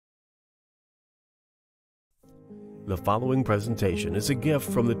The following presentation is a gift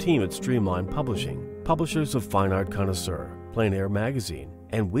from the team at Streamline Publishing, publishers of Fine Art Connoisseur, Plein Air Magazine,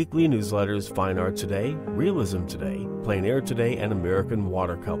 and weekly newsletters Fine Art Today, Realism Today, Plein Air Today, and American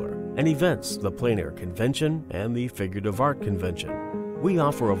Watercolor, and events, the Plein Air Convention and the Figurative Art Convention. We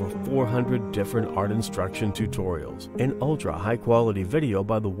offer over 400 different art instruction tutorials and ultra high-quality video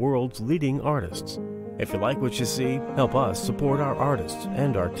by the world's leading artists. If you like what you see, help us support our artists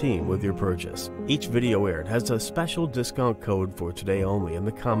and our team with your purchase. Each video aired has a special discount code for today only in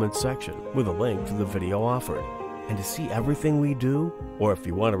the comments section with a link to the video offered. And to see everything we do, or if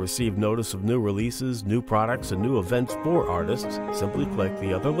you want to receive notice of new releases, new products, and new events for artists, simply click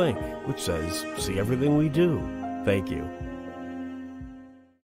the other link, which says, "See everything we do." Thank you.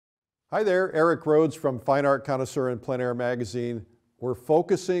 Hi there, Eric Rhodes from Fine Art Connoisseur and Plein Air Magazine. We're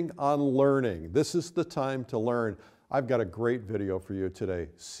focusing on learning. This is the time to learn. I've got a great video for you today.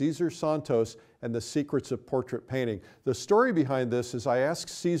 Cesar Santos and the Secrets of Portrait Painting. The story behind this is I asked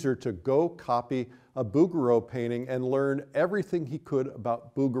Cesar to go copy a Bouguereau painting and learn everything he could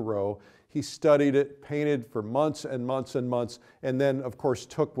about Bouguereau. He studied it, painted for months and months and months, and then of course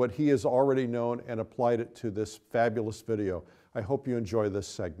took what he has already known and applied it to this fabulous video. I hope you enjoy this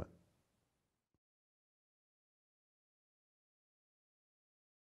segment.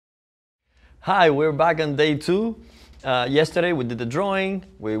 Hi, we're back on day 2. Yesterday we did the drawing,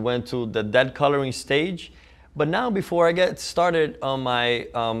 we went to the dead coloring stage, but now before I get started on my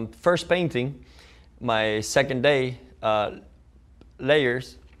first painting, my second day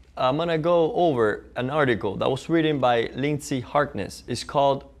layers, I'm gonna go over an article that was written by Lindsay Harkness. It's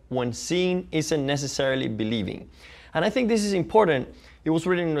called "When Seeing Isn't Necessarily Believing." And I think this is important. It was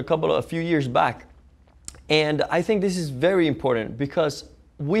written a few years back, and I think this is very important because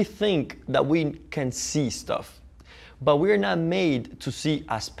we think that we can see stuff, but we are not made to see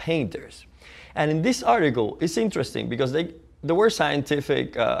as painters. And in this article, it's interesting because there were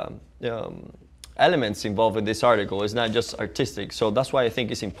scientific elements involved in this article. It's not just artistic, so that's why I think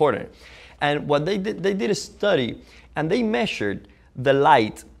it's important. And what they did a study, and they measured the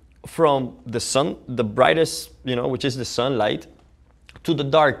light from the sun, the brightest, which is the sunlight, to the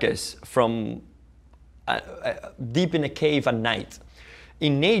darkest, from deep in a cave at night.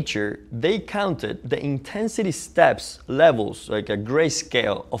 In nature, they counted the intensity steps levels, like a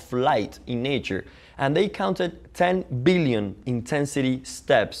grayscale of light in nature, and they counted 10 billion intensity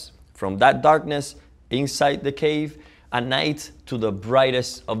steps from that darkness inside the cave at night to the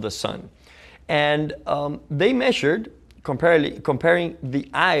brightest of the sun. And they measured, comparing the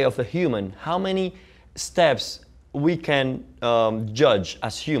eye of a human, how many steps we can judge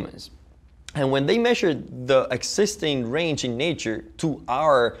as humans. And when they measured the existing range in nature to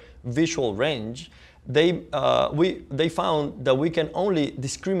our visual range, they found that we can only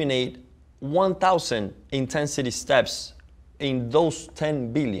discriminate 1,000 intensity steps in those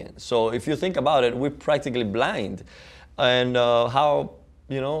 10 billion. So if you think about it, we're practically blind. And how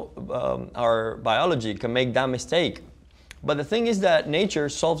our biology can make that mistake. But the thing is that nature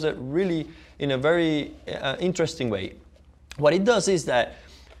solves it really in a very interesting way. What it does is that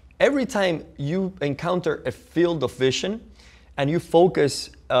every time you encounter a field of vision and you focus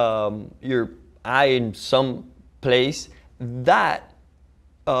your eye in some place, that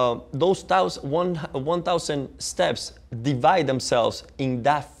those 1,000 steps divide themselves in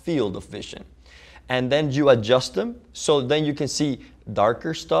that field of vision. And then you adjust them, so then you can see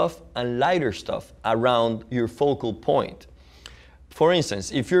darker stuff and lighter stuff around your focal point. For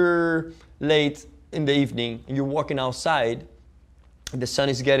instance, if you're late in the evening and you're walking outside, the sun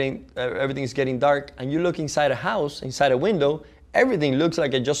is everything is getting dark, and you look inside a house, inside a window, everything looks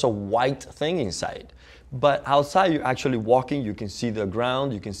like just a white thing inside. But outside, you're actually walking, you can see the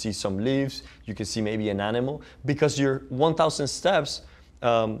ground, you can see some leaves, you can see maybe an animal, because your 1,000 steps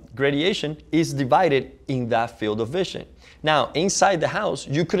gradation is divided in that field of vision. Now, inside the house,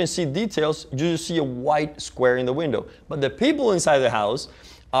 you couldn't see details, you just see a white square in the window. But the people inside the house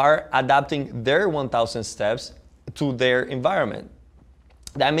are adapting their 1,000 steps to their environment.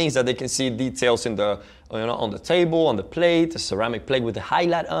 That means that they can see details in the, on the table, on the plate, a ceramic plate with a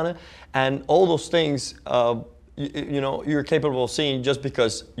highlight on it, and all those things, you're capable of seeing just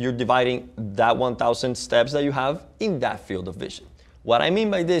because you're dividing that 1,000 steps that you have in that field of vision. What I mean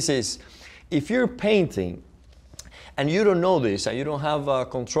by this is, if you're painting and you don't know this and you don't have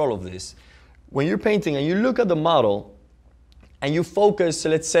control of this, when you're painting and you look at the model and you focus,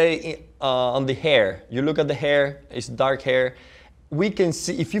 let's say, on the hair, you look at the hair, it's dark hair. We can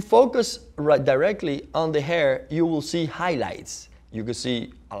see, if you focus directly on the hair, you will see highlights. You can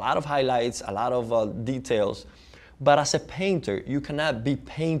see a lot of highlights, a lot of details. But as a painter, you cannot be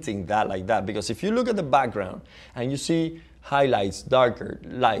painting that like that, because if you look at the background and you see highlights, darker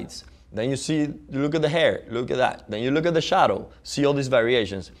lights, then you look at the hair, look at that, then you look at the shadow, see all these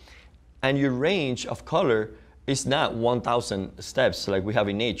variations, and your range of color is not 1,000 steps like we have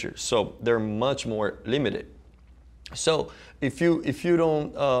in nature. So they're much more limited. So if you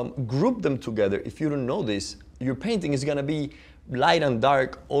don't group them together, if you don't know this, your painting is gonna be light and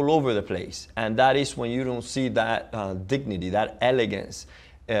dark all over the place. And that is when you don't see that dignity, that elegance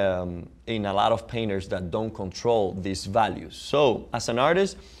in a lot of painters that don't control these values. So as an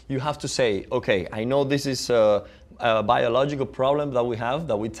artist, you have to say, okay, I know this is a biological problem that we have,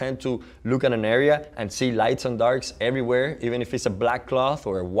 that we tend to look at an area and see lights and darks everywhere, even if it's a black cloth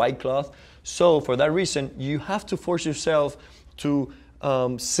or a white cloth. So for that reason, you have to force yourself to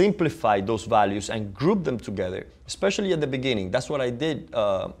simplify those values and group them together, especially at the beginning. That's what I did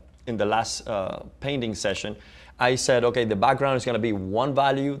in the last painting session. I said, okay, the background is gonna be one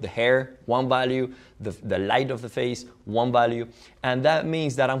value, the hair, one value, the light of the face, one value. And that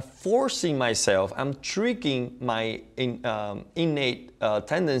means that I'm forcing myself, I'm tricking my innate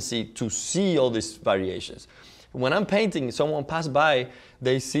tendency to see all these variations. When I'm painting, someone passed by,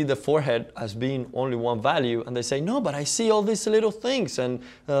 they see the forehead as being only one value, and they say, no, but I see all these little things, and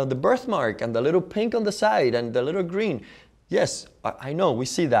the birthmark, and the little pink on the side, and the little green. Yes, I know, we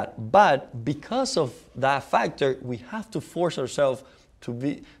see that, but because of that factor, we have to force ourselves to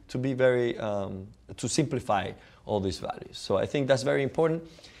be very, to simplify all these values. So I think that's very important,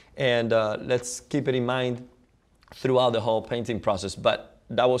 and let's keep it in mind throughout the whole painting process, but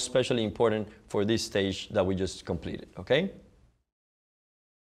that was especially important for this stage that we just completed, okay?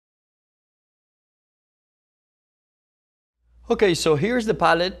 Okay, so here's the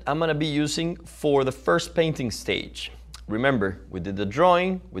palette I'm gonna be using for the first painting stage. Remember, we did the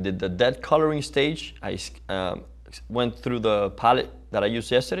drawing, we did the dead coloring stage. I went through the palette that I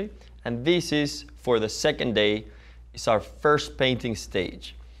used yesterday, and this is for the second day. It's our first painting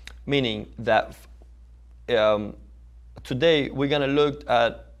stage, meaning that today we're gonna look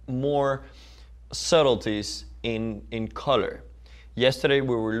at more subtleties in color. Yesterday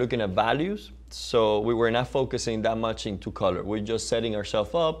we were looking at values, so we were not focusing that much into color. We're just setting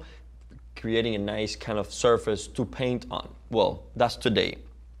ourselves up, creating a nice kind of surface to paint on. Well, that's today.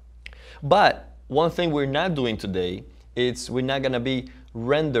 But one thing we're not doing today is we're not gonna be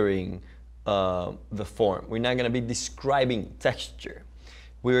rendering the form. We're not gonna be describing texture.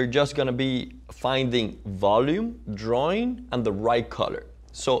 We're just gonna be finding volume, drawing, and the right color.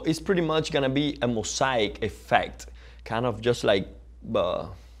 So it's pretty much gonna be a mosaic effect, kind of just like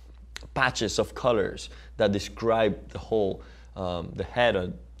patches of colors that describe the whole, the head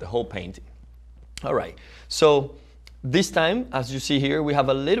of the whole painting. All right, so this time, as you see here, we have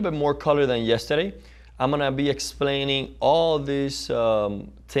a little bit more color than yesterday. I'm gonna be explaining all these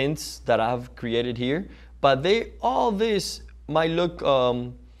tints that I've created here, but all this might look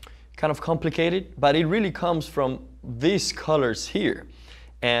kind of complicated, but it really comes from these colors here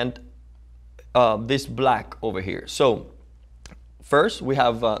and this black over here. So first we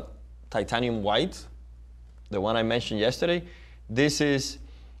have titanium white, the one I mentioned yesterday. This is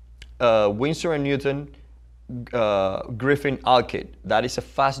Winsor & Newton Griffin Alkyd. That is a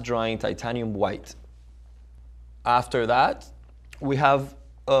fast drying titanium white. After that, we have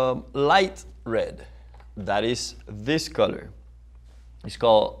light red. That is this color. It's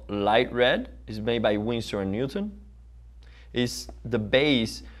called light red. It's made by Winsor & Newton. It's the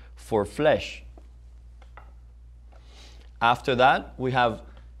base for flesh. After that, we have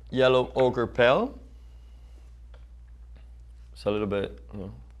yellow ochre pale. It's a little bit,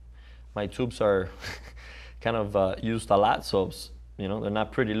 my tubes are kind of used a lot, so they're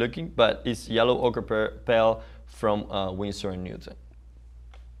not pretty looking, but it's yellow ochre pale from Winsor & Newton.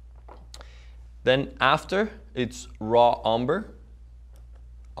 Then after, it's raw umber.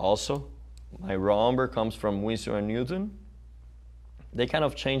 Also, my raw umber comes from Winsor & Newton. They kind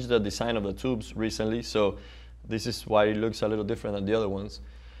of changed the design of the tubes recently, so this is why it looks a little different than the other ones,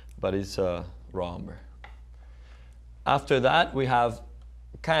 but it's raw umber. After that, we have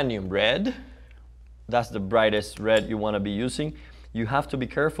cadmium red. That's the brightest red you want to be using. You have to be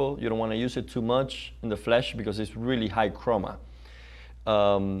careful. You don't want to use it too much in the flesh because it's really high chroma.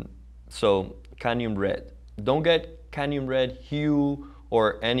 So cadmium red. Don't get cadmium red hue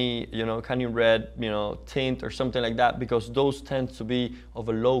or any cadmium red tint or something like that, because those tend to be of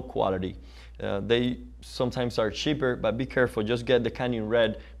a low quality. They sometimes are cheaper, but be careful. Just get the cadmium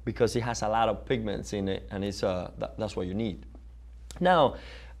red because it has a lot of pigments in it, and that's what you need. Now,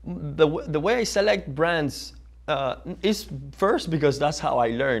 the way I select brands it's first because that's how I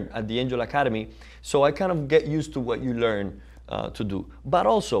learned at the Angel Academy. So I kind of get used to what you learn to do. But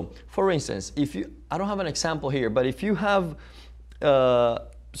also, for instance, I don't have an example here, but if you have,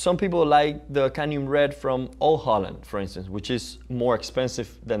 some people like the cadmium red from Old Holland, for instance, which is more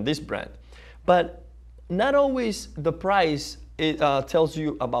expensive than this brand. But not always the price tells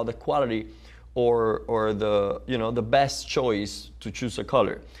you about the quality or the, the best choice to choose a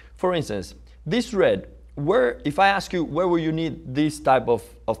color. For instance, this red, if I ask you where will you need this type of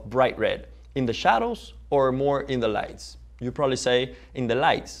bright red? In the shadows or more in the lights? You probably say in the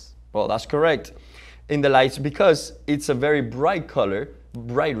lights. Well, that's correct. In the lights, because it's a very bright color,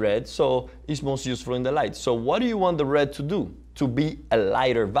 bright red, so it's most useful in the lights. So what do you want the red to do? To be a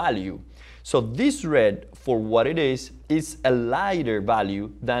lighter value. So this red, for what it is a lighter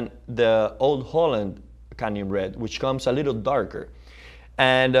value than the Old Holland cadmium red, which comes a little darker.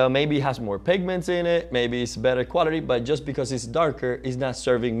 And maybe it has more pigments in it, maybe it's better quality, but just because it's darker, it's not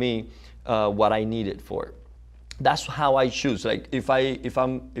serving me what I need it for. That's how I choose. Like if I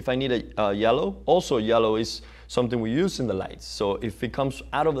need a yellow, also yellow is something we use in the lights. So if it comes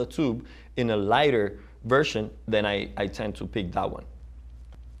out of the tube in a lighter version, then I tend to pick that one.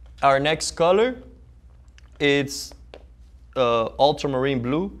 Our next color, it's ultramarine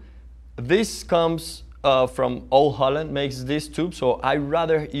blue. This comes from Old Holland, makes this tube. So I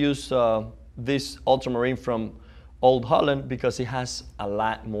rather use this ultramarine from Old Holland because it has a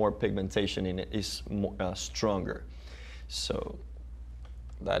lot more pigmentation in it. It's more, stronger. So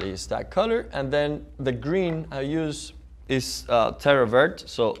that is that color. And then the green I use is Terra Verde.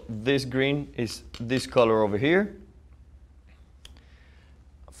 So this green is this color over here.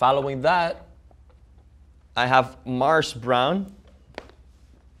 Following that, I have Mars Brown.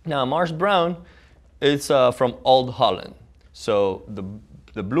 Now Mars Brown, it's from Old Holland. So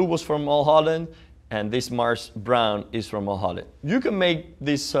the blue was from Old Holland, and this Mars Brown is from Old Holland. You can make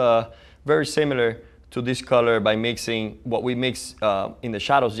this very similar to this color by mixing what we mixed in the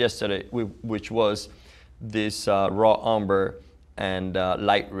shadows yesterday, which was this raw umber and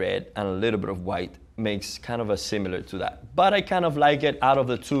light red and a little bit of white. Makes kind of a similar to that. But I kind of like it out of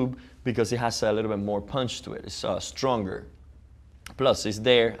the tube because it has a little bit more punch to it. It's stronger. Plus, it's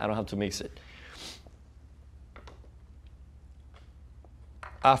there. I don't have to mix it.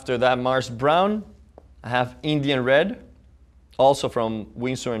 After that Mars Brown, I have Indian Red, also from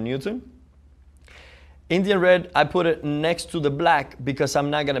Winsor & Newton. Indian Red, I put it next to the black because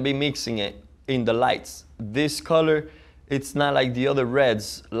I'm not going to be mixing it in the lights. This color, it's not like the other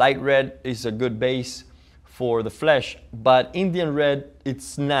reds. Light red is a good base for the flesh, but Indian red,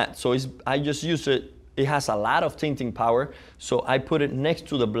 it's not. So I just use it. It has a lot of tinting power, so I put it next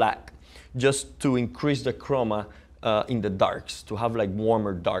to the black just to increase the chroma in the darks, to have like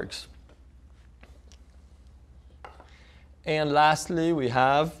warmer darks. And lastly, we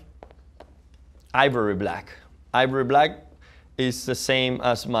have Ivory Black. Ivory Black is the same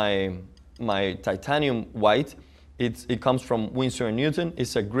as my titanium white. It comes from Winsor & Newton.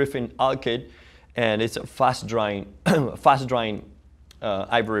 It's a Griffin alkyd, and it's a fast-drying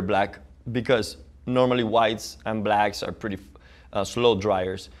ivory black because normally whites and blacks are pretty slow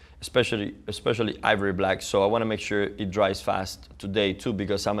dryers, especially ivory black. So I want to make sure it dries fast today too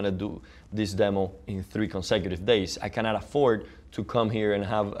because I'm going to do this demo in 3 consecutive days. I cannot afford to come here and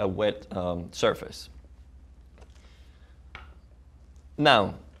have a wet surface.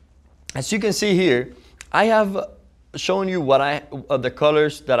 Now, as you can see here, I have shown you the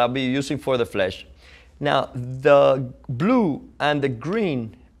colors that I'll be using for the flesh. Now, the blue and the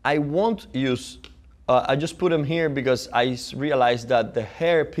green, I won't use. I just put them here because I realized that the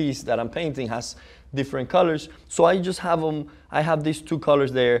hair piece that I'm painting has different colors. So I just have them. I have these 2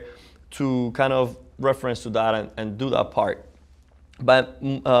 colors there to kind of reference to that and do that part. But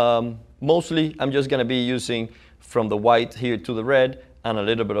mostly, I'm just going to be using from the white here to the red and a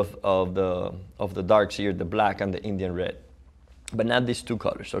little bit of the darks here, the black and the Indian red, but not these 2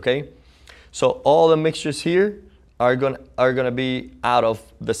 colors, okay? So all the mixtures here are gonna be out of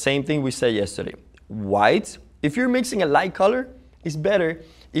the same thing we said yesterday. White, if you're mixing a light color, it's better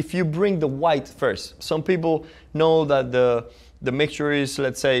if you bring the white first. Some people know that the mixture is,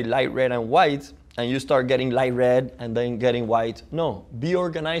 let's say, light red and white, and you start getting light red and then getting white. No, be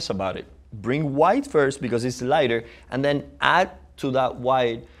organized about it. Bring white first because it's lighter, and then add to that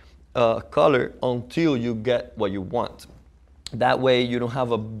white color until you get what you want. That way you don't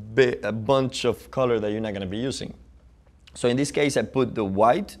have a bunch of color that you're not going to be using. So in this case, I put the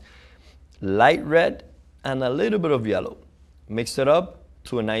white, light red, and a little bit of yellow. Mix it up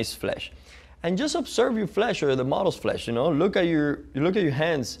to a nice flesh. And just observe your flesh or the model's flesh, you know. Look at your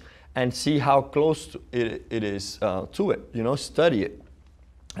hands and see how close it is to it, you know, study it.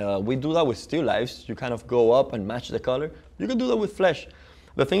 We do that with still lifes. You kind of go up and match the color. You can do that with flesh.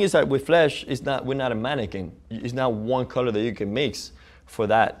 The thing is that with flesh, we're not a mannequin. It's not one color that you can mix for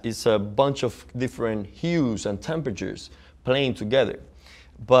that. It's a bunch of different hues and temperatures playing together.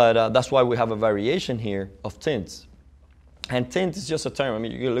 But that's why we have a variation here of tints. And tint is just a term. I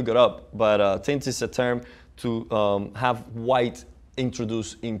mean, you can look it up. But tint is a term to have white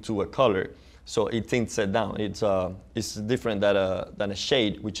introduced into a color. So it tints it down. It's different than a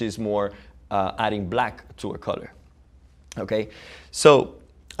shade, which is more adding black to a color. Okay, so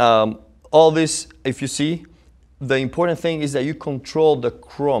all this, if you see, the important thing is that you control the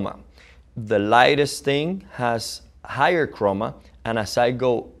chroma. The lightest thing has higher chroma, and as I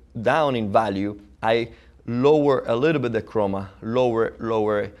go down in value, I lower a little bit the chroma,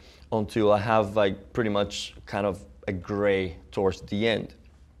 lower until I have like pretty much kind of a gray towards the end.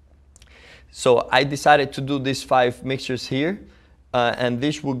 So I decided to do these 5 mixtures here, and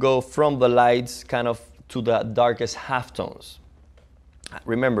this will go from the lights kind of to the darkest halftones.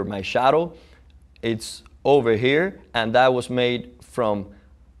 Remember, my shadow, it's over here, and that was made from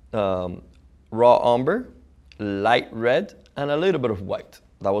raw umber, light red, and a little bit of white.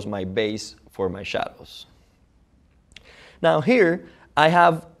 That was my base for my shadows. Now here, I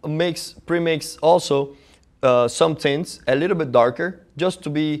have pre-mixed also some tints, a little bit darker, just to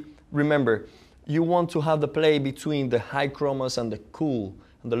be, remember, you want to have the play between the high chromas and the cool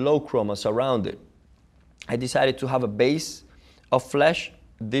and the low chromas around it. I decided to have a base of flesh.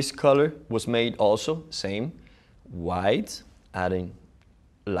 This color was made also, same, white, adding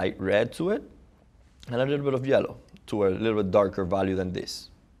light red to it, and a little bit of yellow to a little bit darker value than this.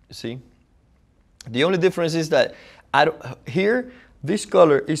 You see? The only difference is that here, this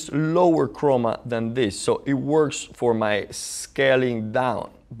color is lower chroma than this, so it works for my scaling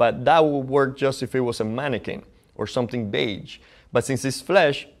down. But that would work just if it was a mannequin or something beige. But since it's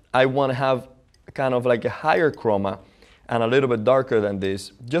flesh, I want to have kind of like a higher chroma and a little bit darker than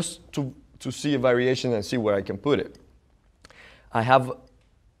this, just to see a variation and see where I can put it. I have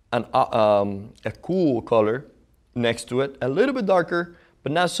a cool color next to it, a little bit darker,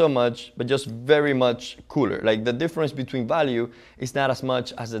 but not so much, but just very much cooler. Like the difference between value is not as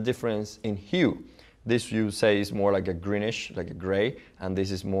much as the difference in hue. This you say is more like a greenish, like a gray, and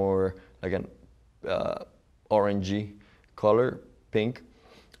this is more like an orangey color, pink.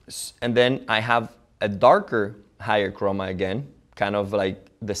 And then I have a darker, higher chroma again, kind of like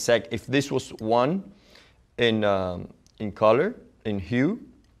if this was 1 in color, in hue,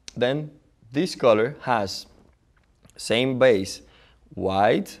 then this color has same base,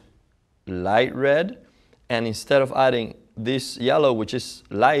 white, light red, and instead of adding this yellow, which is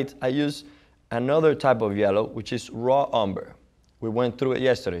light, I use another type of yellow, which is raw umber. We went through it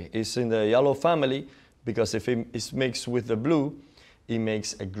yesterday. It's in the yellow family because if it is mixed with the blue, it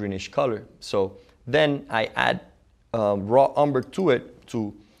makes a greenish color. So then I add raw umber to it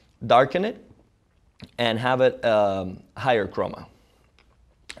to darken it and have it higher chroma.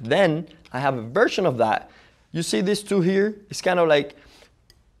 Then I have a version of that. You see these two here? It's kind of like,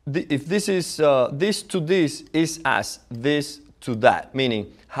 if this is this to this is as this to that,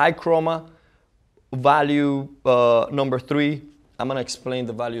 meaning high chroma, value number 3. I'm going to explain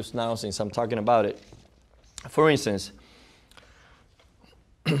the values now since I'm talking about it. For instance,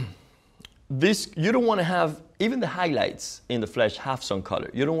 you don't want to have, even the highlights in the flesh have some color.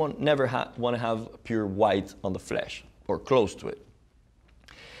 You don't never want to have pure white on the flesh or close to it.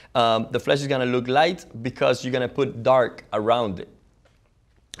 The flesh is going to look light because you're going to put dark around it.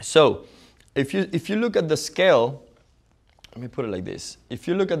 So if you look at the scale, let me put it like this. If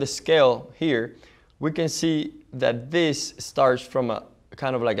you look at the scale here, we can see that this starts from a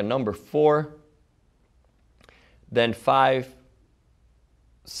kind of like a number 4, then 5,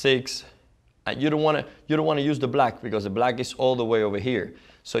 6. And you don't want to use the black because the black is all the way over here.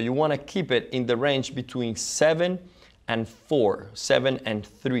 So you want to keep it in the range between 7 and 4, 7 and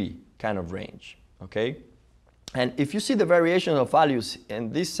 3 kind of range. Okay. And if you see the variation of values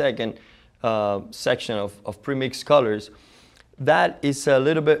in this second section of premixed colors, that is a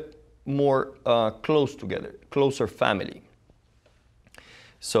little bit more close together, closer family.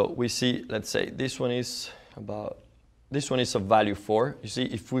 So we see, let's say this one is a value 4. You see,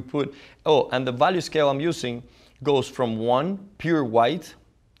 if we put, and the value scale I'm using goes from 1, pure white,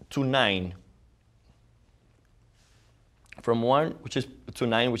 to 9. From 1, to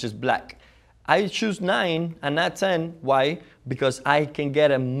 9, which is black. I choose 9 and not 10. Why? Because I can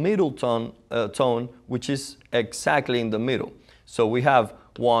get a middle tone, which is exactly in the middle. So we have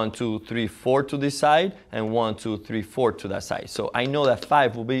 1, 2, 3, 4 to this side, and 1, 2, 3, 4 to that side. So I know that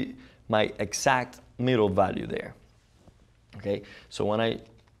 5 will be my exact middle value there. Okay, so when I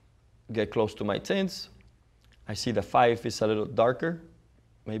get close to my tints, I see the 5 is a little darker.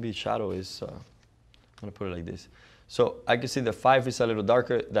 Maybe shadow is, I'm gonna put it like this. So I can see the 5 is a little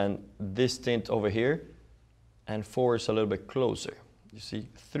darker than this tint over here, and 4 is a little bit closer. You see,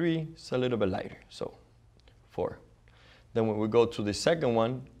 3 is a little bit lighter, so 4. Then when we go to the second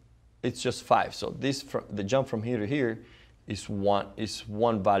one, it's just 5. So this, the jump from here to here is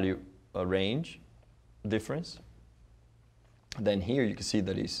one value range difference. Then here you can see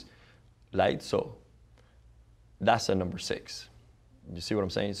that it's light, so that's a number 6. You see what I'm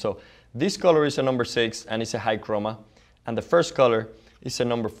saying? So this color is a number 6 and it's a high chroma, and the first color is a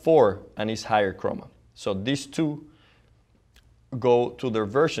number 4 and it's higher chroma. So these two go to their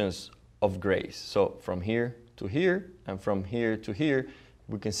versions of grays. So from here to here and from here to here,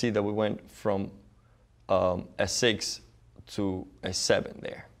 we can see that we went from a 6 to a 7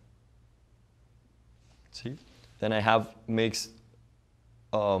 there. See? Then I have mixed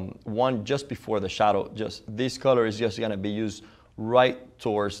one just before the shadow. Just this color is just gonna be used right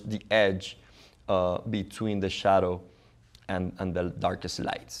towards the edge between the shadow and the darkest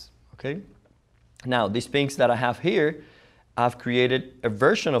lights, okay? Now, these pinks that I have here, I've created a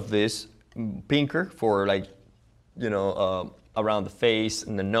version of this pinker for, like, you know, around the face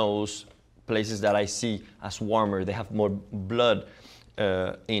and the nose, places that I see as warmer. They have more blood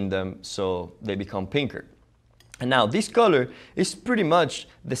in them, so they become pinker. And now this color is pretty much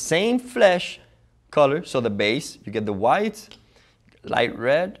the same flesh color. So the base, you get the white, light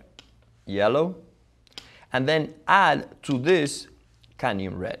red, yellow, and then add to this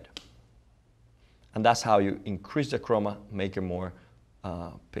cadmium red. And that's how you increase the chroma, make it more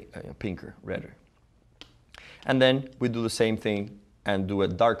pinker, redder. And then we do the same thing and do a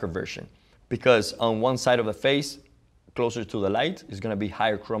darker version. Because on one side of the face, closer to the light, is gonna be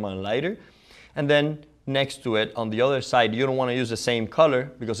higher chroma and lighter. And then next to it, on the other side, you don't wanna use the same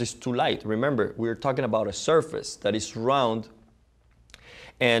color because it's too light. Remember, we're talking about a surface that is round,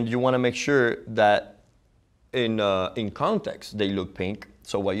 and you wanna make sure that in context, they look pink.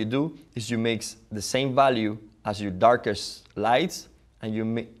 So what you do is you mix the same value as your darkest lights, and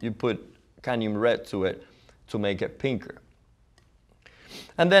you put cadmium red to it to make it pinker.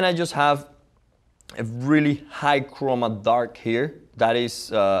 And then I just have a really high chroma dark here that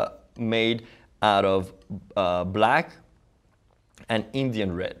is made out of black and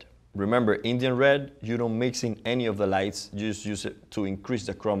Indian red. Remember, Indian red, you don't mix in any of the lights, you just use it to increase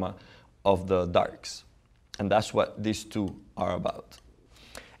the chroma of the darks. And that's what these two are about.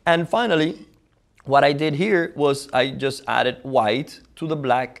 And finally, what I did here was I just added white to the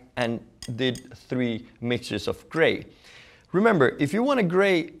black and did 3 mixtures of gray. Remember, if you want to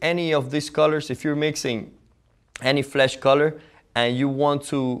gray any of these colors, if you're mixing any flesh color and you want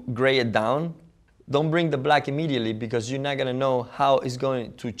to gray it down, don't bring the black immediately because you're not going to know how it's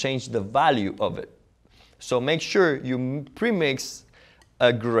going to change the value of it. So make sure you pre-mix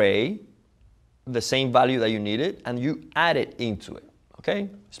a gray, the same value that you needed, and you add it into it, okay?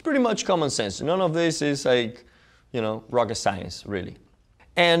 It's pretty much common sense. None of this is like, you know, rocket science, really.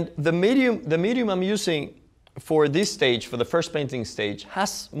 And the medium I'm using for this stage, for the first painting stage,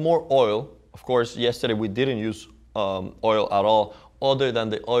 has more oil. Of course, yesterday we didn't use oil at all, other than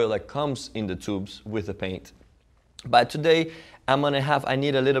the oil that comes in the tubes with the paint. But today, I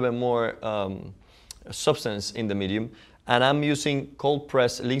need a little bit more substance in the medium, and I'm using cold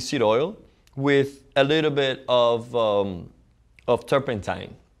pressed linseed oil with a little bit of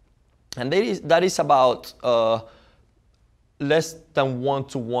turpentine. And that is about less than 1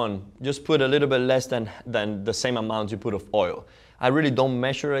 to 1. Just put a little bit less than the same amount you put of oil. I really don't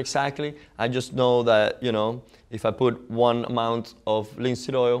measure exactly. I just know that, you know, if I put 1 amount of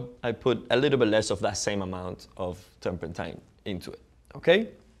linseed oil, I put a little bit less of that same amount of turpentine into it, okay?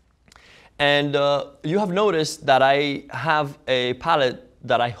 And you have noticed that I have a palette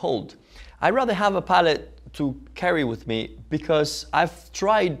that I hold. I'd rather have a palette to carry with me because I've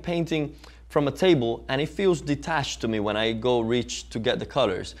tried painting from a table and it feels detached to me when I go reach to get the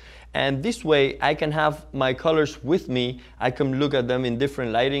colors. And this way I can have my colors with me. I can look at them in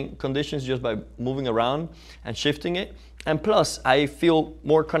different lighting conditions just by moving around and shifting it. And plus I feel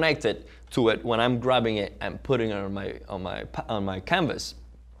more connected to it when I'm grabbing it and putting it on my canvas.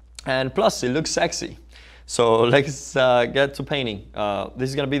 And plus it looks sexy. So let's get to painting. This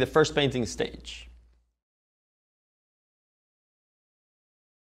is gonna be the first painting stage.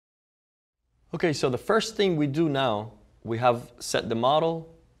 Okay, so the first thing we do now, we have set the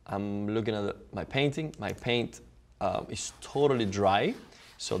model. I'm looking at my painting. My paint is totally dry.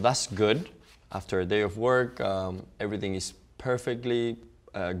 So that's good. After a day of work, everything is perfectly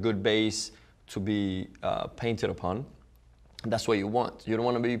good base to be painted upon. That's what you want. You don't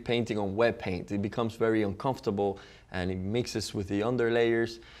want to be painting on wet paint. It becomes very uncomfortable and it mixes with the under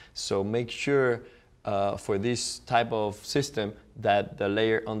layers. So make sure for this type of system that the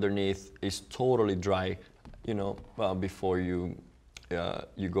layer underneath is totally dry, you know, before you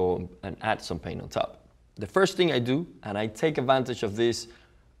go and add some paint on top. The first thing I do, and I take advantage of this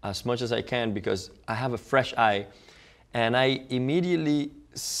as much as I can because I have a fresh eye, and I immediately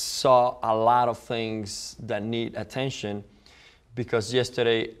saw a lot of things that need attention, because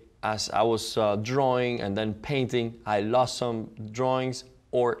yesterday as I was drawing and then painting, I lost some drawings,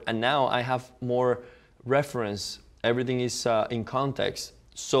 and now I have more reference. Everything is in context,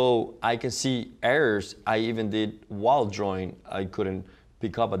 so I can see errors I even did while drawing I couldn't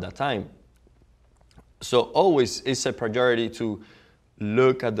pick up at that time. So always it's a priority to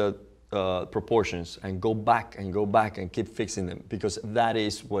look at the proportions and go back and keep fixing them, because that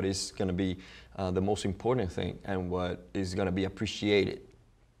is what is going to be the most important thing and what is going to be appreciated.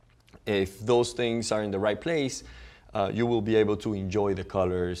 If those things are in the right place, you will be able to enjoy the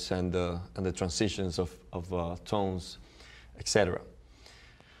colors and the transitions of tones, etc.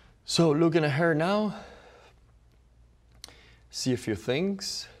 So looking at her now, see a few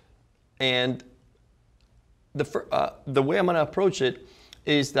things, and the way I'm going to approach it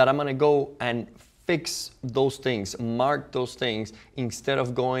is that I'm going to go and fix those things, mark those things, instead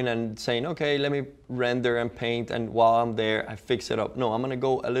of going and saying, okay, let me render and paint, and while I'm there, I fix it up. No, I'm going to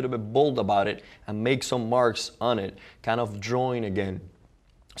go a little bit bold about it and make some marks on it, kind of drawing again,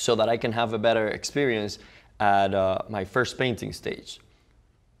 so that I can have a better experience at my first painting stage.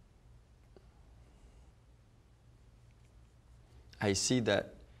 I see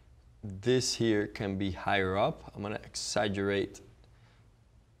that this here can be higher up. I'm going to exaggerate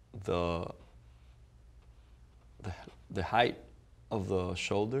the height of the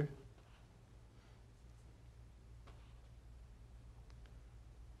shoulder.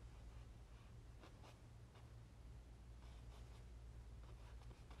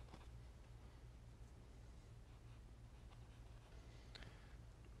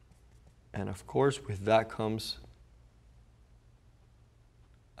 And of course, with that comes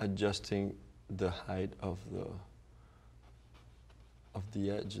adjusting the height of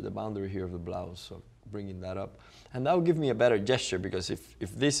the edge, the boundary here of the blouse, so bringing that up. And that will give me a better gesture, because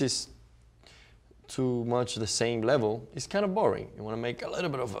if this is too much the same level, it's kind of boring. You want to make a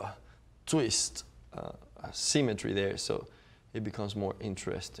little bit of a twist, a symmetry there, so it becomes more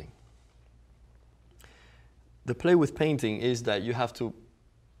interesting. The play with painting is that you have to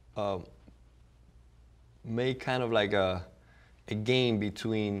make kind of like a game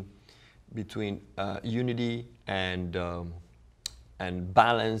between unity and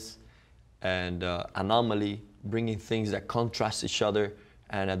balance and anomaly, bringing things that contrast each other,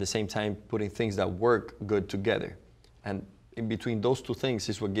 and at the same time putting things that work good together. And in between those two things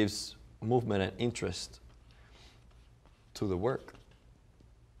is what gives movement and interest to the work.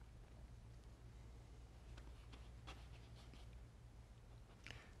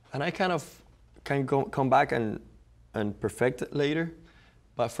 And I kind of can come back and perfect it later,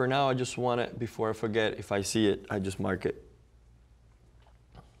 but for now I just want it, before I forget, if I see it, I just mark it.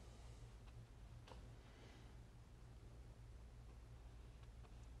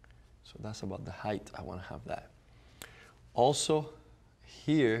 So that's about the height. I want to have that. Also,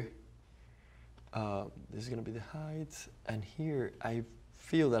 here, this is going to be the height, and here I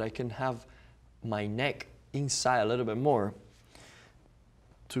feel that I can have my neck inside a little bit more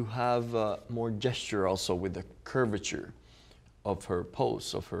to have more gesture also with the curvature of her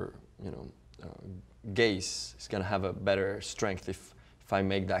pose, of her, gaze. It's going to have a better strength if I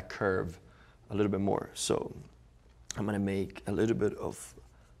make that curve a little bit more. So I'm going to make a little bit of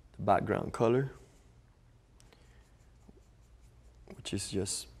background color, which is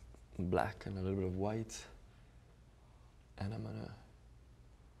just black and a little bit of white, and I'm gonna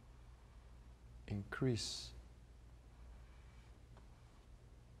increase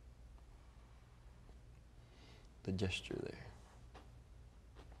the gesture there.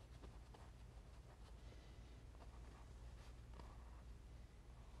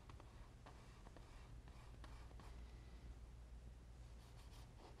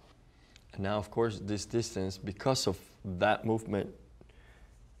 And now, of course, this distance, because of that movement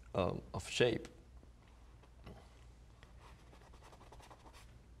of shape,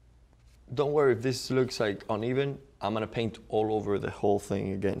 don't worry if this looks like uneven. I'm going to paint all over the whole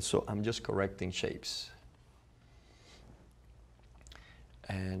thing again, so I'm just correcting shapes.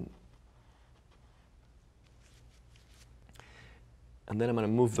 And And then I'm going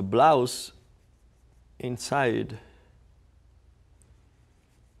to move the blouse inside.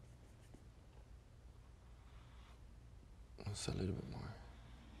 Just a little bit more.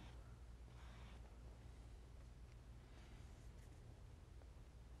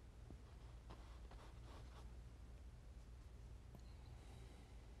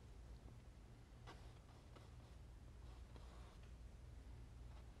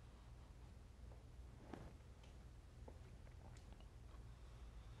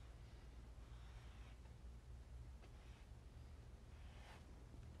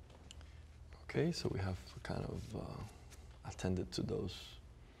 Okay, so we have kind of attended to those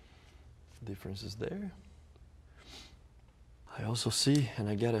differences there. I also see, and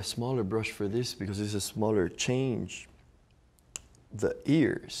I get a smaller brush for this because it's a smaller change, the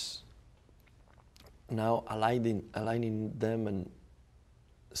ears. Now aligning them and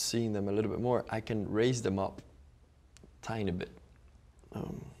seeing them a little bit more, I can raise them up a tiny bit.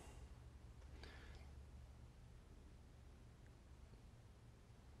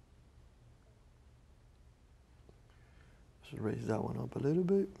 Raise that one up a little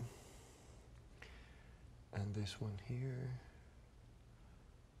bit, and this one here.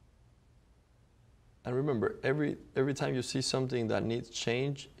 And remember, every time you see something that needs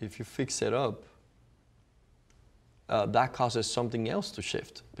change, if you fix it up, that causes something else to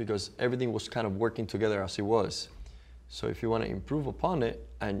shift because everything was kind of working together as it was. So if you want to improve upon it,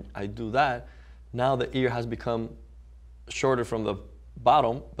 and I do that, now the ear has become shorter from the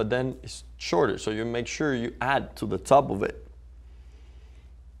bottom, but then it's shorter, so you make sure you add to the top of it.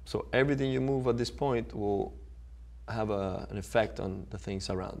 So everything you move at this point will have an effect on the things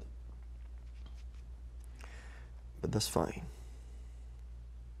around it. But that's fine.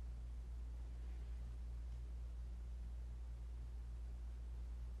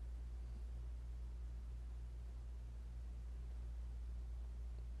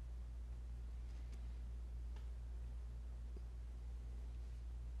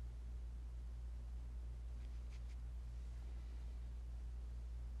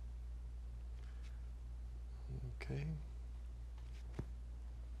 Okay.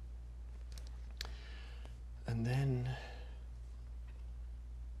 And then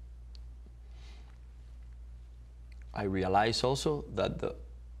I realize also that the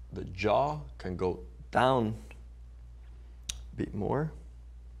jaw can go down a bit more.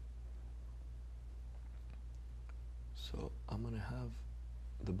 So I'm going to have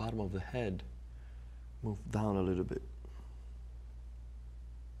the bottom of the head move down a little bit.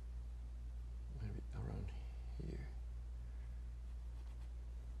 Maybe around here.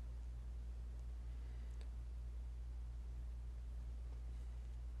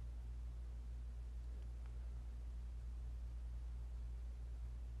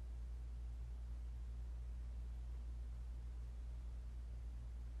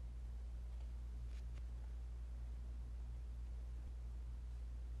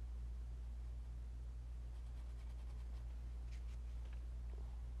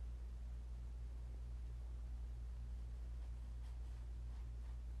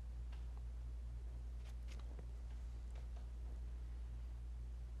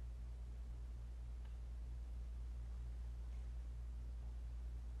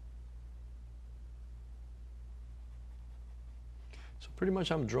 So pretty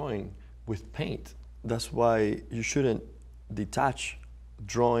much I'm drawing with paint. That's why you shouldn't detach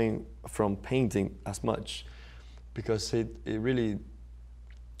drawing from painting as much, because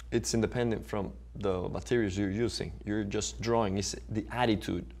it's independent from the materials you're using. You're just drawing. It's the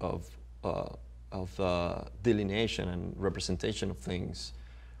attitude of delineation and representation of things.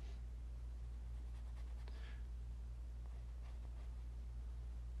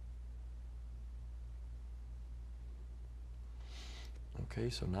 Okay,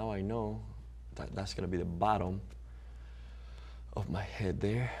 so now I know that that's going to be the bottom of my head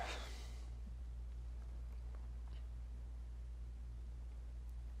there.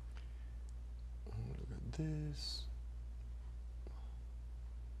 Look at this.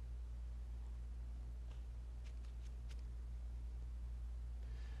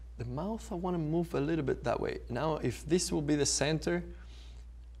 The mouth, I want to move a little bit that way. Now, if this will be the center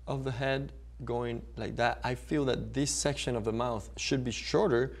of the head, going like that, I feel that this section of the mouth should be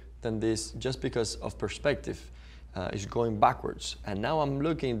shorter than this just because of perspective. It's going backwards. And now I'm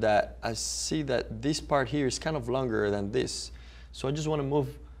looking that I see that this part here is kind of longer than this. So I just want to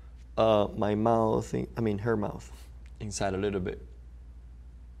move my mouth, her mouth inside a little bit.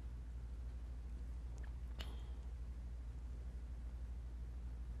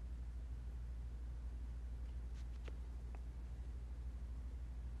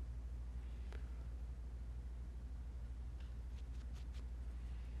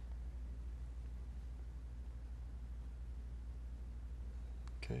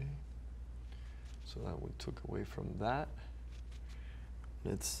 Okay, so that we took away from that.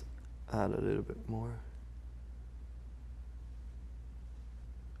 Let's add a little bit more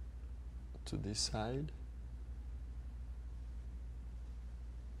to this side.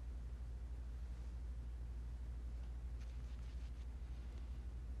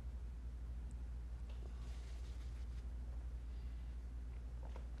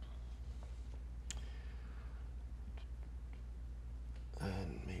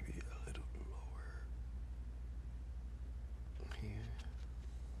 And maybe a little lower here.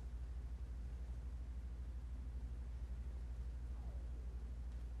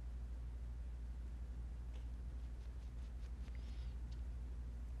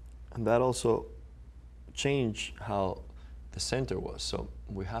 And that also changed how the center was. So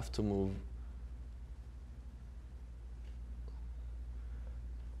we have to move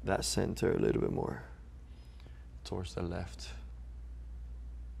that center a little bit more towards the left.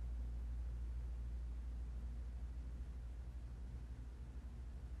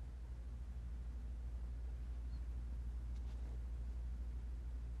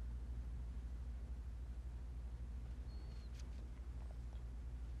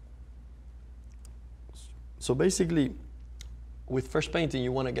 So basically, with first painting,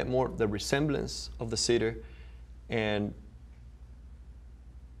 you want to get more the resemblance of the cedar, and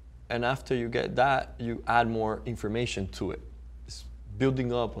after you get that, you add more information to it. It's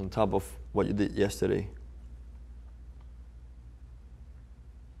building up on top of what you did yesterday.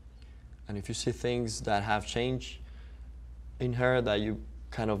 And if you see things that have changed in her that you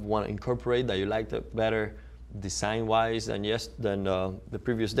kind of want to incorporate, that you liked it better design-wise than the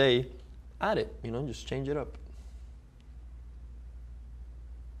previous day, add it, just change it up.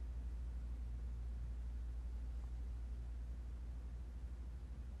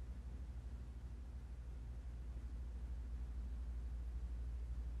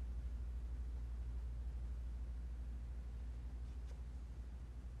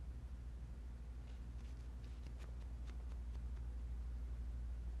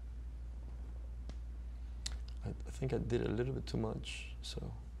 I think I did a little bit too much, so.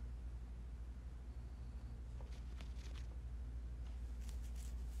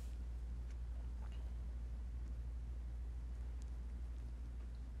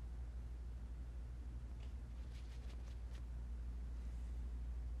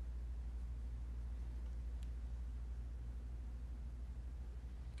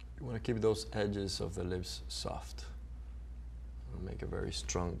 You want to keep those edges of the lips soft. Make a very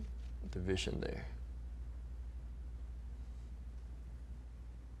strong division there.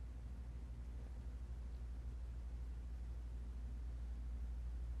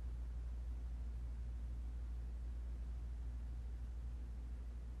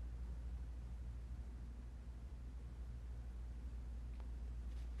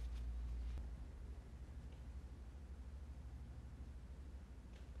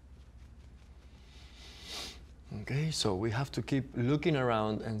 Okay, so we have to keep looking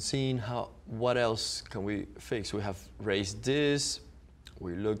around and seeing what else can we fix. We have raised this,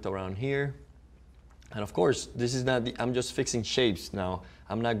 we looked around here, and of course, this is not I'm just fixing shapes now.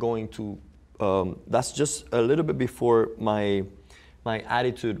 I'm not going to, that's just a little bit before my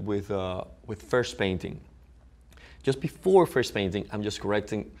attitude with first painting. Just before first painting, I'm just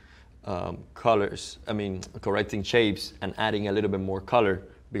correcting correcting shapes and adding a little bit more color,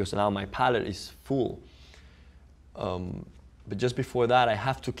 because now my palette is full. But just before that, I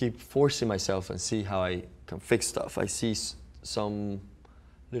have to keep forcing myself and see how I can fix stuff. I see some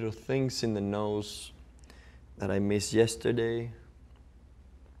little things in the nose that I missed yesterday.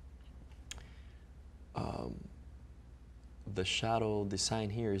 The shadow design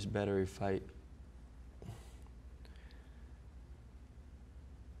here is better if I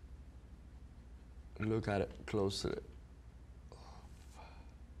look at it closely.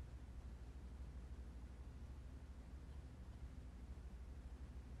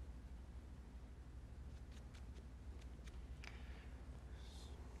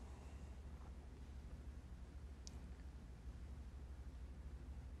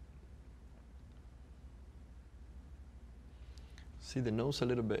 See the nose a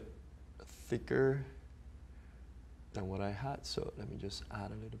little bit thicker than what I had, so let me just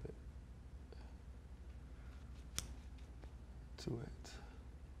add a little bit to it.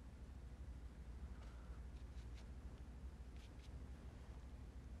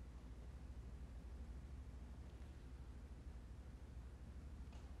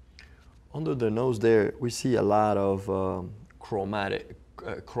 Under the nose there, we see a lot of chroma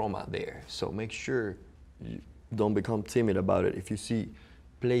there, so make sure you don't become timid about it. If you see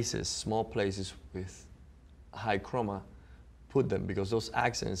places, small places with high chroma, put them, because those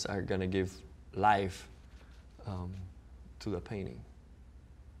accents are going to give life to the painting.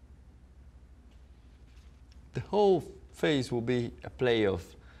 The whole face will be a play of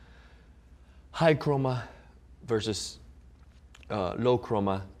high chroma versus low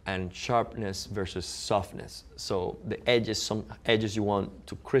chroma, and sharpness versus softness. So the edges, some edges you want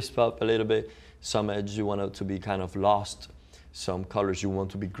to crisp up a little bit, some edges you want it to be kind of lost, some colors you want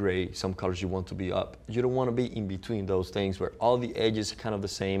to be gray, some colors you want to be up. You don't want to be in between those things where all the edges are kind of the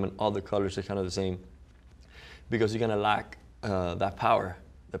same and all the colors are kind of the same, because you're going to lack that power,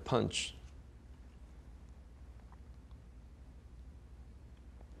 the punch.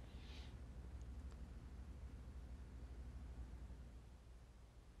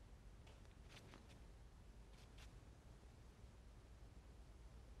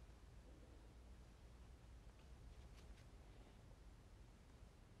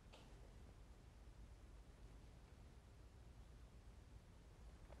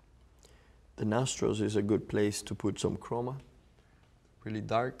 The nostrils is a good place to put some chroma, really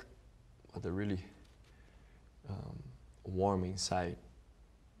dark, but they're really warm inside.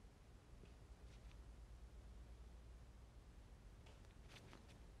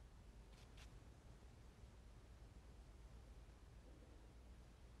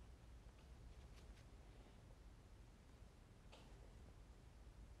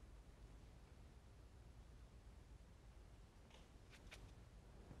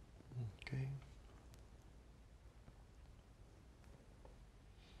 Okay.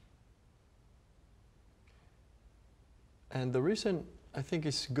 And the reason I think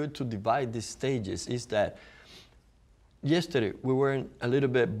it's good to divide these stages is that yesterday we were a little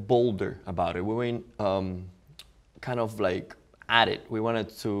bit bolder about it. We were kind of like at it.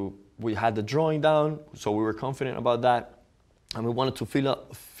 We had the drawing down, so we were confident about that. And we wanted to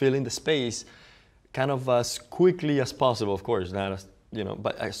fill in the space kind of as quickly as possible, of course, not as,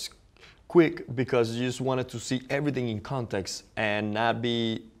 but as quick, because you just wanted to see everything in context and not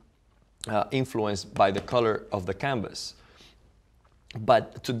be influenced by the color of the canvas.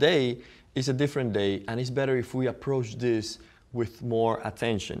 But today is a different day, and it's better if we approach this with more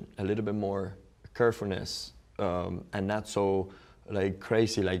attention, a little bit more carefulness, and not so like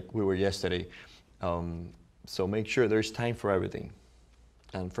crazy like we were yesterday. So make sure there's time for everything.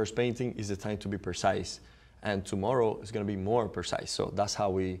 And first painting is the time to be precise, and tomorrow is going to be more precise. So that's how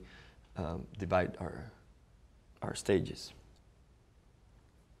we divide our stages.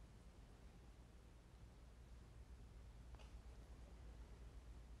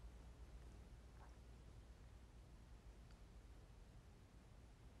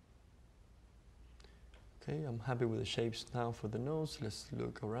 Okay, I'm happy with the shapes now for the nose. Let's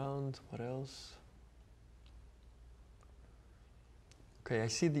look around. What else? Okay, I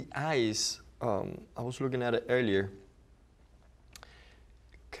see the eyes. I was looking at it earlier.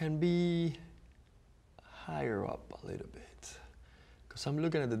 Can be higher up a little bit, because I'm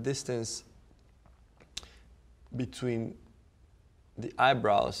looking at the distance between the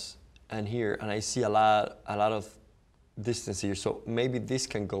eyebrows and here, and I see a lot of distance here. So maybe this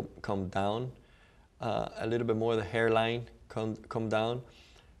can come down a little bit more. The hairline come down,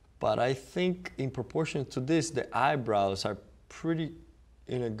 but I think in proportion to this, the eyebrows are pretty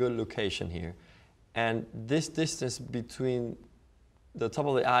in a good location here, and this distance between the top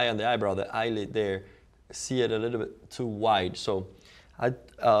of the eye and the eyebrow, the eyelid there, see it a little bit too wide. So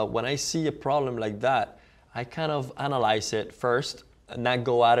when I see a problem like that, I kind of analyze it first and not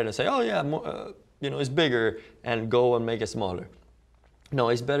go at it and say, oh yeah, it's bigger, and go and make it smaller. No,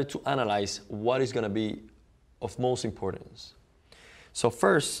 it's better to analyze what is going to be of most importance. So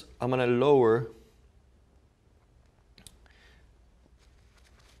first, I'm going to lower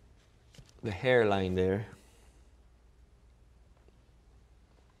the hairline there.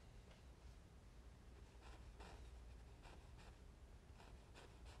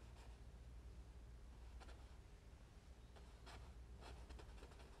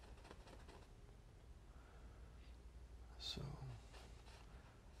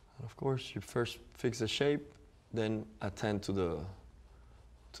 Of course, you first fix the shape, then attend to the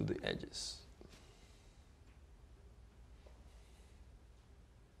edges.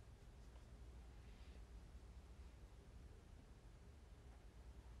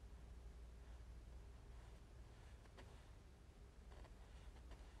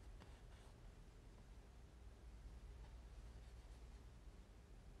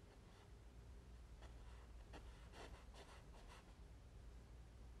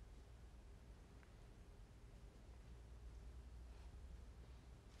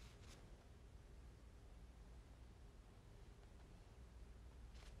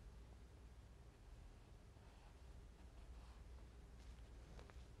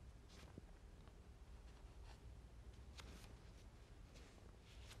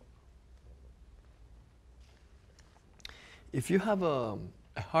 If you have a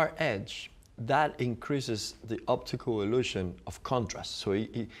hard edge, that increases the optical illusion of contrast. So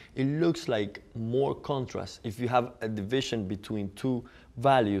it looks like more contrast if you have a division between two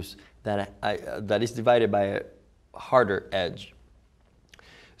values that is divided by a harder edge.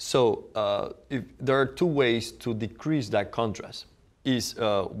 So if there are two ways to decrease that contrast.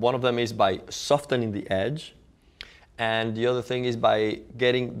 One of them is by softening the edge, and the other thing is by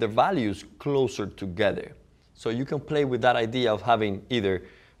getting the values closer together. So you can play with that idea of having either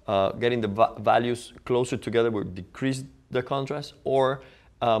getting the values closer together will decrease the contrast, or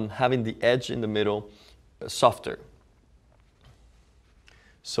having the edge in the middle softer.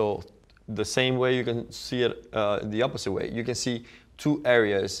 So the same way you can see it the opposite way. You can see two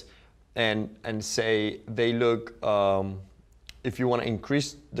areas and say they look, if you want to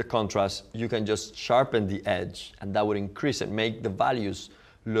increase the contrast, you can just sharpen the edge, and that would increase it, make the values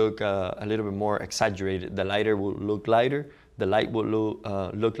look a little bit more exaggerated. The lighter will look lighter, the light will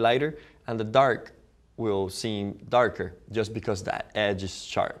look lighter, and the dark will seem darker just because that edge is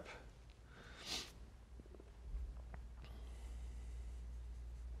sharp.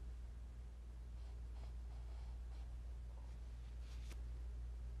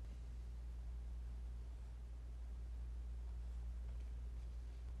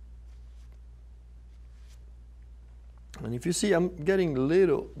 And if you see, I'm getting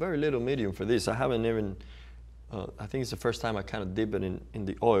very little medium for this. I haven't even, I think it's the first time I kind of dip it in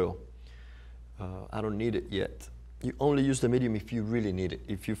the oil. I don't need it yet. You only use the medium if you really need it.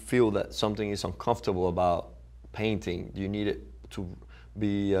 If you feel that something is uncomfortable about painting, you need it to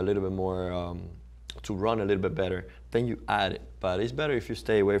be a little bit more, to run a little bit better, then you add it. But it's better if you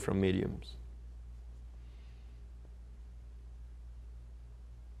stay away from mediums.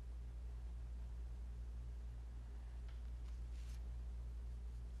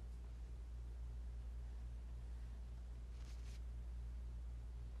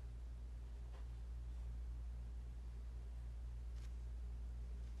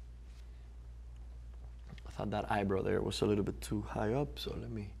 I thought that eyebrow there was a little bit too high up, so let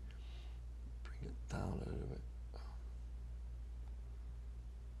me bring it down a little bit.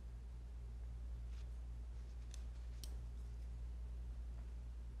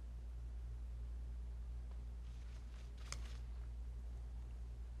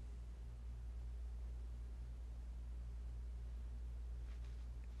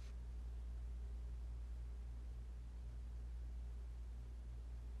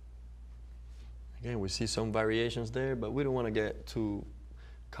 Again, we see some variations there, but we don't want to get too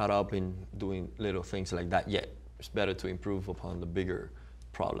caught up in doing little things like that yet. It's better to improve upon the bigger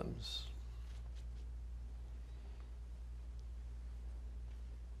problems.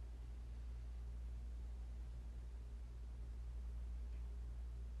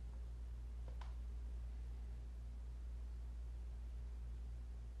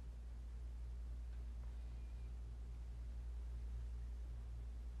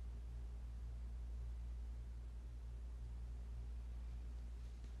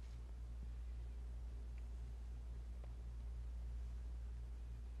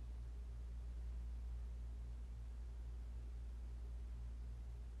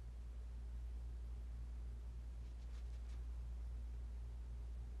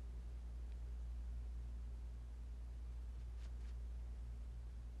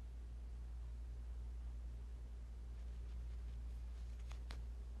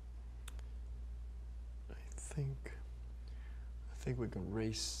 I think we can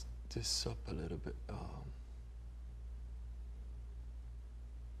raise this up a little bit.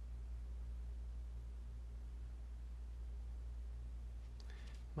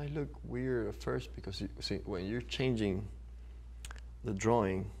 Might look weird at first because you see when you're changing the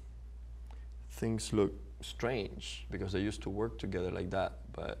drawing, things look strange because they used to work together like that.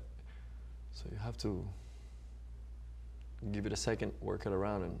 But so you have to give it a second, work it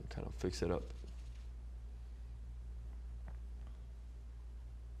around, and kind of fix it up.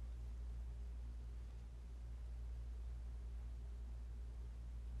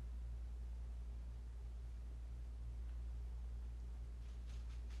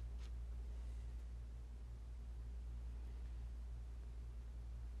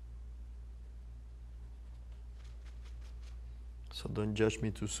 So don't judge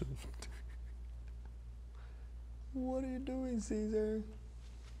me too soon. What are you doing, Cesar?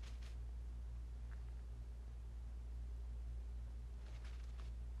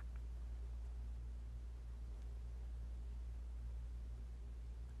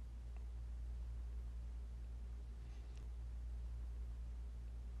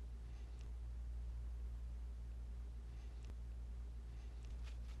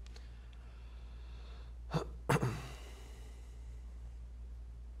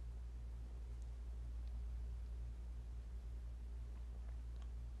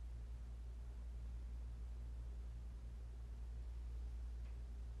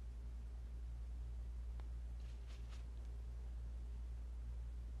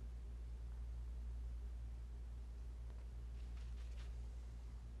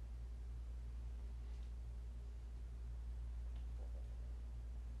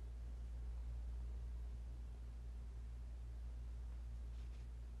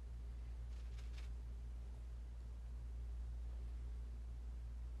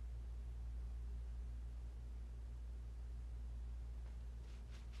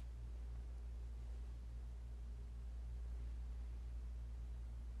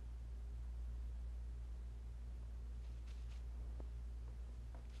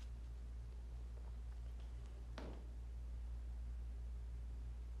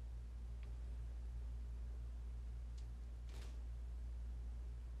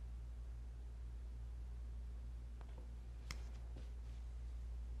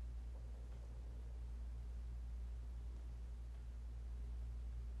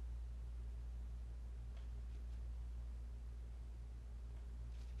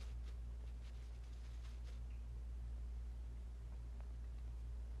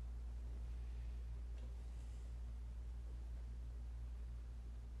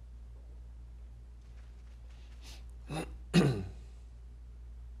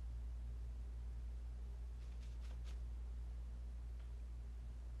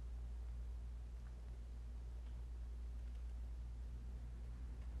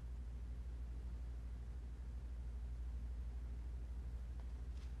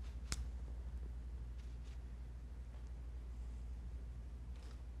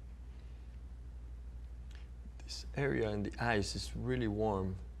 area in the eyes is really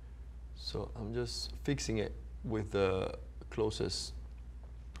warm. So I'm just fixing it with the closest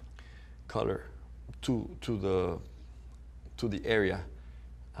color to the area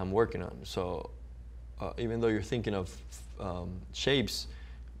I'm working on. So even though you're thinking of shapes,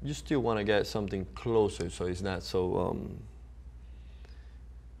 you still want to get something closer so it's not so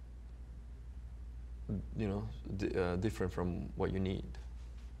you know, different from what you need.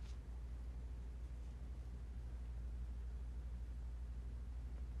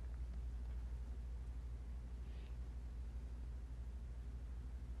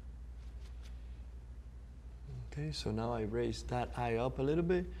 Okay, so now I raise that eye up a little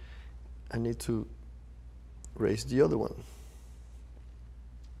bit. I need to raise the other one.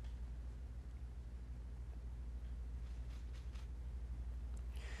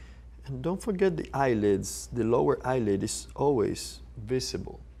 And don't forget the eyelids. The lower eyelid is always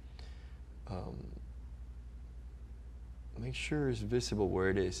visible. Make sure it's visible where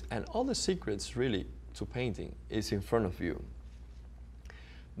it is. And all the secrets really to painting is in front of you.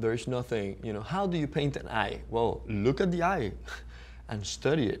 There is nothing, you know, how do you paint an eye? Well, look at the eye and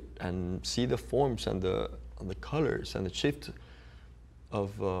study it and see the forms and the colors and the shift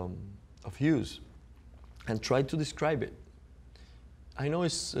of hues and try to describe it. I know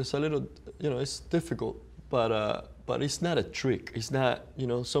it's a little, you know, it's difficult, but it's not a trick. It's not, you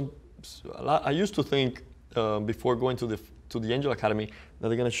know, I used to think before going to the Angel Academy that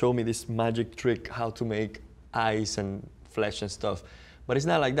they're gonna show me this magic trick how to make eyes and flesh and stuff. But it's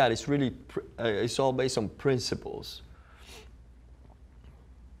not like that. It's really, it's all based on principles.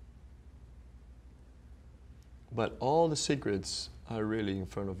 But all the secrets are really in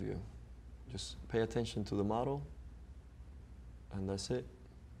front of you. Just pay attention to the model, and that's it.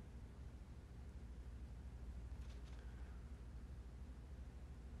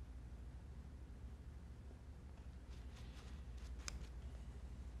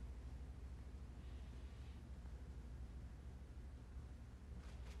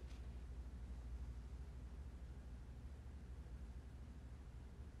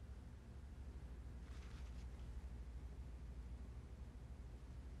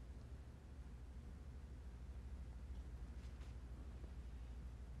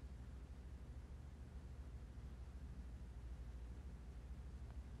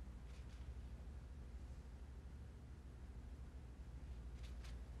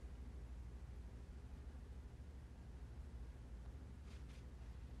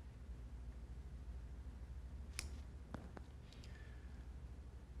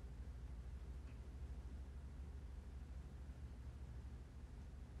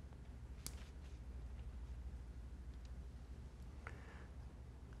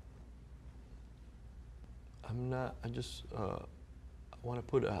 I just want to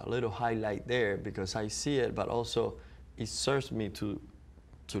put a little highlight there because I see it, but also it serves me to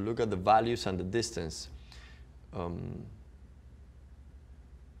look at the values and the distance.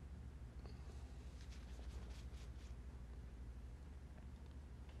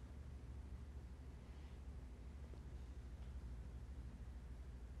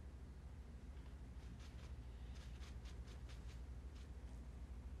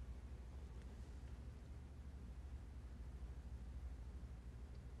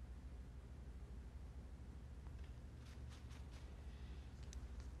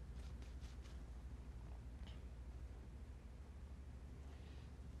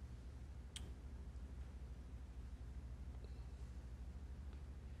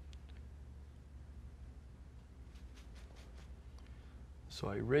 So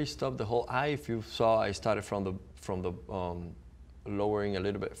I raised up the whole eye. If you saw, I started from the lowering a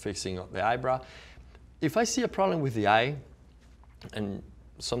little bit, fixing up the eyebrow. If I see a problem with the eye, and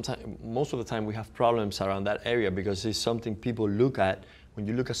most of the time we have problems around that area because it's something people look at. When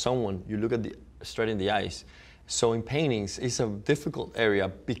you look at someone, you look at straight in the eyes. So in paintings, it's a difficult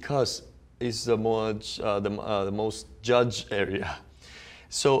area because it's the most judged area.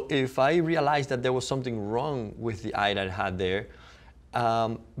 So if I realized that there was something wrong with the eye that I had there,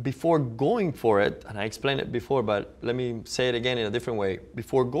 before going for it, and I explained it before, but let me say it again in a different way.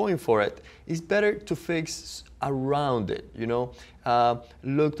 Before going for it, it's better to fix around it, you know.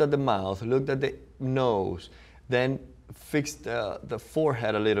 Looked at the mouth, looked at the nose, then fixed the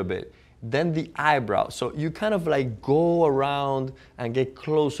forehead a little bit, then the eyebrow. So you kind of like go around and get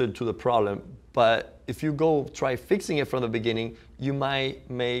closer to the problem. But if you try fixing it from the beginning, you might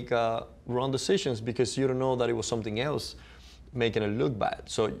make wrong decisions because you don't know that it was something else making it look bad.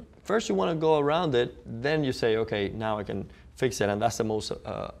 So first you want to go around it, then you say, okay, now I can fix it, and that's the most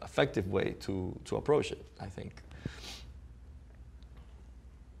effective way to approach it, I think.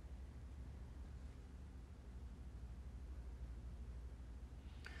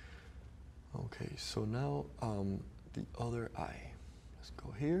 Okay, so now the other eye. Let's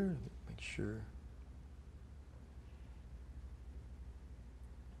go here, make sure.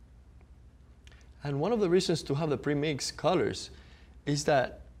 And one of the reasons to have the pre-mixed colors is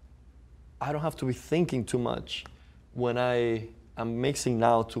that I don't have to be thinking too much when I'm mixing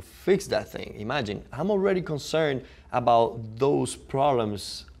now to fix that thing. Imagine, I'm already concerned about those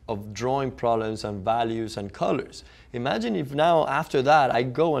problems of drawing problems and values and colors. Imagine if now after that I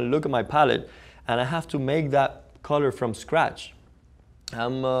go and look at my palette and I have to make that color from scratch.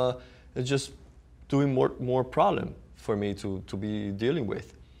 It's just doing more problem for me to be dealing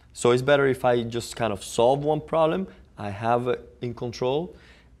with. So it's better if I just kind of solve one problem, I have it in control,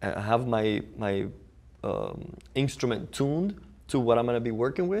 I have my instrument tuned to what I'm going to be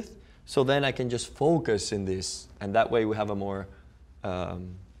working with, so then I can just focus in this, and that way we have a more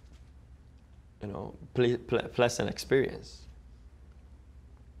pleasant experience.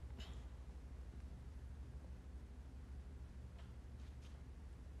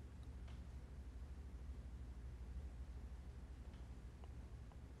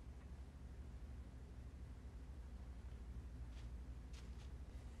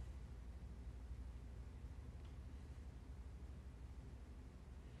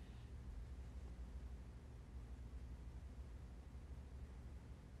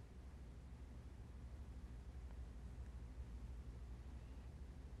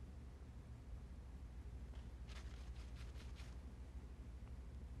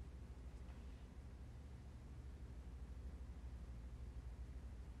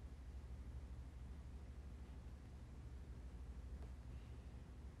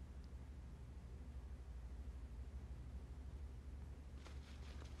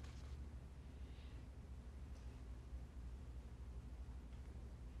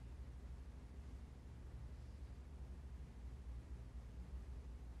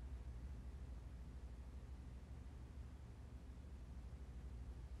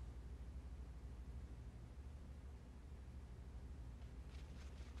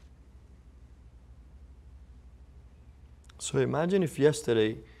 So imagine if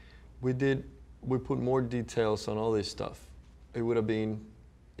yesterday we put more details on all this stuff. It would have been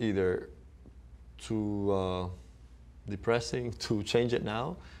either too depressing to change it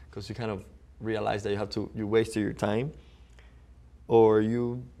now, because you kind of realize that you wasted your time, or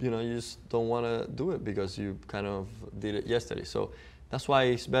you just don't want to do it because you kind of did it yesterday. So that's why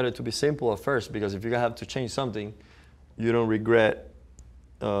it's better to be simple at first, because if you have to change something, you don't regret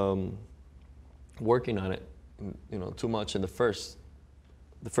working on it too much in the first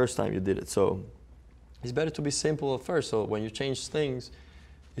time you did it. So it's better to be simple at first, so when you change things,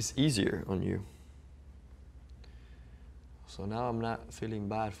 it's easier on you. So now I'm not feeling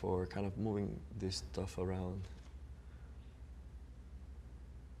bad for kind of moving this stuff around.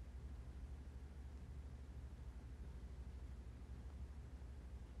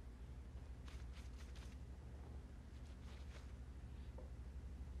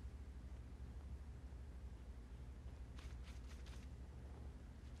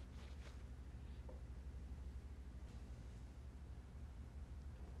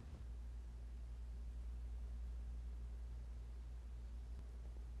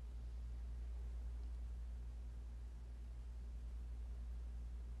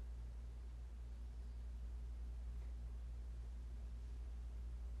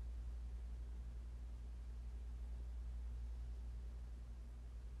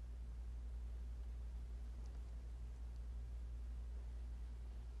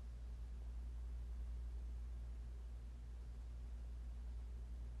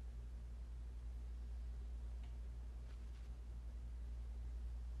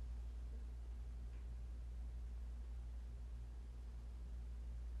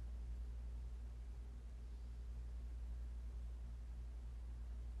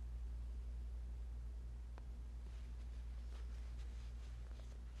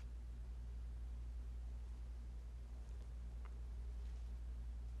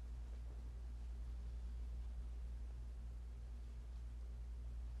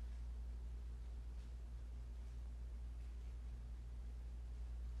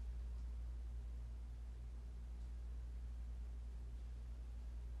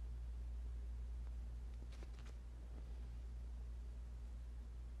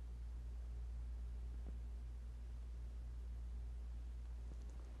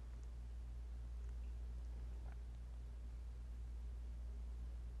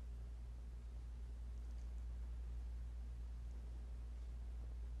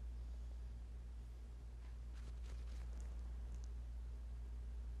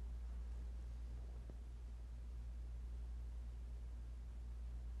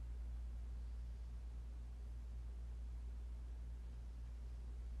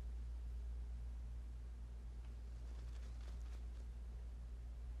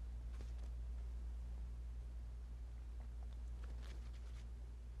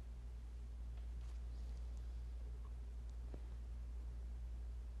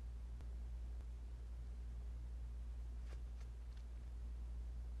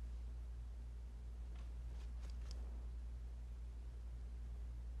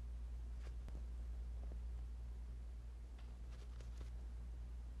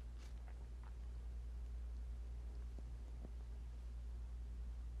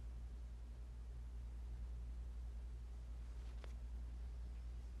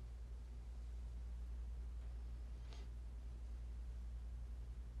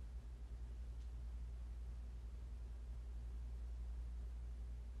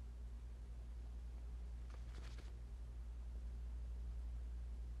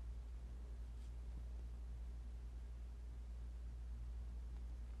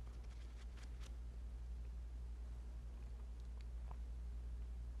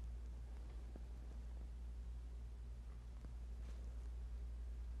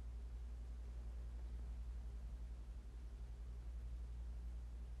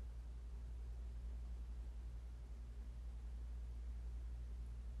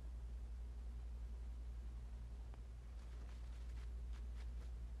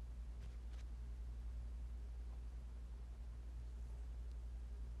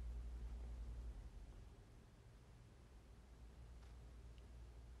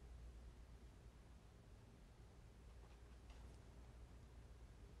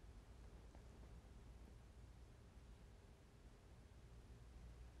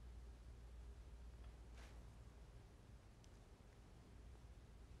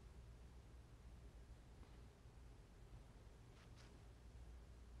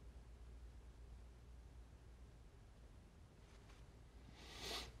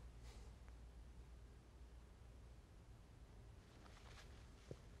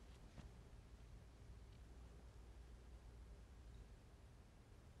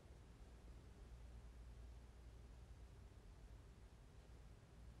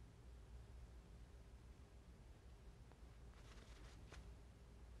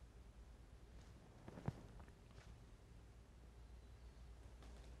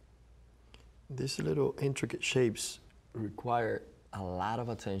 these little intricate shapes require a lot of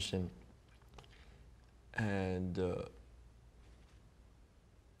attention and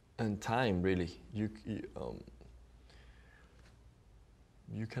time, really. You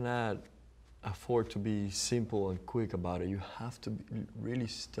cannot afford to be simple and quick about it. You have to really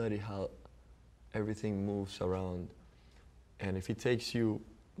study how everything moves around. And if it takes you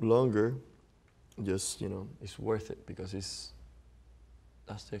longer, just, it's worth it, because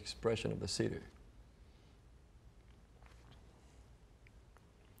that's the expression of the cedar.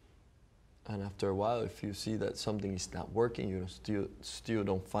 And after a while, if you see that something is not working, you still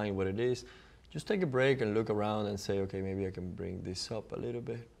don't find what it is, just take a break and look around and say, okay, maybe I can bring this up a little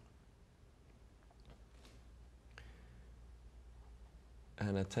bit.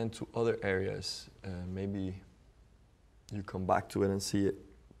 And attend to other areas. Maybe you come back to it and see it.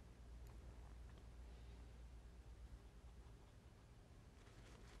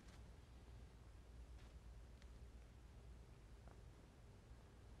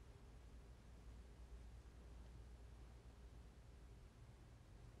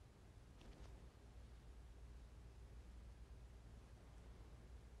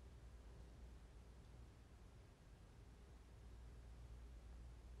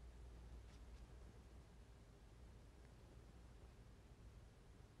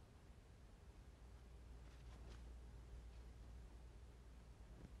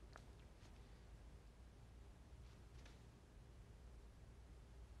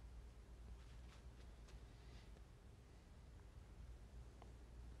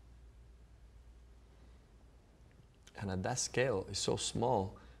 And at that scale, it's so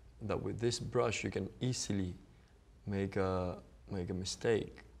small that with this brush you can easily make a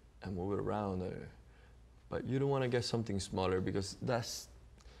mistake and move it around. But you don't want to get something smaller, because that's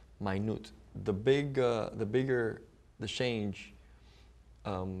minute. The bigger the change,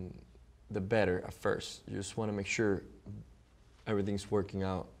 the better at first. You just want to make sure everything's working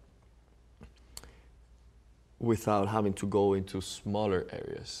out without having to go into smaller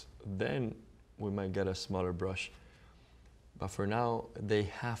areas. Then we might get a smaller brush. But for now, they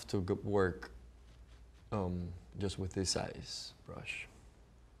have to work just with this size brush.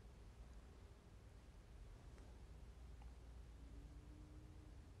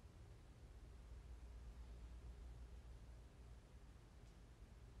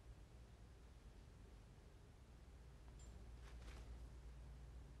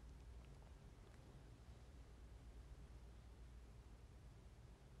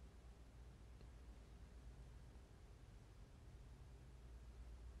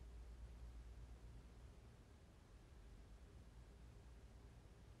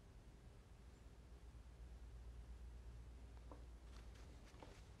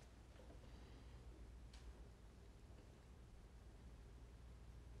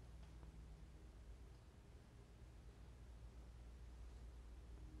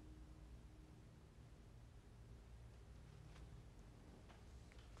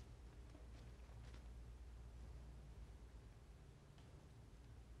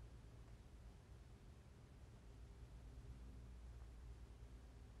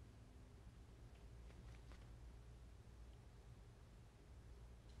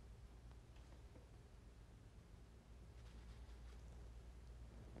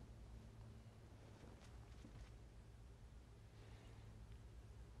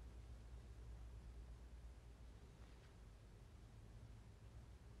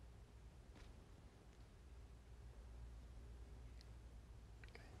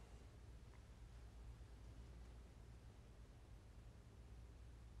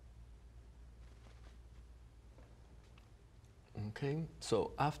 Okay,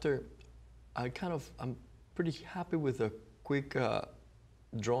 so after I'm pretty happy with the quick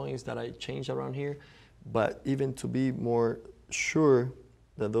drawings that I changed around here, but even to be more sure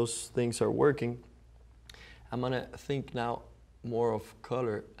that those things are working, I'm gonna think now more of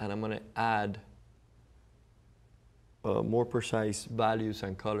color, and I'm gonna add more precise values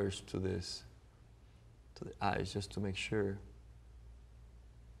and colors to this, to the eyes, just to make sure.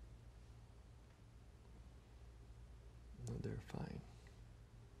 No, they're fine.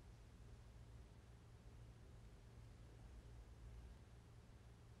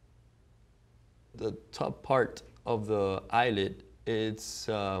 The top part of the eyelid, it's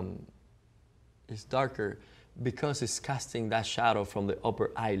darker because it's casting that shadow from the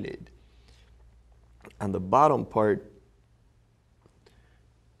upper eyelid. And the bottom part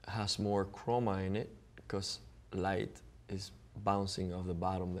has more chroma in it because light is bouncing off the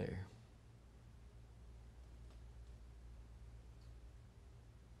bottom there.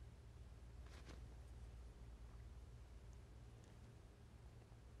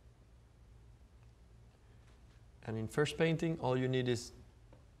 And in first painting, all you need is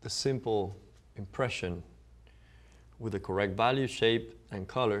the simple impression with the correct value, shape, and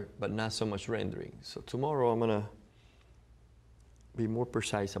color, but not so much rendering. So tomorrow I'm gonna be more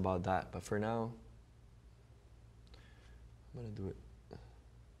precise about that, but for now, I'm gonna do it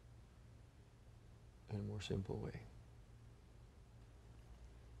in a more simple way.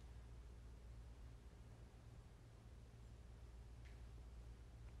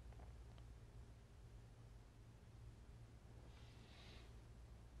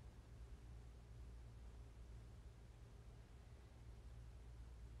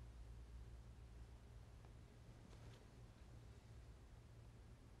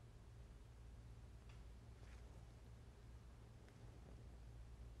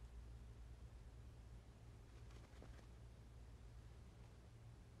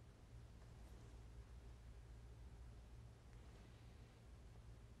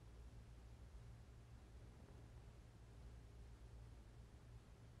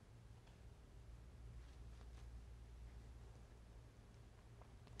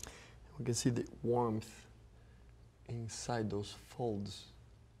 We can see the warmth inside those folds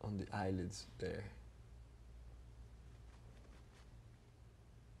on the eyelids there.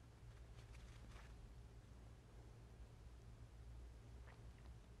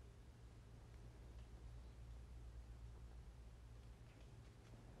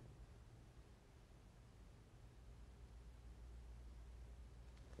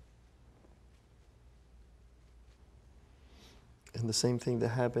 And the same thing that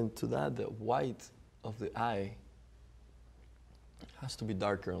happened to that, the white of the eye has to be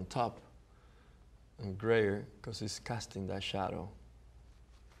darker on top and grayer because it's casting that shadow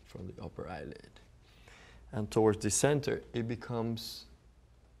from the upper eyelid. And towards the center, it becomes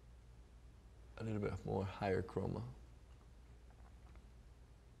a little bit more higher chroma.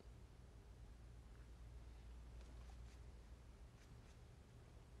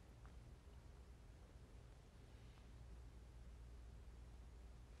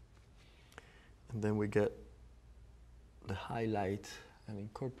 And then we get the highlight and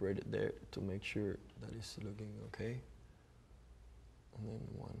incorporate it there to make sure that it's looking okay. And then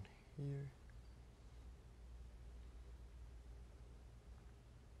one here.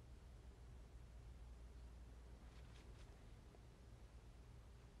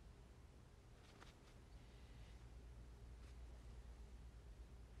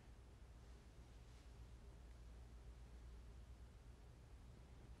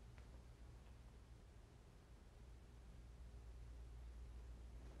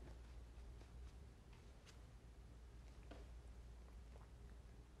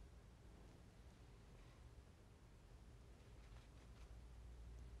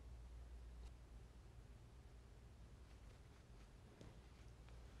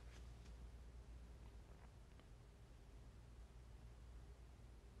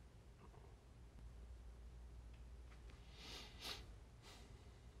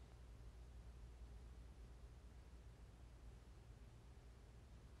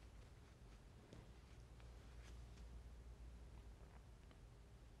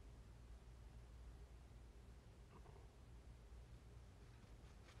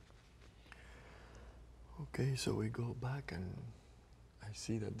 Okay, so we go back and I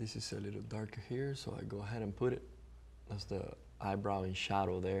see that this is a little darker here, so I go ahead and put it. That's the eyebrow in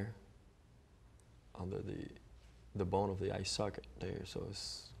shadow there, under the bone of the eye socket there, so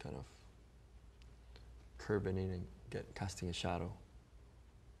it's kind of curving in and casting a shadow.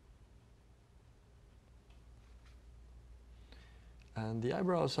 And the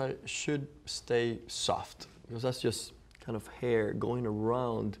eyebrows should stay soft, because that's just kind of hair going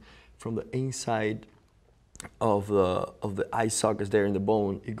around from the inside of the eye sockets there in the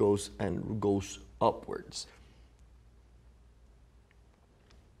bone. It goes upwards.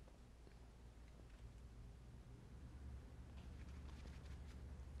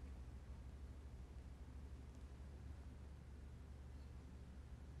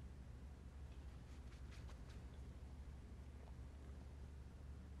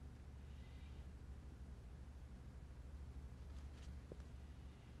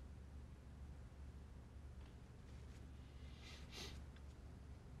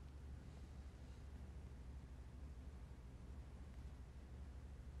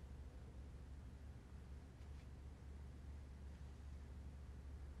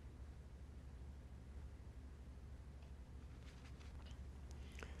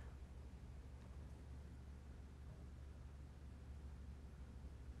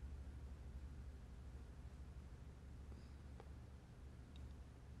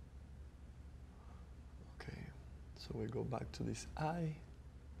 So we go back to this eye,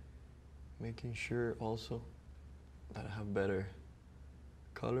 making sure also that have better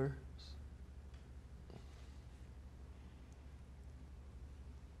colors.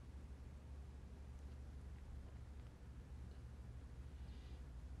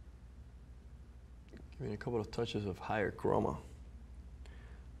 Giving a couple of touches of higher chroma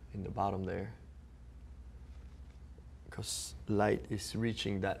in the bottom there, because light is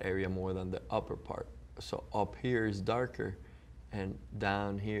reaching that area more than the upper part. So up here is darker, and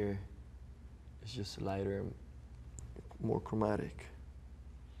down here is just lighter, more chromatic.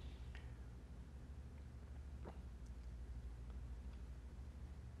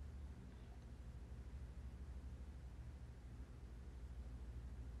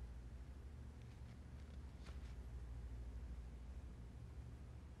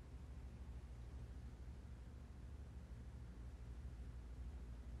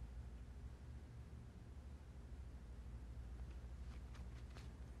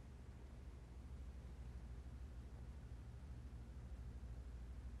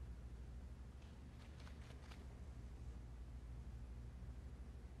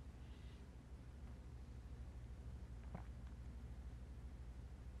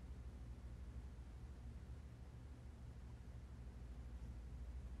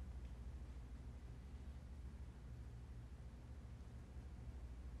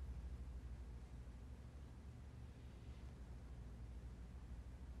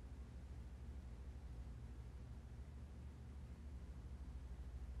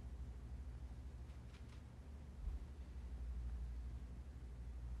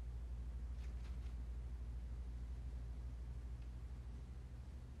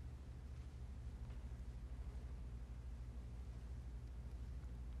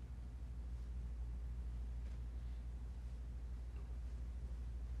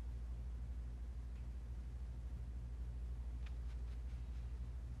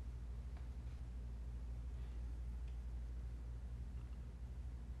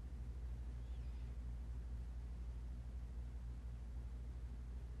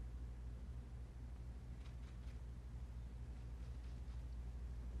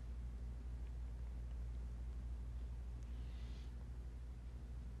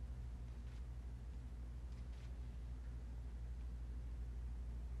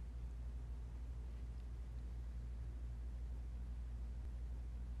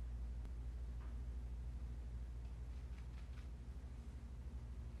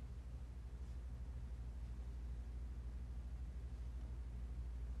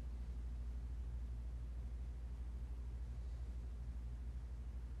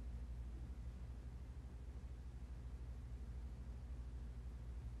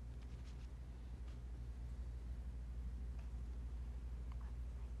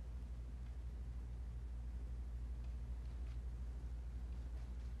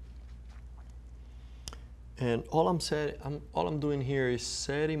 And all I'm doing here is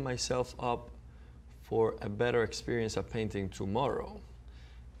setting myself up for a better experience of painting tomorrow.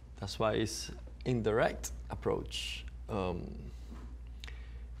 That's why it's indirect approach.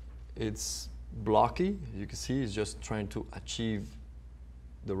 It's blocky, you can see, it's just trying to achieve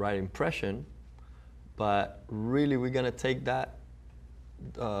the right impression, but really we're gonna take that,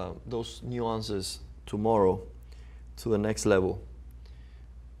 those nuances tomorrow to the next level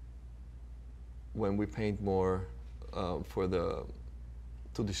when we paint more to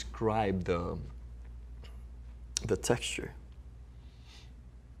describe the texture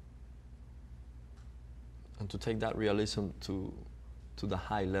and to take that realism to the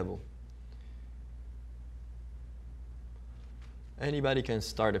high level. Anybody can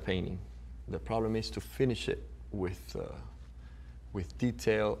start a painting. The problem is to finish it with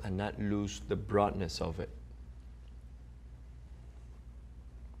detail and not lose the broadness of it.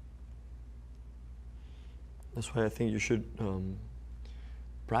 That's why I think you should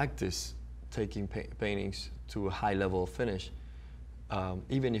practice taking paintings to a high level of finish,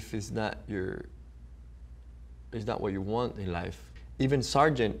 even if it's not what you want in life. Even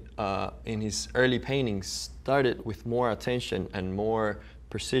Sargent, in his early paintings, started with more attention and more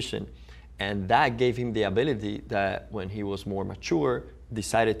precision, and that gave him the ability that when he was more mature,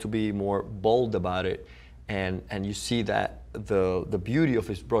 decided to be more bold about it, and you see that the beauty of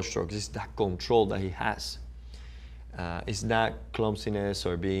his brushstrokes is that control that he has. It's not clumsiness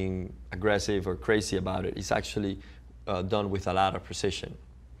or being aggressive or crazy about it. It's actually done with a lot of precision.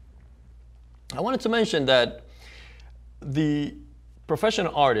 I wanted to mention that the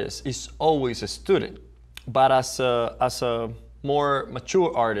professional artist is always a student, but as a more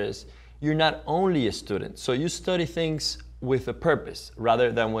mature artist, you're not only a student. So you study things with a purpose,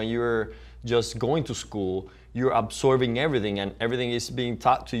 rather than when you're just going to school, you're absorbing everything and everything is being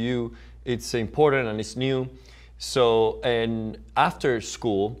taught to you. It's important and it's new. So, and after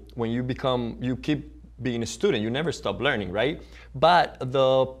school, when you keep being a student, you never stop learning, right? But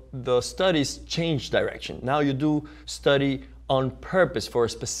the studies change direction. Now you do study on purpose for a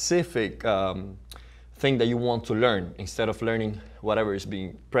specific thing that you want to learn, instead of learning whatever is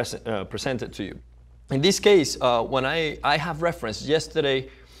being presented to you. In this case, when I have referenced yesterday,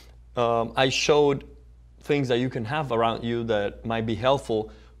 I showed things that you can have around you that might be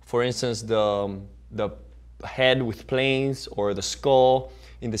helpful. For instance, the head with planes, or the skull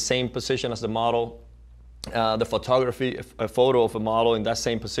in the same position as the model. The photography, a photo of a model in that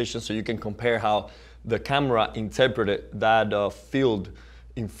same position, so you can compare how the camera interpreted that field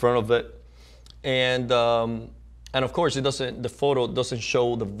in front of it. And of course, the photo doesn't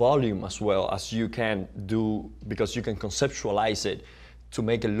show the volume as well as you can do, because you can conceptualize it to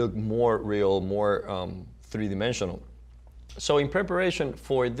make it look more real, more three-dimensional. So in preparation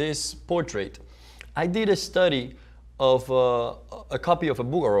for this portrait, I did a study of a copy of a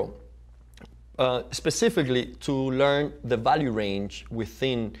Bouguereau, specifically to learn the value range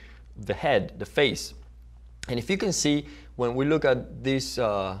within the head, the face. And if you can see, when we look at this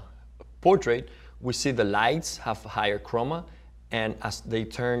portrait, we see the lights have higher chroma, and as they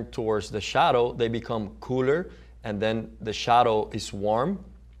turn towards the shadow, they become cooler, and then the shadow is warm.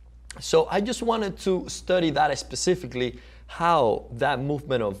 So I just wanted to study that specifically, how that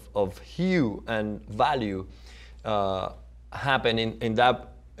movement of hue and value happen in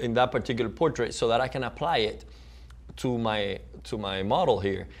that particular portrait, so that I can apply it to my model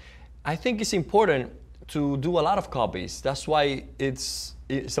here. I think it's important to do a lot of copies. That's why it's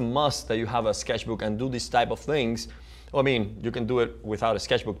a must that you have a sketchbook and do this type of things. I mean, you can do it without a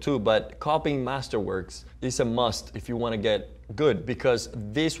sketchbook too, but copying masterworks is a must if you want to get good, because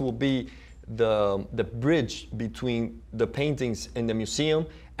this will be the bridge between the paintings in the museum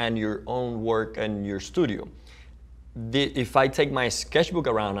and your own work and your studio. If I take my sketchbook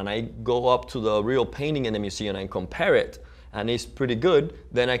around and I go up to the real painting in the museum and compare it, and it's pretty good,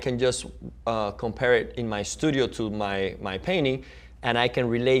 then I can just compare it in my studio to my painting, and I can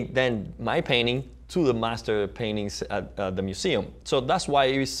relate then my painting to the master paintings at the museum. So that's why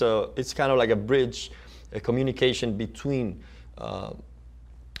it's kind of like a bridge, a communication between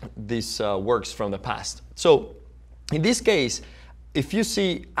these works from the past. So in this case, if you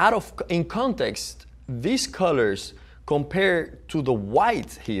see in context, these colors compared to the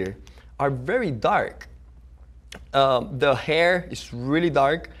white here are very dark. The hair is really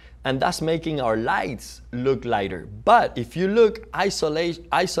dark, and that's making our lights look lighter. But if you look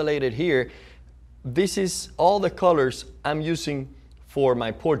isolated here, this is all the colors I'm using for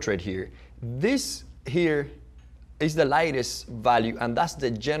my portrait here. This here is the lightest value, and that's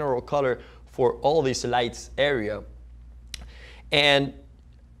the general color for all these lights area. And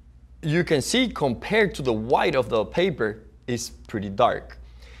you can see, compared to the white of the paper, is pretty dark.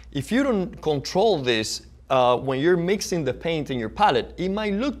 If you don't control this, when you're mixing the paint in your palette, it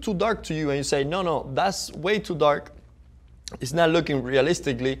might look too dark to you, and you say, no, that's way too dark. It's not looking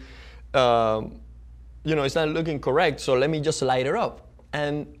realistically, it's not looking correct, so let me just light it up.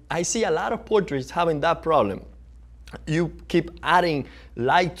 And I see a lot of portraits having that problem. You keep adding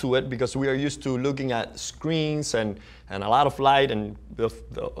light to it because we are used to looking at screens and a lot of light, and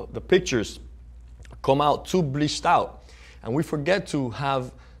the pictures come out too bleached out, and we forget to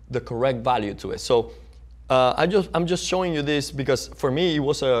have the correct value to it. So I'm just showing you this because for me it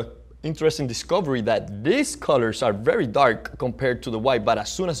was an interesting discovery that these colors are very dark compared to the white, but as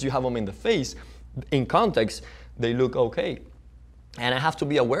soon as you have them in the face, in context, they look okay. And I have to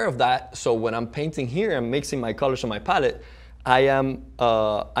be aware of that, so when I'm painting here and mixing my colors on my palette, I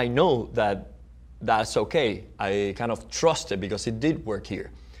know that that's okay. I kind of trust it because it did work here.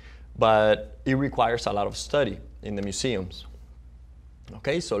 But it requires a lot of study in the museums.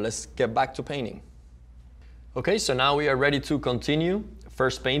 Okay, so let's get back to painting. Okay, so now we are ready to continue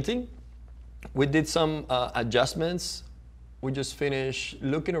first painting. We did some adjustments. We just finished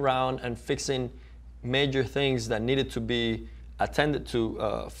looking around and fixing major things that needed to be attended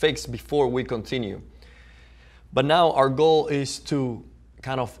to, fix before we continue. But now our goal is to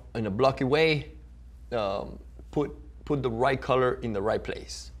kind of, in a blocky way, put the right color in the right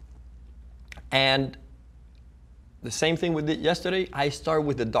place. And the same thing we did yesterday, I start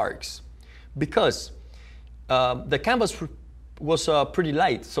with the darks because the canvas was pretty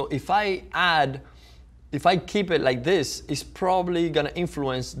light. So if I keep it like this, it's probably gonna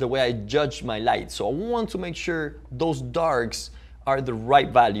influence the way I judge my light. So I want to make sure those darks are the right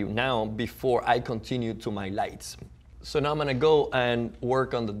value now before I continue to my lights. So now I'm gonna go and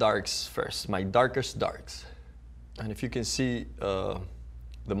work on the darks first, my darkest darks. And if you can see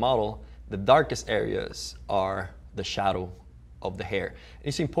the model, the darkest areas are the shadow of the hair.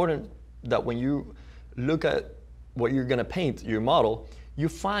 It's important that when you look at what you're gonna paint, your model, you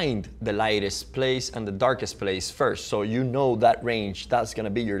find the lightest place and the darkest place first. So you know that range, that's gonna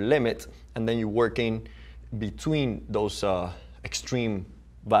be your limit, and then you're working between those extreme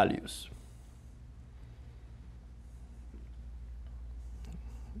values.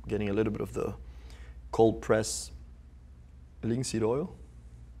 Getting a little bit of the cold press linseed oil.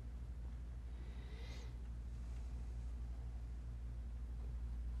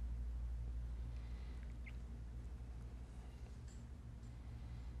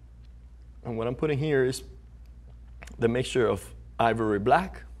 And what I'm putting here is the mixture of ivory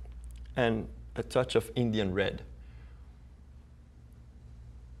black and a touch of Indian red.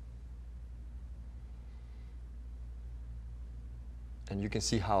 And you can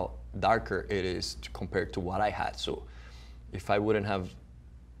see how darker it is compared to what I had. So if I wouldn't have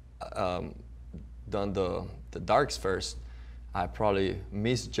done the darks first, I probably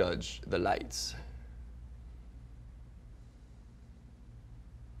misjudged the lights.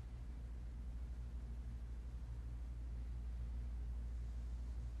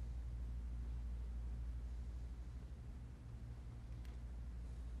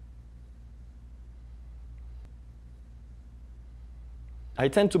 I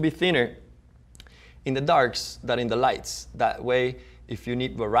tend to be thinner in the darks than in the lights. That way, if you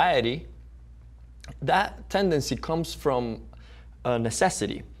need variety, that tendency comes from a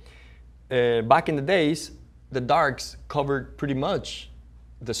necessity. Back in the days, the darks covered pretty much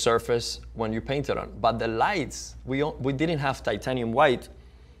the surface when you painted on. But the lights, we didn't have titanium white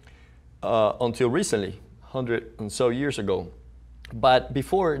until recently, 100 and so years ago. But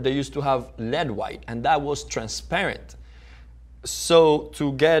before, they used to have lead white, and that was transparent. So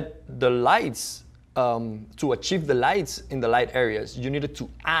to get the lights, to achieve the lights in the light areas, you needed to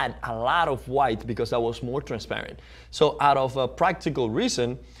add a lot of white because that was more transparent. So out of a practical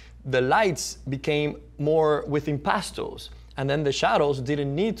reason, the lights became more with impastels, and then the shadows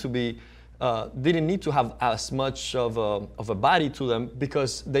didn't need to have as much of a body to them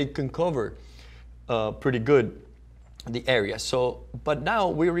because they can cover pretty good the area. So, but now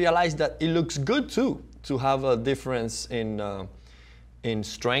we realize that it looks good too, to have a difference in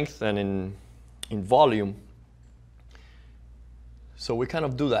strength and in volume. So we kind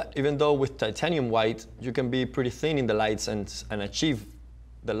of do that. Even though with titanium white, you can be pretty thin in the lights and achieve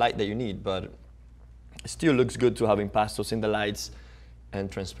the light that you need, but it still looks good to having pastels in the lights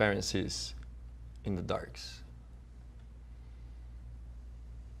and transparencies in the darks.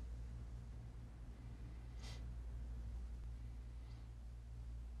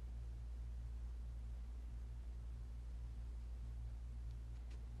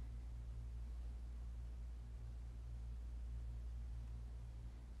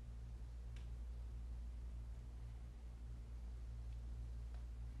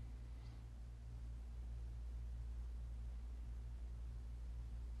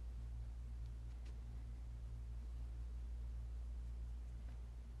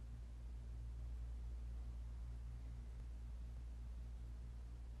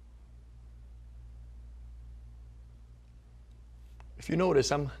 If you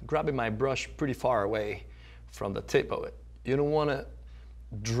notice, I'm grabbing my brush pretty far away from the tip of it. You don't want to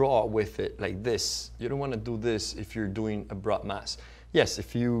draw with it like this. You don't want to do this if you're doing a broad mass. Yes,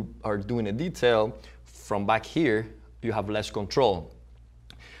 if you are doing a detail from back here, you have less control.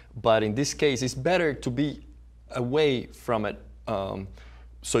 But in this case, it's better to be away from it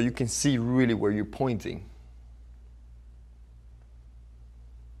so you can see really where you're pointing.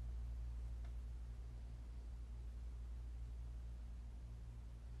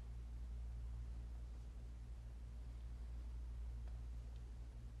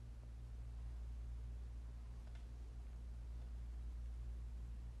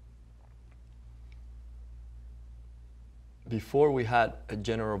 Before we had a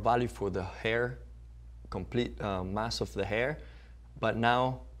general value for the hair, complete mass of the hair, but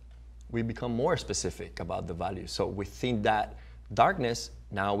now we become more specific about the value. So within that darkness,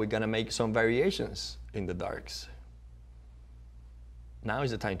 now we're gonna make some variations in the darks. Now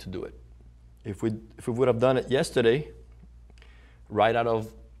is the time to do it. If we would have done it yesterday, right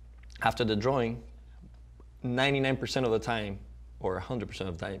after the drawing, 99% of the time, or 100%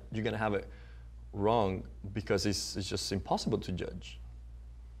 of the time, you're gonna have it wrong because it's just impossible to judge.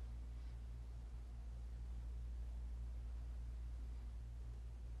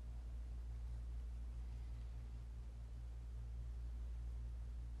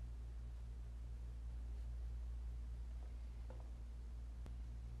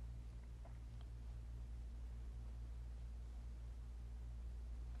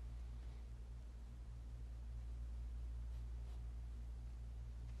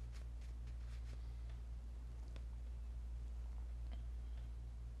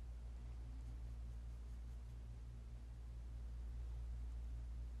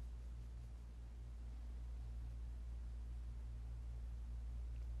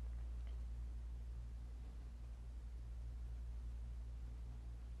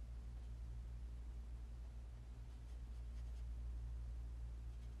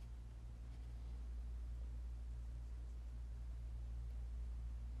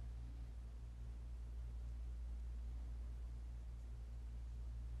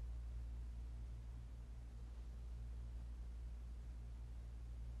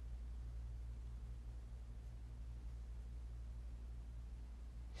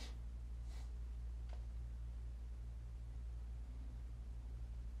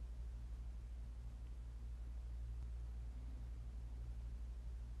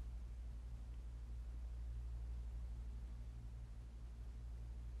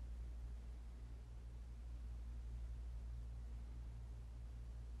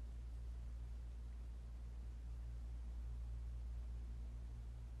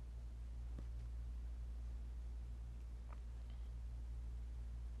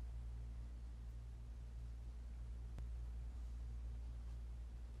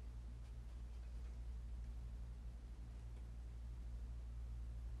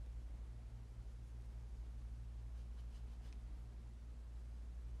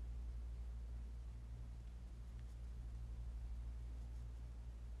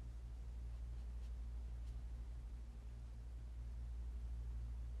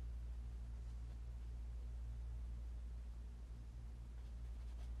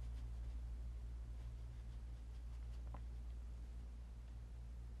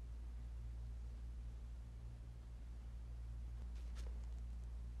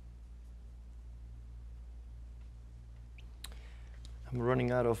 I'm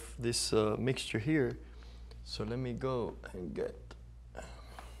running out of this mixture here, so let me go and get,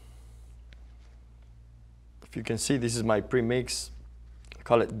 if you can see, this is my pre-mix. I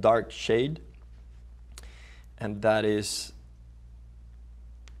call it dark shade, and that is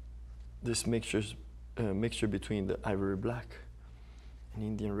this mixture between the ivory black and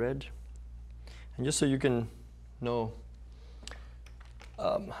Indian red. And just so you can know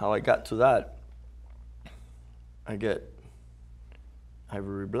how I got to that, I get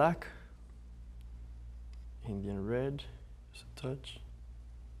ivory black, Indian red, just a touch,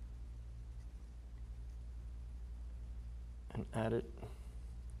 and add it.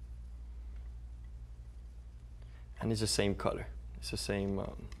 And it's the same color. It's the same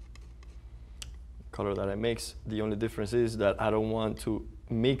color that I mix. The only difference is that I don't want to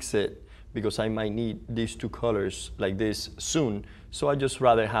mix it because I might need these two colors like this soon. So I just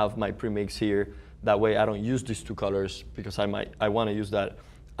rather have my premix here. That way I don't use these two colors because I want to use that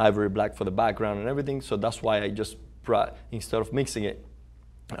ivory black for the background and everything. So that's why I just brought, instead of mixing it,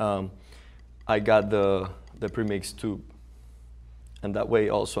 I got the premix tube. And that way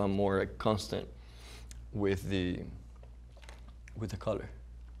also I'm more constant with the color.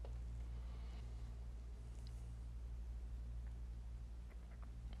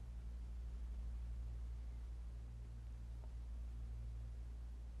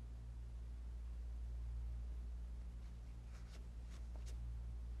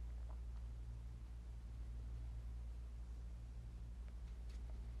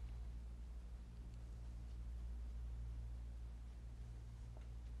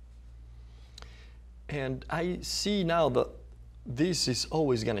 And I see now that this is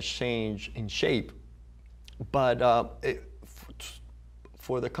always going to change in shape, but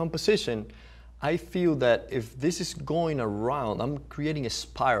for the composition, I feel that if this is going around, I'm creating a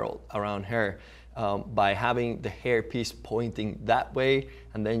spiral around here by having the hair piece pointing that way,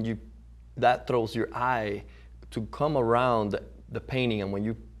 and then that throws your eye to come around the painting, and when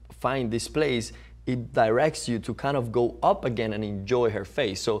you find this place, it directs you to kind of go up again and enjoy her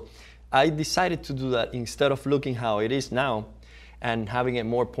face. So I decided to do that instead of looking how it is now and having it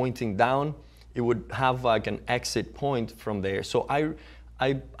more pointing down. It would have like an exit point from there. So I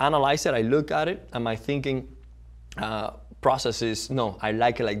analyze it, I look at it, and my thinking process is, no, I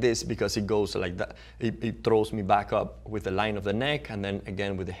like it like this because it goes like that. It throws me back up with the line of the neck and then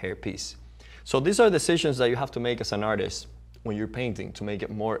again with the hair piece. So these are decisions that you have to make as an artist when you're painting to make it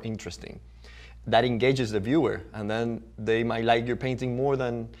more interesting. That engages the viewer, and then they might like your painting more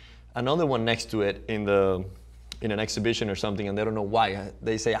than another one next to it in an exhibition or something, and they don't know why.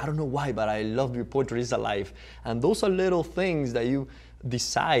 They say, I don't know why, but I love your portrait, it's alive. And those are little things that you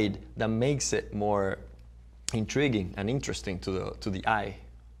decide that makes it more intriguing and interesting to the eye.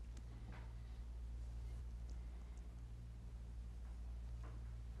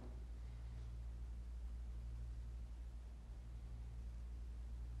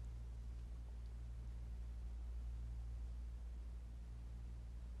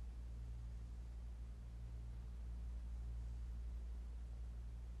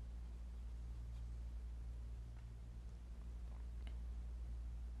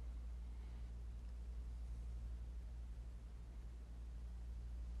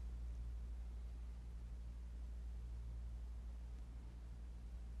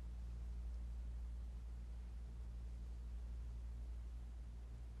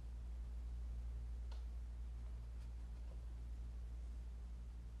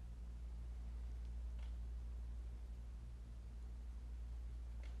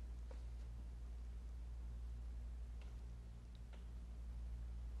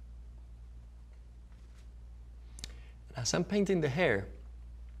 As I'm painting the hair,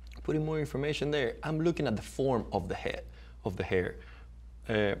 putting more information there, I'm looking at the form of the head, of the hair.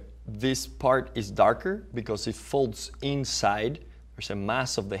 This part is darker because it folds inside. There's a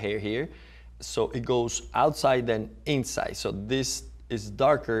mass of the hair here. So it goes outside then inside. So this is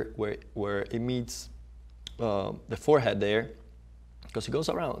darker where it meets the forehead there because it goes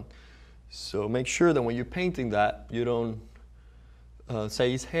around. So make sure that when you're painting that, you don't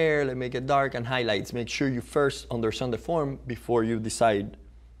say it's hair, let's make it dark, and highlights. Make sure you first understand the form before you decide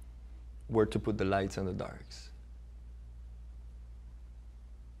where to put the lights and the darks.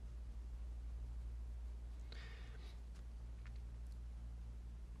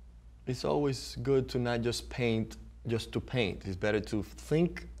 It's always good to not just paint just to paint. It's better to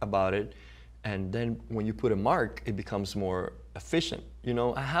think about it, and then when you put a mark, it becomes more efficient. You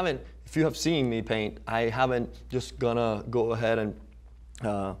know, if you have seen me paint, I haven't just gonna go ahead and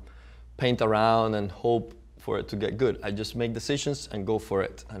paint around and hope for it to get good. I just make decisions and go for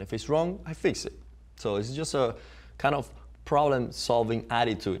it. And if it's wrong, I fix it. So it's just a kind of problem-solving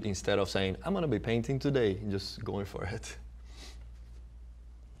attitude instead of saying, I'm going to be painting today, and just going for it.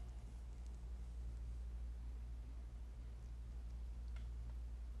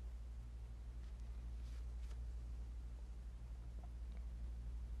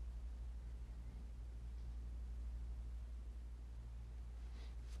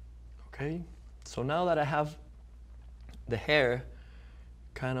 Okay, so now that I have the hair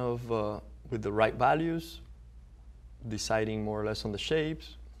kind of with the right values, deciding more or less on the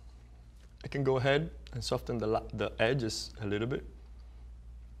shapes, I can go ahead and soften the edges a little bit.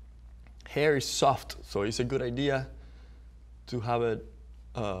 Hair is soft, so it's a good idea to have it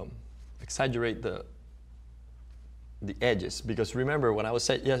exaggerate the edges, because remember when I was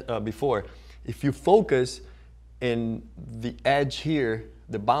saying before, if you focus in the edge here,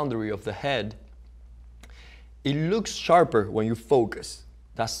 the boundary of the head, it looks sharper when you focus.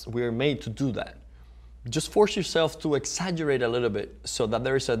 We're made to do that. Just force yourself to exaggerate a little bit so that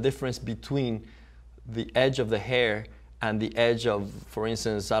there is a difference between the edge of the hair and the edge of, for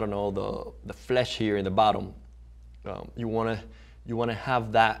instance, I don't know, the flesh here in the bottom. You want to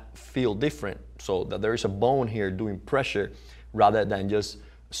have that feel different, so that there is a bone here doing pressure rather than just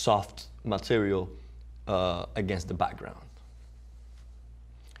soft material against the background.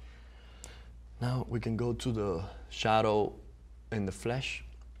 Now we can go to the shadow in the flesh,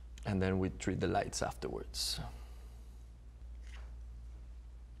 and then we treat the lights afterwards.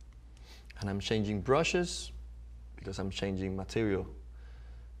 And I'm changing brushes because I'm changing material.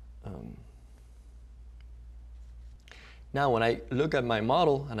 Now when I look at my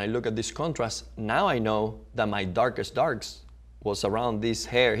model and I look at this contrast, now I know that my darkest darks was around this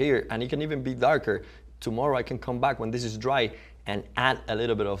hair here, and it can even be darker. Tomorrow I can come back when this is dry and add a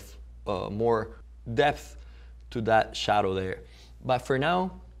little bit of more depth to that shadow there. But for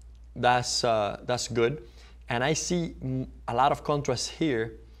now, that's good. And I see a lot of contrast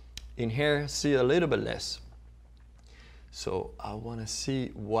here. In here, see a little bit less. So I want to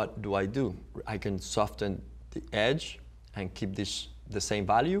see, what do? I can soften the edge and keep this the same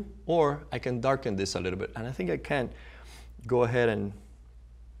value, or I can darken this a little bit. And I think I can go ahead and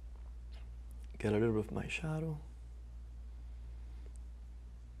get a little bit of my shadow.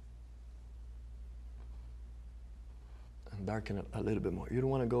 And darken it a little bit more. You don't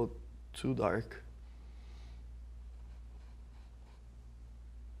want to go too dark.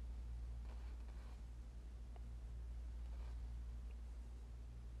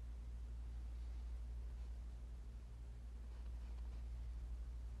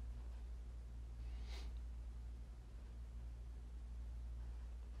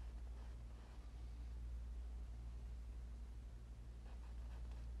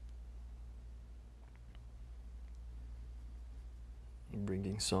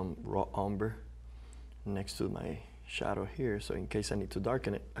 Bringing some raw umber next to my shadow here, so in case I need to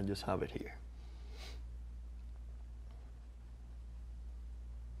darken it, I just have it here.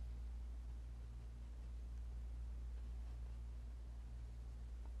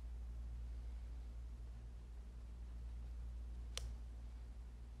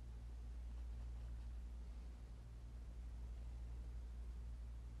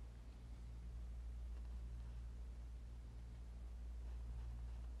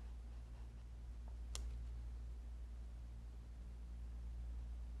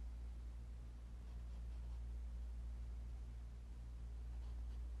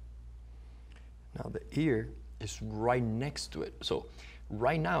 Now the ear is right next to it. So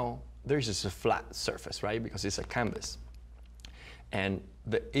right now, there's just a flat surface, right? Because it's a canvas. And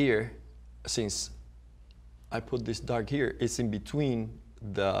the ear, since I put this dark here, it's in between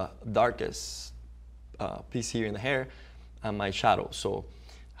the darkest piece here in the hair and my shadow. So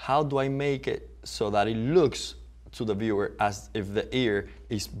how do I make it so that it looks to the viewer as if the ear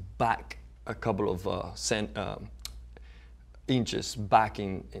is back a couple of inches back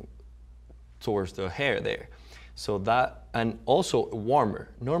towards the hair there? So that, and also warmer.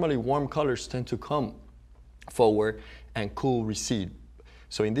 Normally warm colors tend to come forward and cool recede.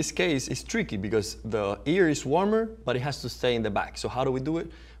 So in this case, it's tricky because the ear is warmer, but it has to stay in the back. So how do we do it?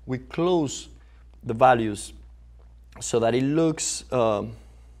 We close the values so that it looks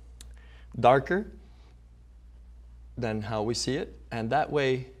darker than how we see it. And that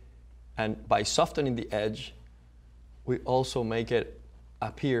way, and by softening the edge, we also make it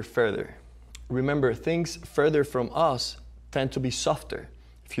appear further. Remember, things further from us tend to be softer.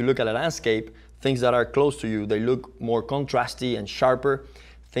 If you look at a landscape, things that are close to you, they look more contrasty and sharper.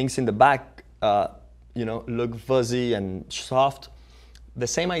 Things in the back, look fuzzy and soft. The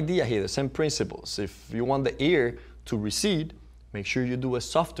same idea here, the same principles. If you want the ear to recede, make sure you do it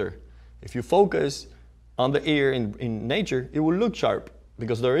softer. If you focus, on the ear in nature, it will look sharp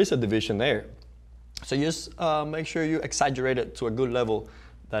because there is a division there. So just make sure you exaggerate it to a good level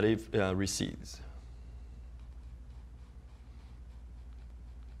that it recedes.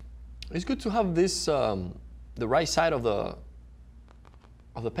 It's good to have this, the right side of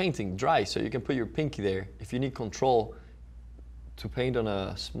the painting dry, so you can put your pinky there. If you need control to paint on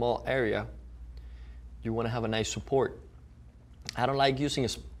a small area, you want to have a nice support. I don't like using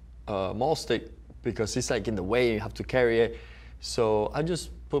a mall stick because it's like in the way, you have to carry it. So I just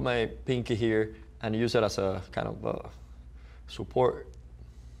put my pinky here and use it as a kind of support.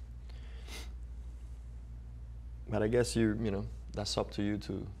 But I guess you know, that's up to you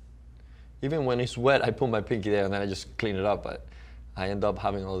to. Even when it's wet, I put my pinky there and then I just clean it up, but I end up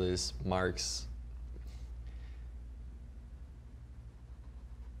having all these marks.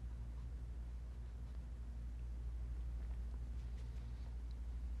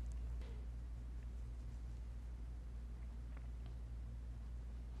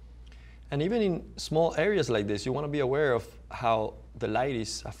 And even in small areas like this, you want to be aware of how the light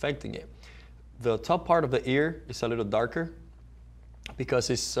is affecting it. The top part of the ear is a little darker because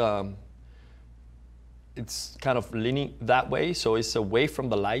it's kind of leaning that way, so it's away from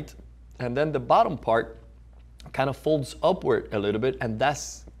the light. And then the bottom part kind of folds upward a little bit, and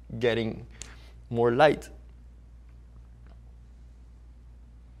that's getting more light.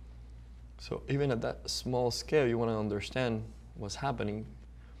 So even at that small scale, you want to understand what's happening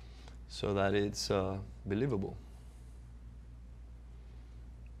so that it's believable.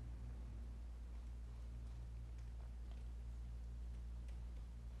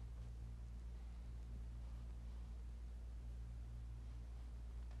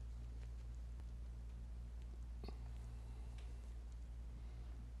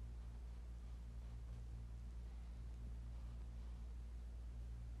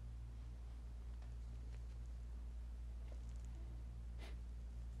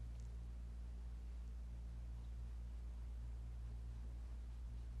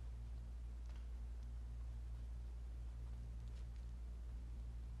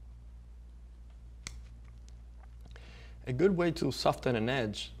 A good way to soften an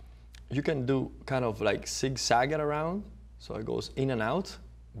edge, you can do kind of like zigzag it around, so it goes in and out,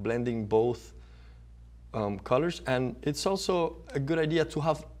 blending both colors. And it's also a good idea to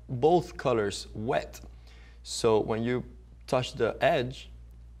have both colors wet, so when you touch the edge,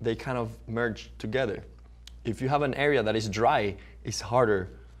 they kind of merge together. If you have an area that is dry, it's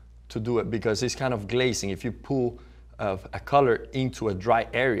harder to do it because it's kind of glazing. If you pull a color into a dry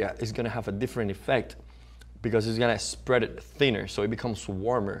area, it's going to have a different effect, because it's gonna spread it thinner, so it becomes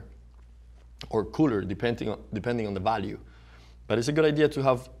warmer or cooler depending on the value. But it's a good idea to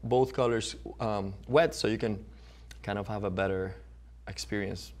have both colors wet, so you can kind of have a better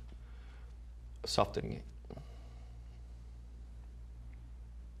experience softening it.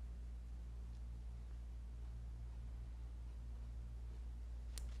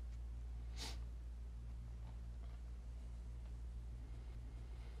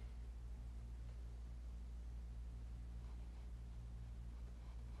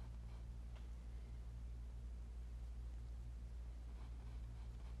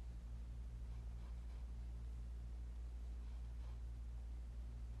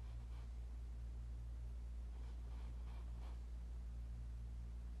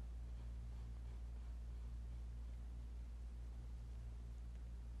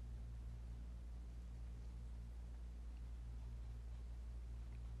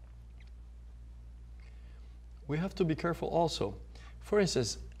 We have to be careful also. For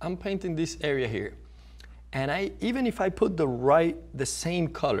instance, I'm painting this area here, and even if I put the same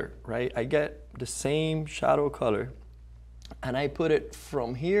color, right? I get the same shadow color, and I put it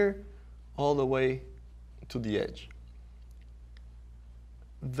from here all the way to the edge.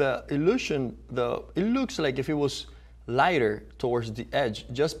 The illusion, it looks like if it was lighter towards the edge,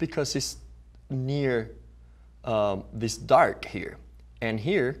 just because it's near this dark here, and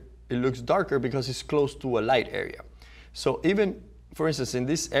here it looks darker because it's close to a light area. So even, for instance, in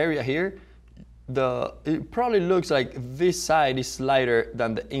this area here, it probably looks like this side is lighter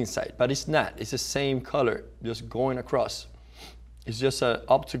than the inside, but it's not. It's the same color, just going across. It's just an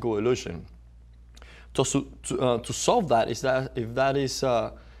optical illusion. To solve that, if that is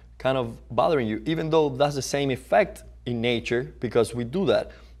kind of bothering you, even though that's the same effect in nature, because we do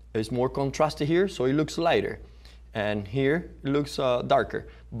that, it's more contrasty here, so it looks lighter. And here it looks darker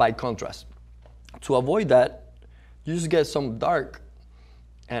by contrast. To avoid that, you just get some dark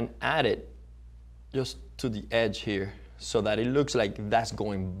and add it just to the edge here, so that it looks like that's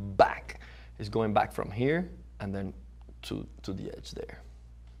going back. It's going back from here and then to the edge there.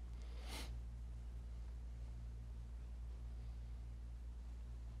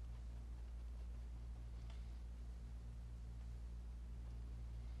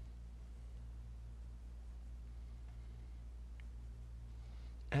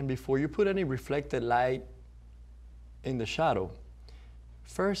 And before you put any reflected light in the shadow,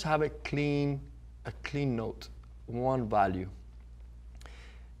 first have a clean note, one value,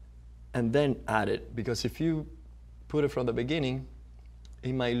 and then add it. Because if you put it from the beginning,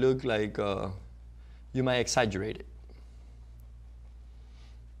 it might look like you might exaggerate it.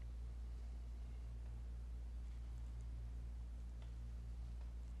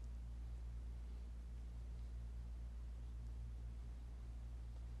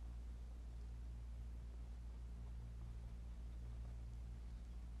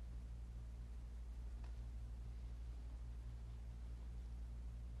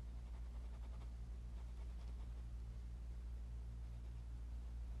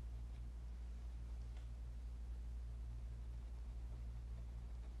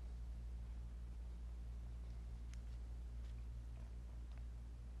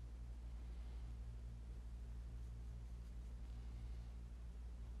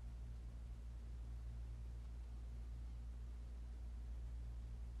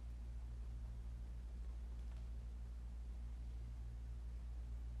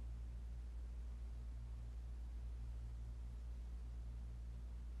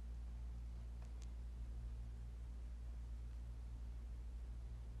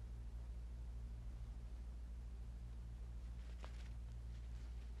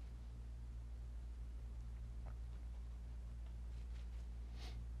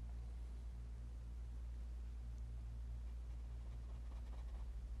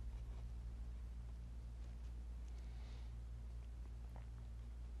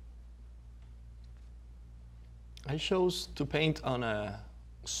 I chose to paint on a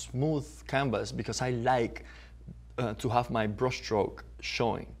smooth canvas because I like to have my brush stroke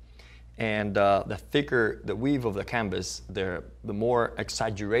showing. And the thicker the weave of the canvas, the more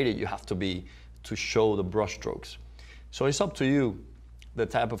exaggerated you have to be to show the brush strokes. So it's up to you the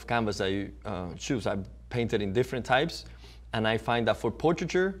type of canvas that you choose. I've painted in different types, and I find that for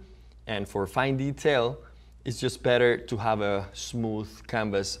portraiture and for fine detail, it's just better to have a smooth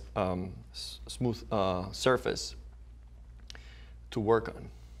canvas, smooth surface to work on.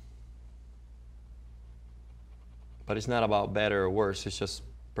 But it's not about better or worse, it's just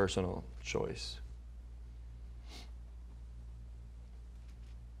personal choice.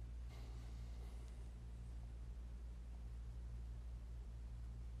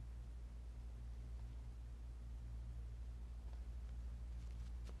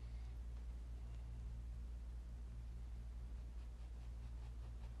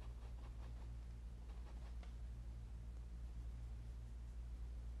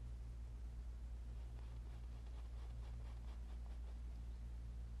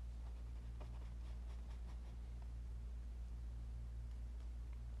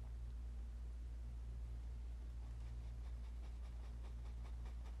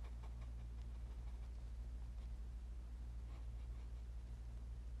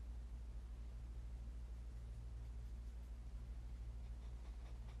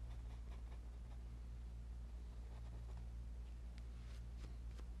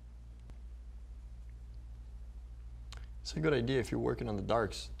 It's a good idea if you're working on the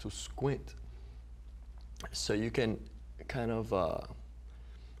darks to squint, so you can kind of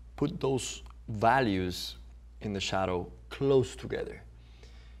put those values in the shadow close together,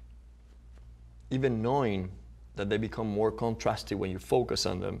 even knowing that they become more contrasty when you focus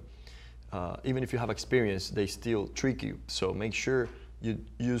on them. Even if you have experience, they still trick you. So make sure you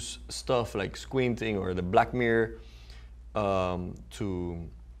use stuff like squinting or the black mirror to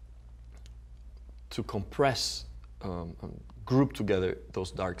compress, group together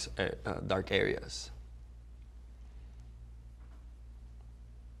those dark areas.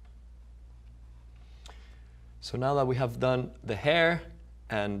 So now that we have done the hair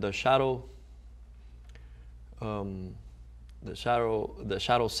and the shadow, the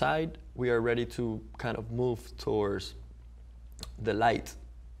shadow side, we are ready to kind of move towards the light.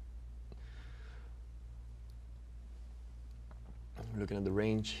 I'm looking at the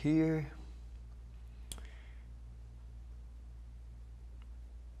range here.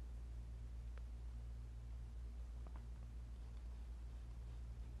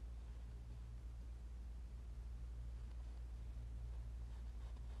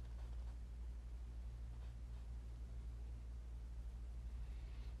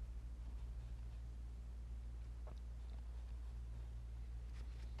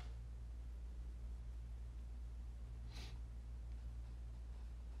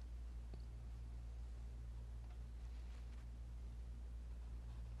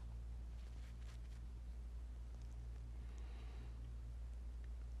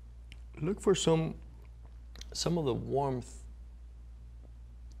 Look for some of the warmth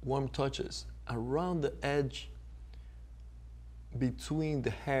warm touches around the edge between the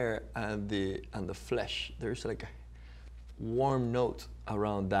hair and the flesh. There's like a warm note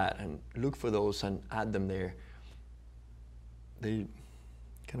around that, and look for those and add them there. They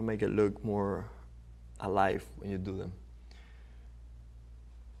kind of make it look more alive when you do them.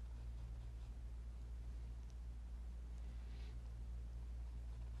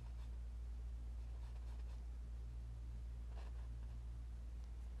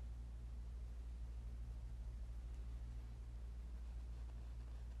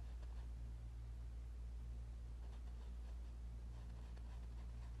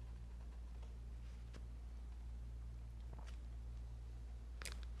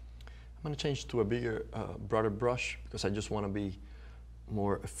 I'm going to change to a bigger, broader brush because I just want to be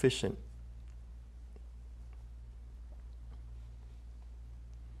more efficient.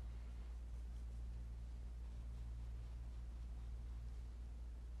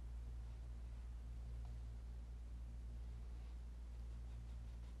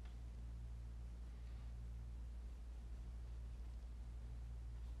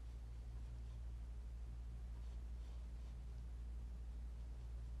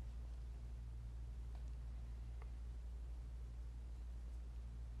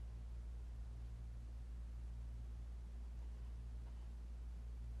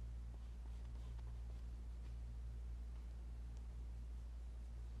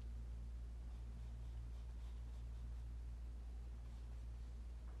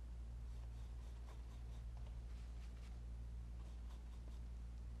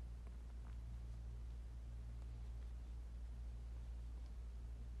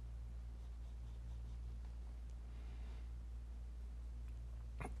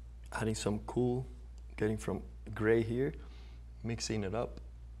 Adding some cool, getting from gray here, mixing it up.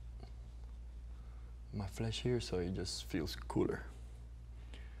 My flesh here, so it just feels cooler.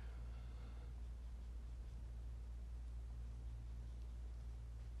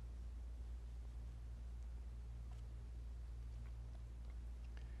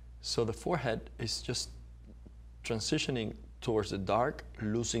 So the forehead is just transitioning towards the dark,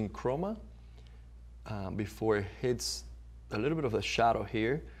 losing chroma before it hits a little bit of the shadow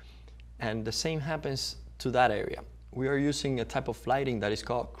here. And the same happens to that area. We are using a type of lighting that is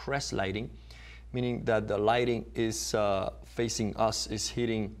called crest lighting, meaning that the lighting is facing us, is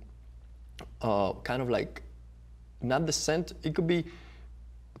hitting kind of like, not the center, it could be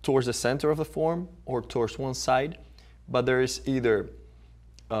towards the center of the form or towards one side, but there is either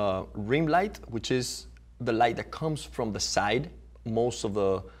rim light, which is the light that comes from the side. Most of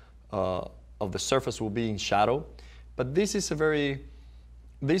the surface will be in shadow, but this is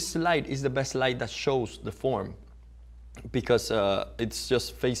this light is the best light that shows the form because it's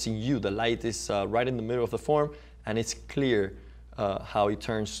just facing you. The light is right in the middle of the form, and it's clear how it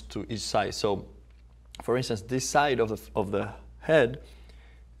turns to each side. So, for instance, this side of the head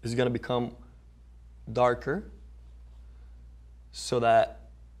is going to become darker so that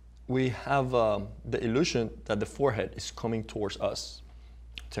we have the illusion that the forehead is coming towards us,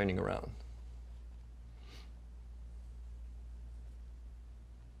 turning around.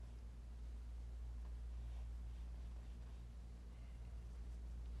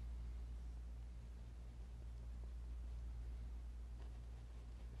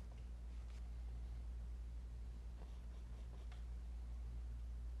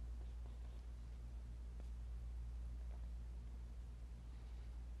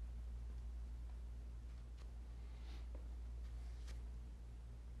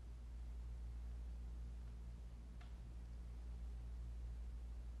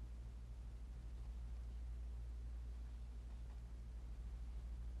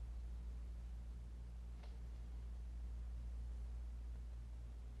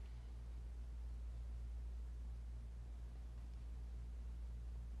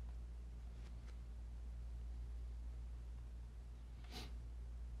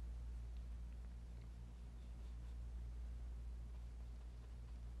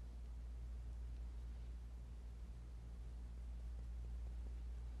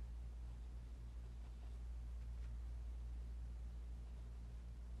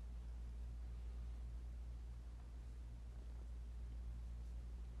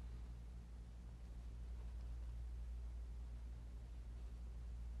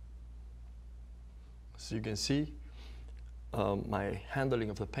 So you can see my handling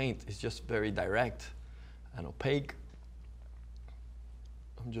of the paint is just very direct and opaque.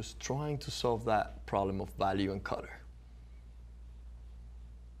 I'm just trying to solve that problem of value and color.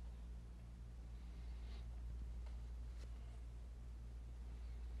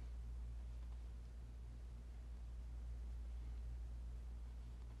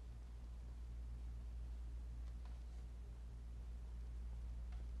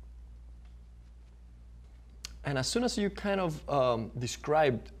 And as soon as you kind of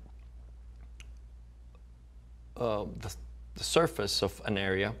described the surface of an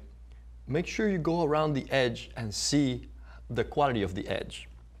area, make sure you go around the edge and see the quality of the edge.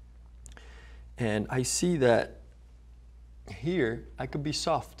 And I see that here I could be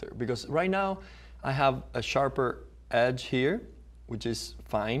softer, because right now I have a sharper edge here, which is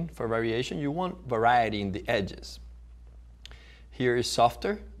fine for variation. You want variety in the edges. Here is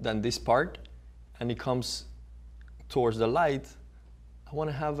softer than this part, and it comes towards the light. I want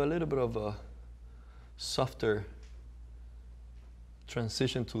to have a little bit of a softer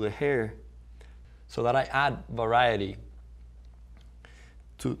transition to the hair so that I add variety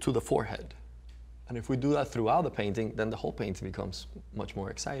to the forehead. And if we do that throughout the painting, then the whole painting becomes much more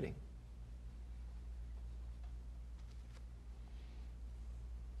exciting.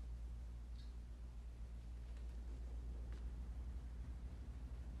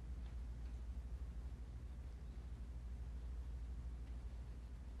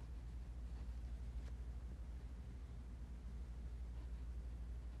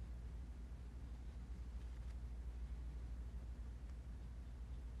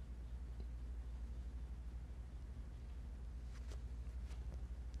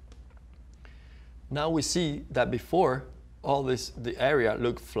 Now we see that before the area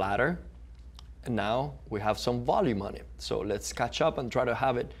looked flatter, and now we have some volume on it. So let's catch up and try to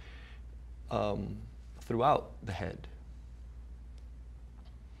have it throughout the head.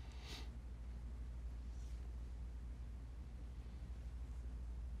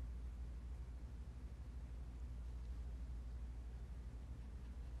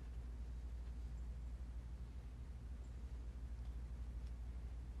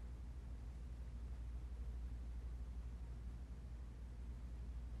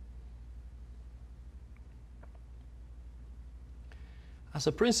 As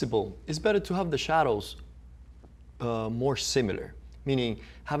a principle, it's better to have the shadows more similar, meaning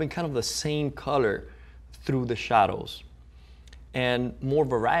having kind of the same color through the shadows and more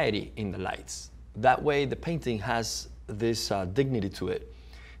variety in the lights. That way the painting has this dignity to it.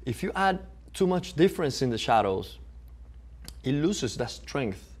 If you add too much difference in the shadows, it loses that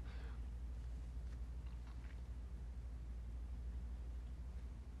strength.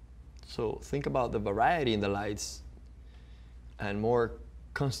 So think about the variety in the lights and more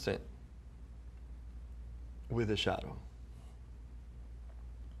constant with the shadow.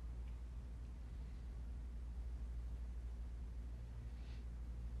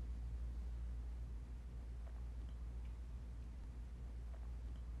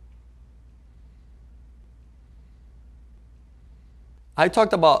 I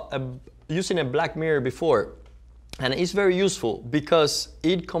talked about using a black mirror before, and it's very useful because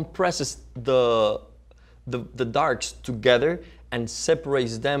it compresses the darks together and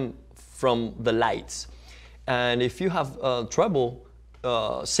separates them from the lights. And if you have trouble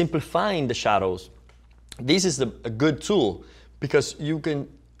simplifying the shadows, this is a good tool, because you can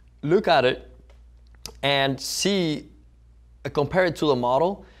look at it and see, compare it to the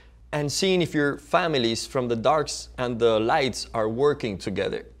model, and seeing if your families from the darks and the lights are working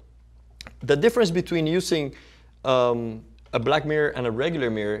together. The difference between using a black mirror and a regular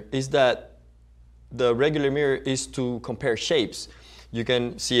mirror is that the regular mirror is to compare shapes. You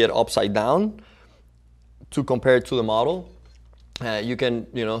can see it upside down to compare it to the model. You can,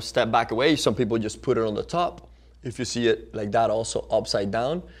 step back away. Some people just put it on the top. If you see it like that, also upside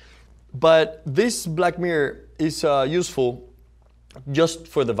down. But this black mirror is useful just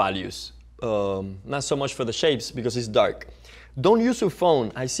for the values, not so much for the shapes because it's dark. Don't use your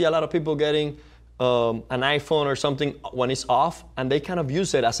phone. I see a lot of people getting an iPhone or something when it's off, and they kind of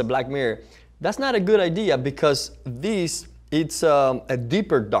use it as a black mirror. That's not a good idea, because it's a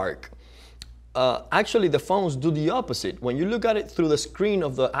deeper dark. Actually, the phones do the opposite. When you look at it through the screen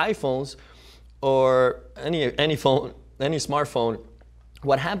of the iPhones or any phone, any smartphone,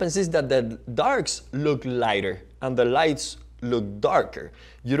 what happens is that the darks look lighter and the lights look darker.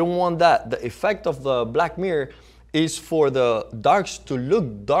 You don't want that. The effect of the black mirror is for the darks to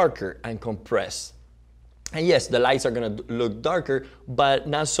look darker and compress. And yes, the lights are going to look darker, but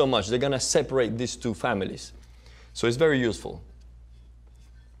not so much. They're going to separate these two families. So it's very useful.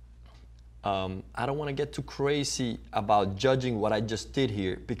 I don't want to get too crazy about judging what I just did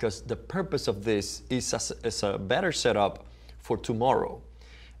here, because the purpose of this is a better setup for tomorrow.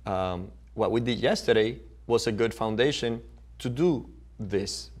 What we did yesterday was a good foundation to do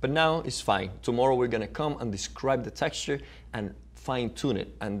this, but now it's fine. Tomorrow we're going to come and describe the texture and fine-tune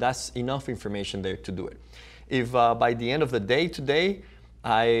it, and that's enough information there to do it. If by the end of the day today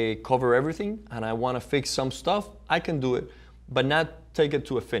I cover everything and I want to fix some stuff, I can do it, but not take it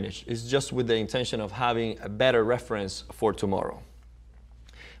to a finish. It's just with the intention of having a better reference for tomorrow.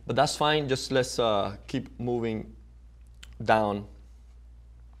 But that's fine. Just let's keep moving down.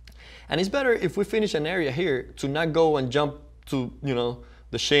 And it's better if we finish an area here to not go and jump to, you know,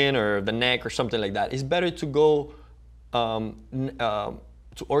 the shin or the neck or something like that. It's better to go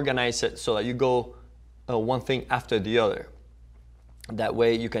to organize it so that you go one thing after the other. That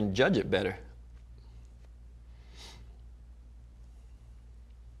way you can judge it better.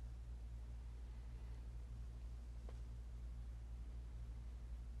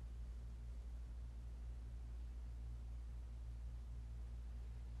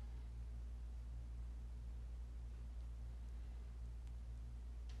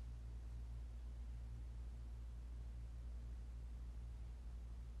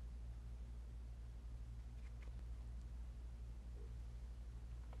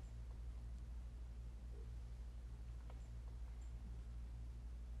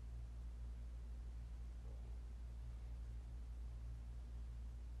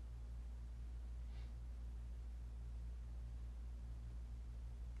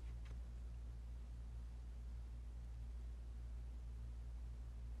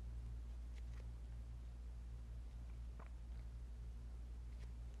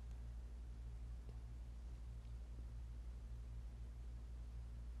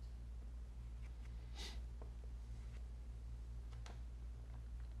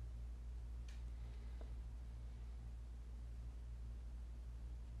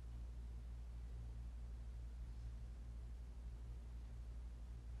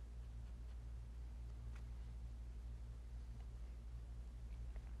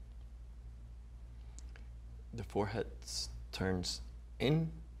 The forehead turns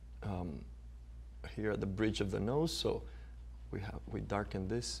in here at the bridge of the nose, so we darken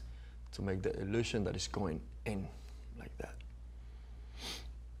this to make the illusion that it's going in like that.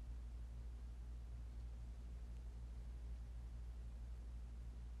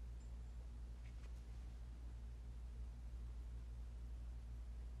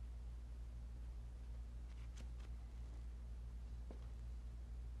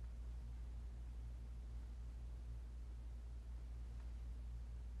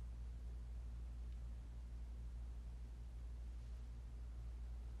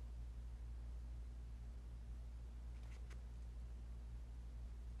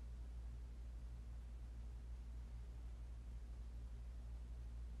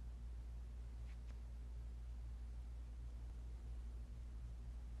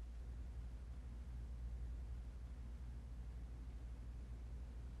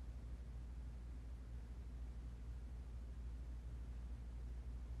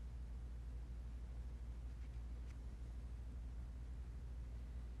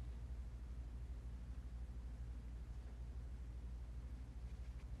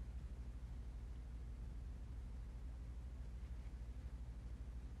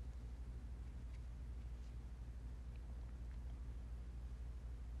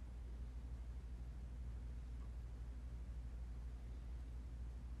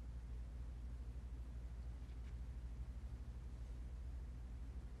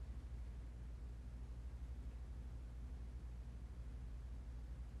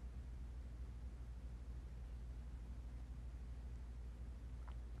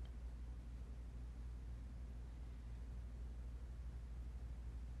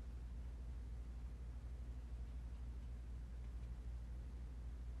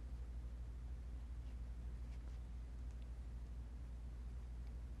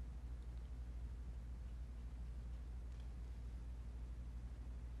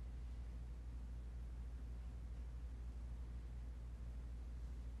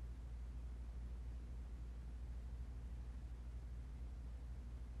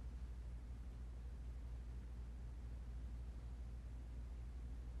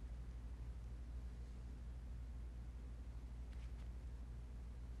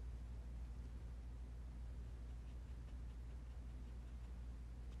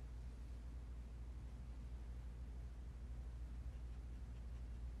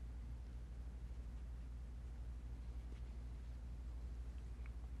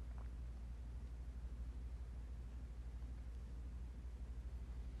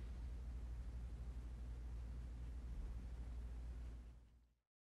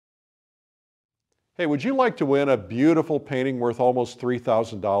 Hey, would you like to win a beautiful painting worth almost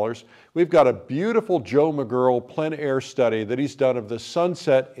 $3,000? We've got a beautiful Joe McGurl plein air study that he's done of the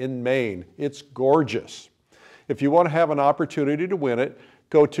sunset in Maine. It's gorgeous. If you want to have an opportunity to win it,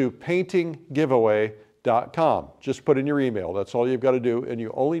 go to paintinggiveaway.com. Just put in your email. That's all you've got to do, and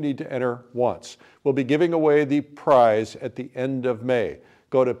you only need to enter once. We'll be giving away the prize at the end of May.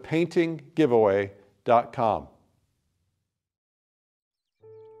 Go to paintinggiveaway.com.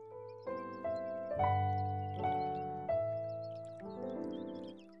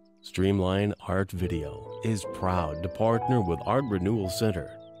 Streamline Art Video is proud to partner with Art Renewal Center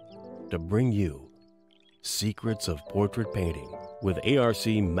to bring you Secrets of Portrait Painting with ARC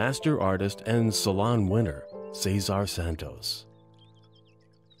Master Artist and Salon winner Cesar Santos.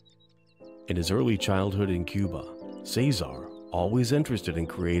 In his early childhood in Cuba, Cesar, always interested in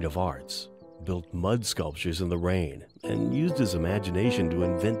creative arts, built mud sculptures in the rain and used his imagination to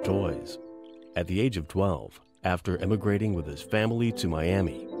invent toys. At the age of 12, after emigrating with his family to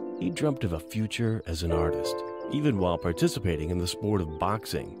Miami, he dreamt of a future as an artist, even while participating in the sport of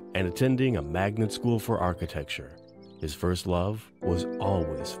boxing and attending a magnet school for architecture. His first love was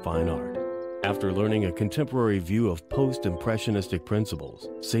always fine art. After learning a contemporary view of post-impressionistic principles,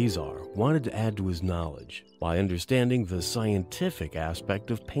 Cesar wanted to add to his knowledge by understanding the scientific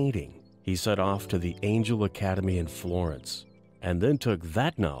aspect of painting. He set off to the Angel Academy in Florence, and then took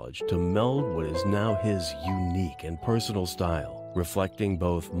that knowledge to meld what is now his unique and personal style, reflecting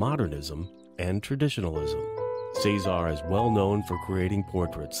both modernism and traditionalism. Cesar is well known for creating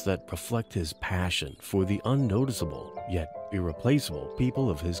portraits that reflect his passion for the unnoticeable yet irreplaceable people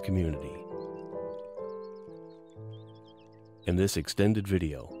of his community. In this extended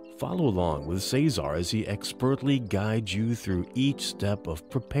video, follow along with Cesar as he expertly guides you through each step of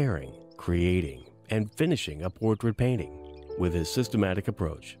preparing, creating, and finishing a portrait painting. With his systematic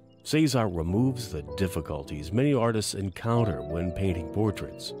approach, Cesar removes the difficulties many artists encounter when painting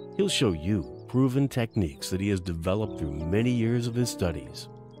portraits. He'll show you proven techniques that he has developed through many years of his studies.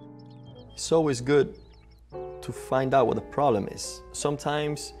 It's always good to find out what the problem is.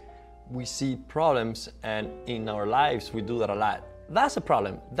 Sometimes we see problems, and in our lives we do that a lot. That's a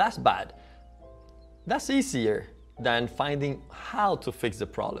problem, that's bad. That's easier than finding how to fix the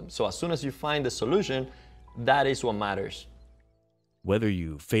problem. So as soon as you find the solution, that is what matters. Whether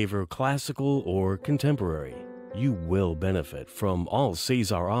you favor classical or contemporary, you will benefit from all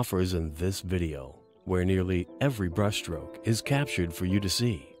Cesar offers in this video, where nearly every brushstroke is captured for you to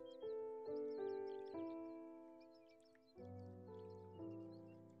see.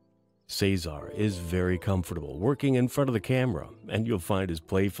 Cesar is very comfortable working in front of the camera, and you'll find his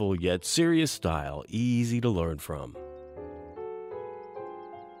playful yet serious style easy to learn from.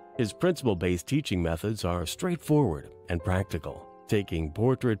 His principle-based teaching methods are straightforward and practical, taking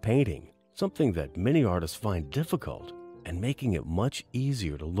portrait painting, something that many artists find difficult, and making it much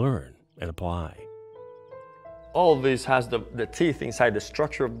easier to learn and apply. All of this has the teeth inside. The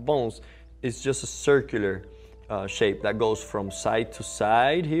structure of bones is just a circular shape that goes from side to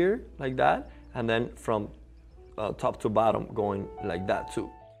side here, like that, and then from top to bottom going like that too.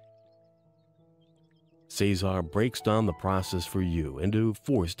 Cesar breaks down the process for you into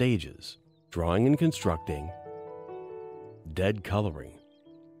 4 stages: drawing and constructing, dead coloring,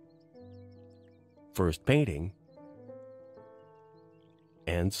 first painting,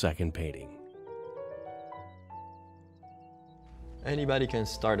 and second painting. Anybody can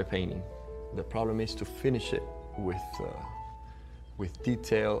start a painting. The problem is to finish it with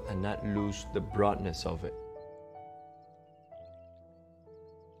detail and not lose the broadness of it.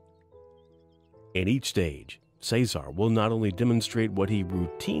 In each stage, Cesar will not only demonstrate what he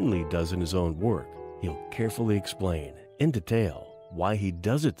routinely does in his own work, he'll carefully explain in detail why he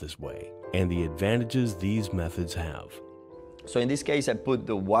does it this way and the advantages these methods have. So in this case, I put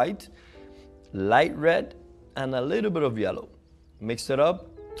the white, light red, and a little bit of yellow. Mix it up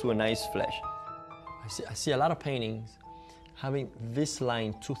to a nice flesh. I see a lot of paintings having this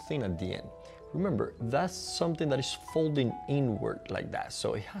line too thin at the end. Remember, that's something that is folding inward like that.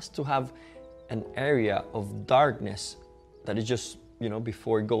 So it has to have an area of darkness that is just,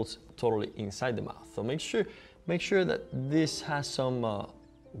 before it goes totally inside the mouth. So make sure that this has some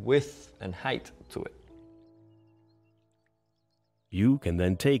width and height to it. You can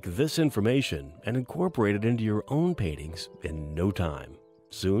then take this information and incorporate it into your own paintings in no time.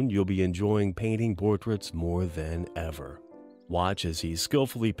 Soon you'll be enjoying painting portraits more than ever. Watch as he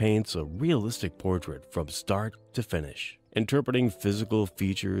skillfully paints a realistic portrait from start to finish, interpreting physical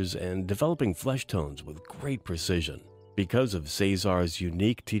features and developing flesh tones with great precision. Because of Cesar's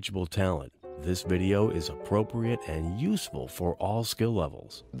unique teachable talent, this video is appropriate and useful for all skill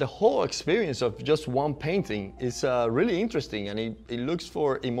levels. The whole experience of just one painting is really interesting, and it looks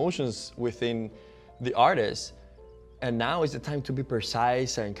for emotions within the artist. And now is the time to be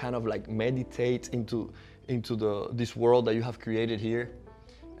precise and kind of like meditate into this world that you have created here.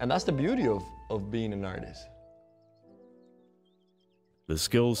 And that's the beauty of being an artist. The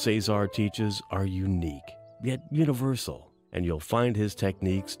skills Cesar teaches are unique, yet universal, and you'll find his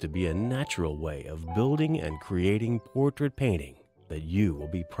techniques to be a natural way of building and creating portrait painting that you will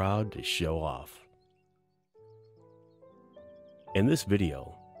be proud to show off. In this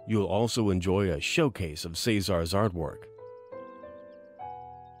video, you'll also enjoy a showcase of Cesar's artwork,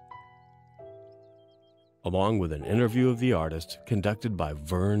 along with an interview of the artist conducted by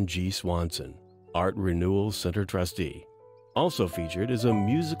Vern G. Swanson, Art Renewal Center trustee. Also featured is a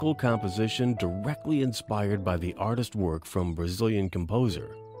musical composition directly inspired by the artist work from Brazilian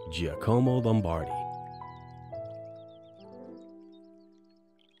composer Giacomo Lombardi.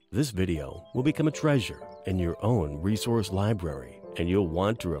 This video will become a treasure in your own resource library, and you'll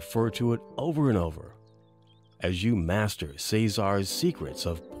want to refer to it over and over as you master Cesar's secrets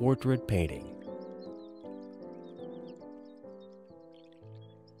of portrait painting.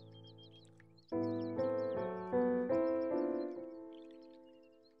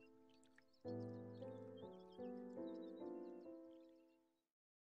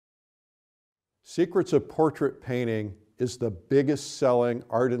 Secrets of Portrait Painting is the biggest selling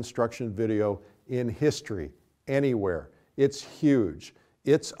art instruction video in history, anywhere. It's huge.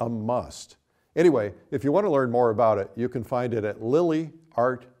 It's a must. Anyway, if you want to learn more about it, you can find it at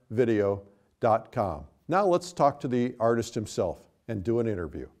lilyartvideo.com. Now let's talk to the artist himself and do an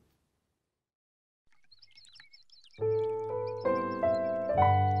interview.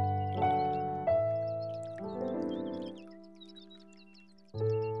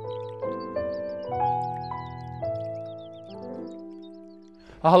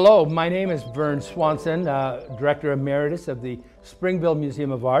 Hello, my name is Vern Swanson, Director Emeritus of the Springville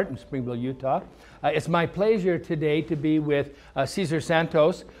Museum of Art in Springville, Utah. It's my pleasure today to be with Cesar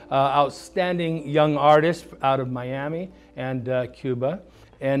Santos, outstanding young artist out of Miami and Cuba.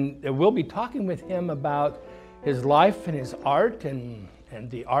 And we'll be talking with him about his life and his art and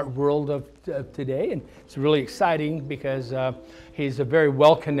the art world of today. And it's really exciting because he's a very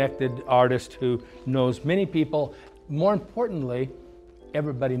well-connected artist who knows many people. More importantly,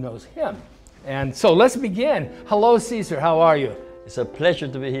 everybody knows him. And so let's begin. Hello, Cesar. How are you? It's a pleasure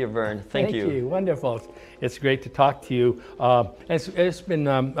to be here, Vern. Thank you. Wonderful. It's great to talk to you. It's been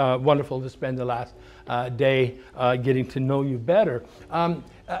wonderful to spend the last day getting to know you better. A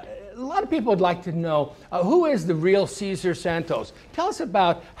lot of people would like to know, who is the real Cesar Santos? Tell us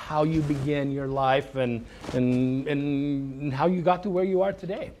about how you began your life and how you got to where you are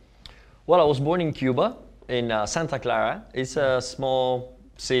today. Well, I was born in Cuba, in Santa Clara. It's a small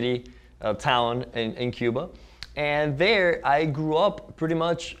city, town in Cuba. And there I grew up pretty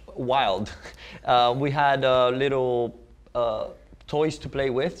much wild. We had little toys to play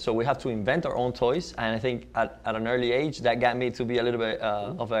with, so we had to invent our own toys. And I think at an early age, that got me to be a little bit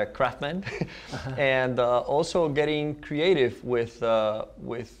of a craftsman. And also getting creative with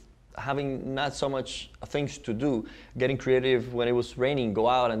having not so much things to do. Getting creative when it was raining, go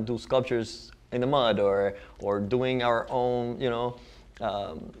out and do sculptures in the mud, or doing our own,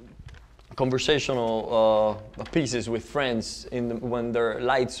 conversational pieces with friends when their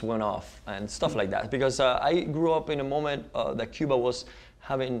lights went off and stuff like that. Because I grew up in a moment that Cuba was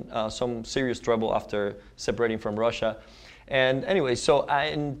having some serious trouble after separating from Russia. And anyway, so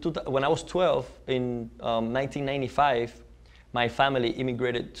when I was 12, in 1995, my family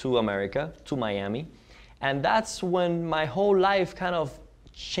immigrated to America, to Miami. And that's when my whole life kind of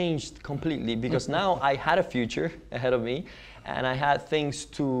changed completely, because now I had a future ahead of me and I had things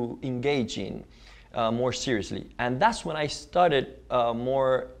to engage in more seriously. And that's when I started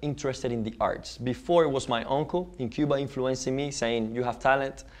more interested in the arts. Before, it was my uncle in Cuba influencing me, saying, you have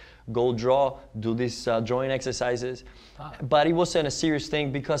talent, go draw, do these drawing exercises. But it wasn't a serious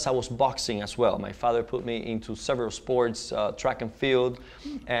thing because I was boxing as well. My father put me into several sports, track and field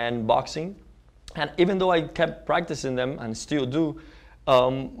and boxing. And even though I kept practicing them and still do,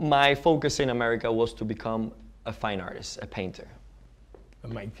 my focus in America was to become a fine artist, a painter. Oh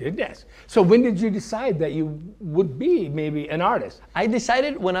my goodness. So when did you decide that you would be maybe an artist? I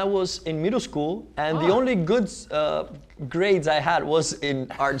decided when I was in middle school, and the only good grades I had was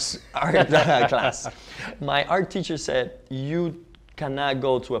in art class. My art teacher said, you cannot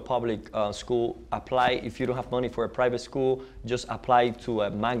go to a public school, apply. If you don't have money for a private school, just apply to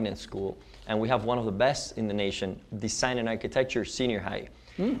a magnet school. And we have one of the best in the nation, Design and Architecture Senior High.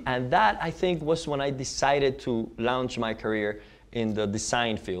 And that, I think, was when I decided to launch my career in the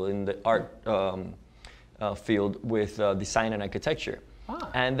design field, in the art field with design and architecture.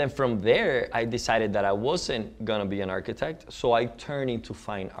 And then from there, I decided that I wasn't gonna be an architect, so I turned into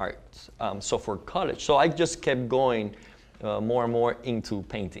fine arts. So for college, so I just kept going more and more into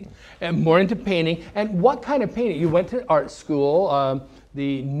painting. And more into painting. And what kind of painting? You went to art school,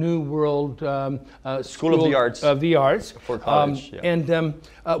 the New World School of the Arts. Of the Arts. For college, yeah. And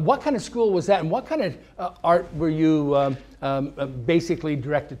what kind of school was that? And what kind of art were you basically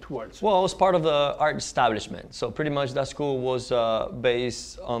directed towards? Well, I was part of the art establishment. So pretty much that school was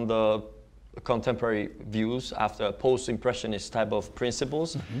based on the contemporary views after post-impressionist type of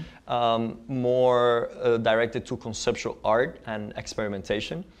principles, more directed to conceptual art and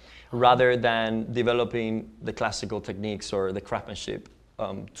experimentation, rather than developing the classical techniques or the craftsmanship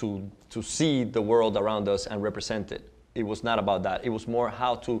to see the world around us and represent it. It was not about that. It was more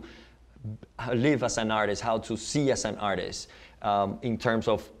how to live as an artist, how to see as an artist in terms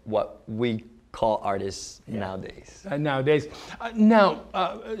of what we call artists nowadays.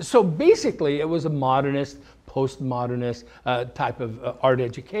 So basically it was a modernist, postmodernist type of art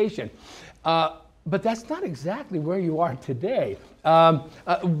education. But that's not exactly where you are today.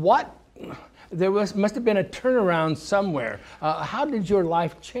 There must have been a turnaround somewhere. How did your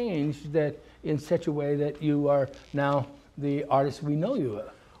life change that in such a way that you are now the artist we know you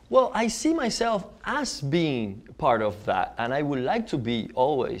are? Well, I see myself as being part of that, and I would like to be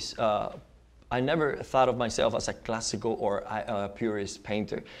always. I never thought of myself as a classical or a purist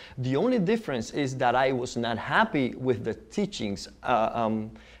painter. The only difference is that I was not happy with the teachings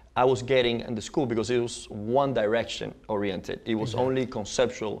I was getting in the school, because it was one direction oriented. It was only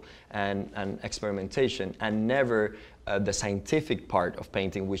conceptual and experimentation, and never the scientific part of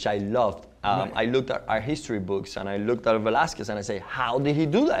painting, which I loved. I looked at our history books and I looked at Velázquez and I say, how did he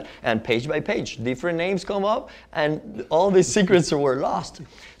do that? And page by page, different names come up and all these secrets were lost.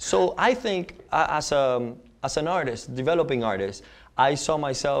 So I think as an artist, developing artist, I saw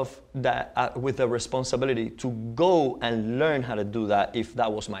myself that with the responsibility to go and learn how to do that if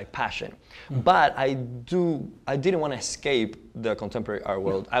that was my passion. But I didn't want to escape the contemporary art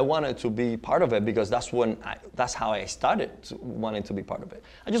world. I wanted to be part of it because that's how I started wanting to be part of it.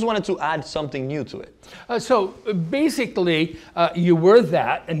 I just wanted to add something new to it. So basically, you were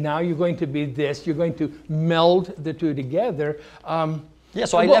that, and now you're going to be this. You're going to meld the two together. Yeah,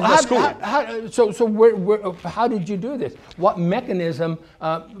 so I left the school. How did you do this? What mechanism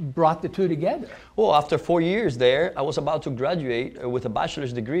brought the two together? Well, after 4 years there, I was about to graduate with a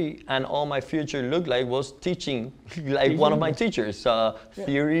bachelor's degree, and all my future looked like was teaching, like one of my teachers,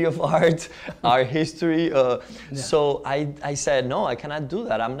 theory of art, art history. So I said, no, I cannot do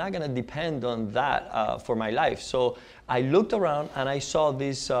that. I'm not going to depend on that for my life. So I looked around and I saw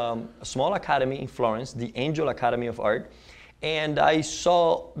this small academy in Florence, the Angel Academy of Art. And I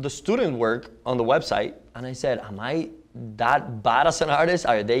saw the student work on the website, and I said, am I that bad as an artist?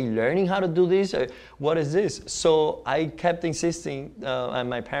 Are they learning how to do this? Or what is this? So I kept insisting, and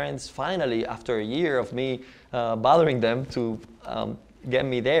my parents finally, after a year of me bothering them to get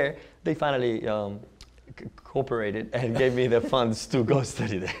me there, they finally cooperated and gave me the funds to go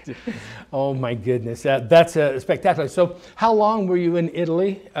study there. Oh my goodness, that's spectacular. So how long were you in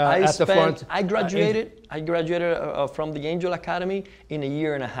Italy at the Florence? I graduated from the Angel Academy in a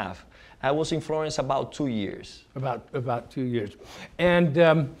year and a half. I was in Florence about 2 years. About 2 years. And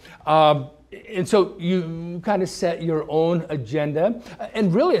so you kind of set your own agenda.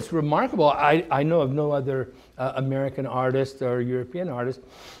 And really it's remarkable. I know of no other American artist or European artist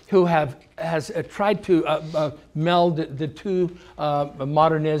who has tried to meld the two,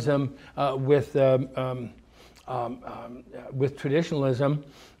 modernism with traditionalism.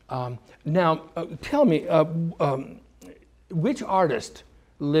 Now, tell me, which artist,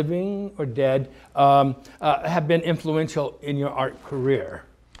 living or dead, have been influential in your art career?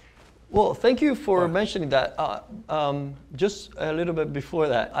 Well, thank you for mentioning that. Just a little bit before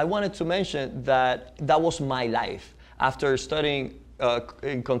that, I wanted to mention that that was my life. After studying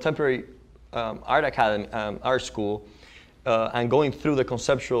in contemporary art academy, art school, and going through the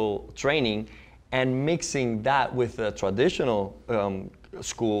conceptual training and mixing that with the traditional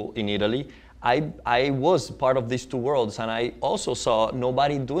school in Italy, I was part of these two worlds, and I also saw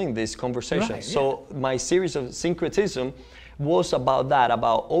nobody doing this conversation. Right, so my series of syncretism was about that,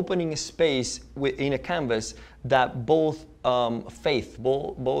 about opening a space in a canvas that both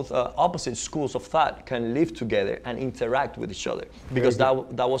both opposite schools of thought can live together and interact with each other, because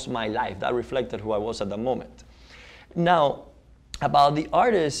that was my life. That reflected who I was at the moment. Now, about the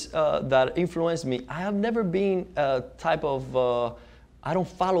artists that influenced me, I have never been a type of, I don't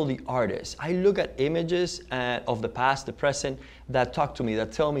follow the artists. I look at images of the past, the present, that talk to me,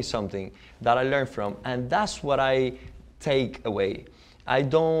 that tell me something, that I learn from, and that's what I take away. I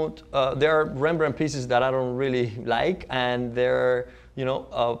don't, there are Rembrandt pieces that I don't really like, and there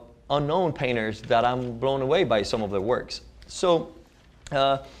are, unknown painters that I'm blown away by some of their works. So,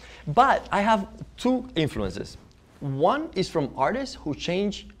 but I have two influences. One is from artists who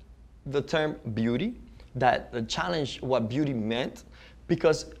change the term beauty, that challenge what beauty meant,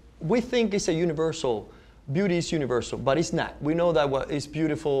 because we think it's a universal, beauty is universal, but it's not. We know that what is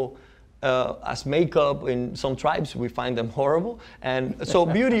beautiful as makeup in some tribes, we find them horrible. And so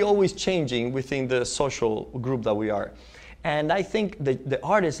beauty always changing within the social group that we are. And I think the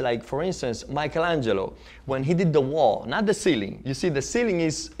artists, like for instance, Michelangelo, when he did the wall, not the ceiling. You see, the ceiling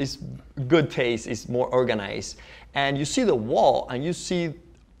is good taste, is more organized. And you see the wall and you see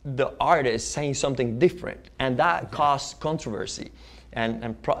the artist saying something different. And that caused controversy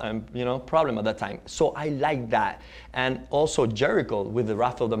and you know, problem at that time. So I like that. And also Jericho with the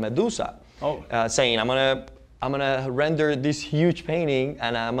Wrath of the Medusa, saying, I'm gonna render this huge painting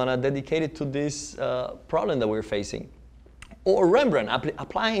and I'm gonna dedicate it to this problem that we're facing. Or Rembrandt,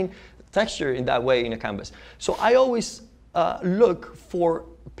 applying texture in that way in a canvas. So I always look for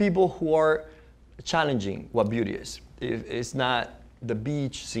people who are challenging what beauty is. It's not the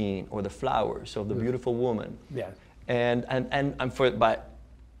beach scene or the flowers of the beautiful woman. Yeah. But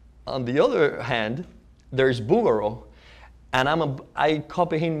on the other hand, there's Bouguereau, and I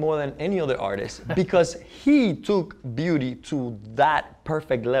copy him more than any other artist because he took beauty to that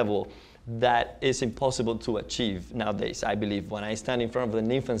perfect level that is impossible to achieve nowadays. I believe when I stand in front of the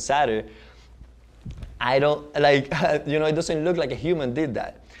nymph and satyr, I don't like, you know, it doesn't look like a human did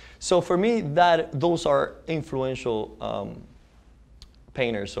that. So for me, those are influential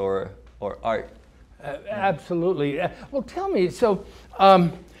painters or art. Absolutely. Well, tell me, so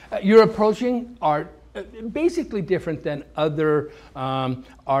you're approaching art basically different than other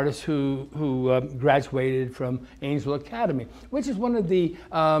artists who graduated from Angel Academy, which is one of the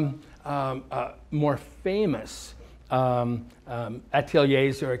more famous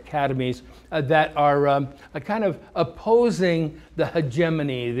ateliers or academies that are kind of opposing the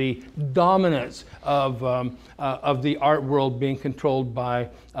hegemony, the dominance of the art world being controlled by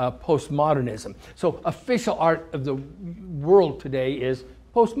postmodernism. So official art of the world today is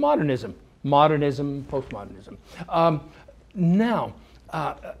postmodernism. Modernism, postmodernism. Now,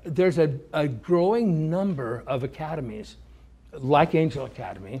 there's a growing number of academies like Angel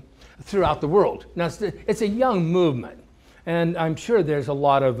Academy throughout the world. Now, it's a young movement, and I'm sure there's a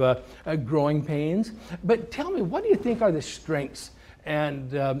lot of growing pains. But tell me, what do you think are the strengths and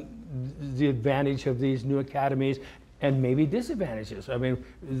the advantage of these new academies, and maybe disadvantages? I mean,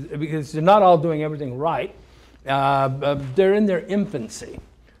 because they're not all doing everything right. They're in their infancy.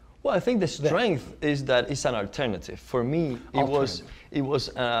 Well, I think the strength is that it's an alternative. For me, it was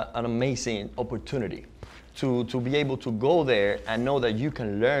an amazing opportunity to be able to go there and know that you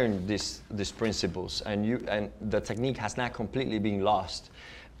can learn these principles and the technique has not completely been lost.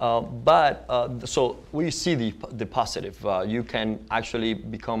 So we see the positive. You can actually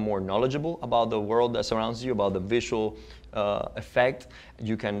become more knowledgeable about the world that surrounds you, about the visual effect.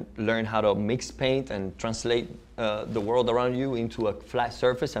 You can learn how to mix paint and translate the world around you into a flat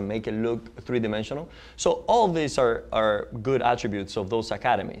surface and make it look three-dimensional. So all these are good attributes of those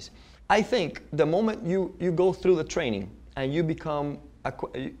academies. I think the moment you go through the training and you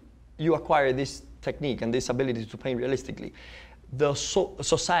acquire this technique and this ability to paint realistically, the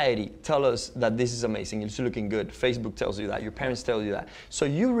society tells us that this is amazing, it's looking good. Facebook tells you that, your parents tell you that. So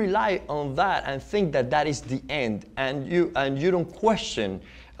you rely on that and think that that is the end, and you don't question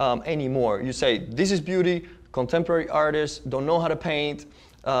anymore. You say, this is beauty, contemporary artists don't know how to paint,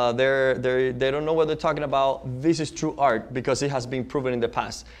 they don't know what they're talking about, this is true art because it has been proven in the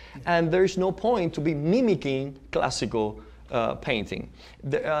past. And there's no point to be mimicking classical painting.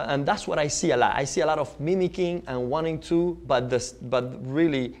 And that's what I see a lot. I see a lot of mimicking and wanting to, but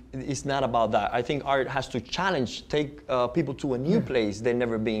really it's not about that. I think art has to challenge, take people to a new place they've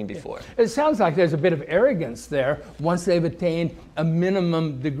never been before. It sounds like there's a bit of arrogance there. Once they've attained a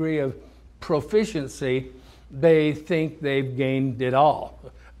minimum degree of proficiency, they think they've gained it all.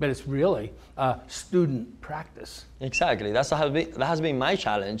 But it's really student practice. Exactly. That has been my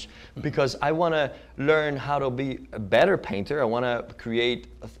challenge, because I want to learn how to be a better painter. I want to create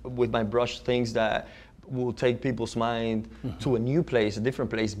with my brush things that will take people's mind to a new place, a different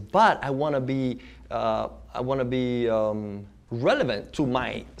place. But I want to be relevant to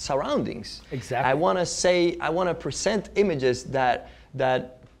my surroundings. Exactly. I want to present images that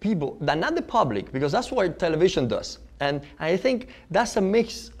people, that not the public, because that's what television does. And I think that's a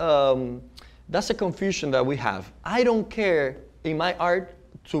mix, that's a confusion that we have. I don't care in my art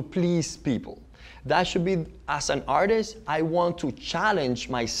to please people. That should be, as an artist, I want to challenge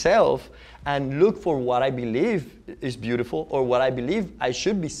myself and look for what I believe is beautiful or what I believe I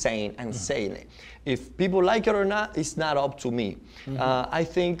should be saying and saying it. If people like it or not, it's not up to me. I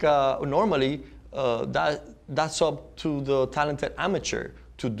think normally that's up to the talented amateur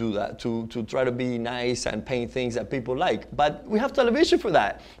to do that, to try to be nice and paint things that people like. But we have television for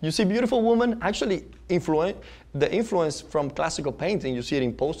that. You see beautiful women actually the influence from classical painting. You see it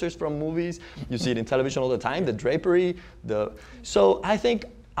in posters from movies. You see it in television all the time, the drapery. So I think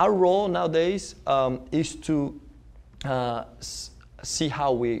our role nowadays is to see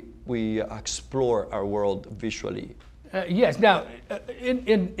how we explore our world visually. Yes. Now,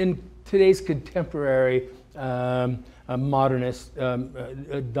 in today's contemporary modernist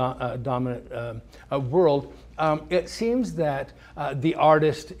dominant world, it seems that the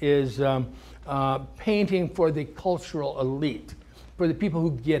artist is painting for the cultural elite, for the people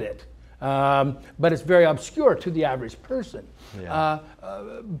who get it. But it's very obscure to the average person. Yeah.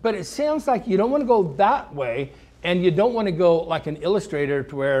 But it sounds like you don't want to go that way, and you don't want to go like an illustrator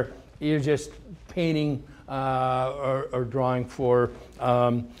to where you're just painting or drawing for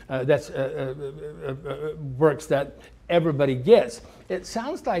works that everybody gets. It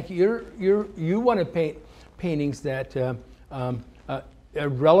sounds like you want to paint paintings that are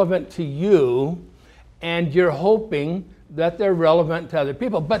relevant to you, and you're hoping that they're relevant to other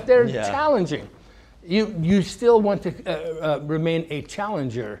people, but they're challenging. You still want to remain a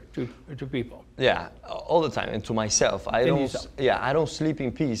challenger to people. Yeah, all the time, and to myself. I don't sleep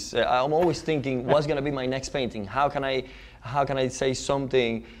in peace. I'm always thinking, what's going to be my next painting? How can I say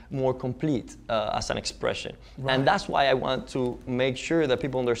something more complete as an expression? Right. And that's why I want to make sure that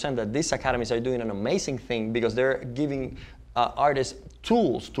people understand that these academies are doing an amazing thing, because they're giving artists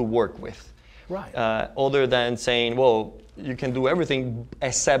tools to work with. Right. Other than saying, well, you can do everything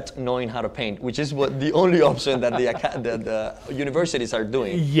except knowing how to paint, which is what the only option that the universities are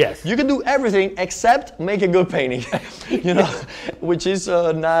doing. Yes. You can do everything except make a good painting, which is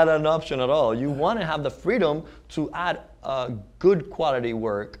not an option at all. You want to have the freedom to add good quality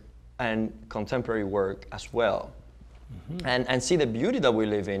work and contemporary work as well. And see the beauty that we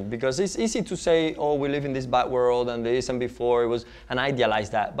live in, because it's easy to say, oh, we live in this bad world and this and before it was, and idealize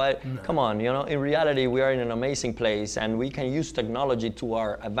that. But come on, in reality, we are in an amazing place, and we can use technology to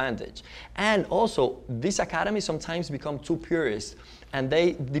our advantage. And also, these academies sometimes become too purist, and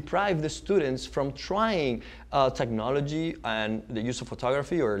they deprive the students from trying technology and the use of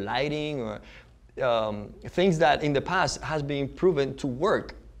photography or lighting or things that in the past has been proven to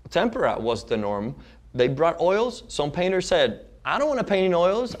work. Tempera was the norm. They brought oils. Some painters said, I don't want to paint in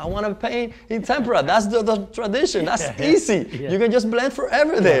oils. I want to paint in tempera. That's the tradition. That's easy. You can just blend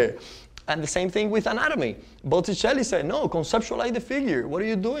forever there. And the same thing with anatomy. Botticelli said, no, conceptualize the figure. What are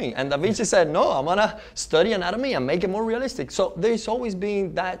you doing? And Da Vinci said, no, I'm going to study anatomy and make it more realistic. So there's always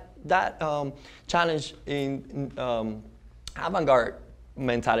been that challenge in avant-garde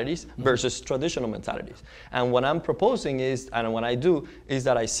mentalities versus traditional mentalities. And what I'm proposing is, and what I do, is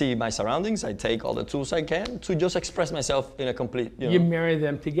that I see my surroundings, I take all the tools I can to just express myself in a complete, You marry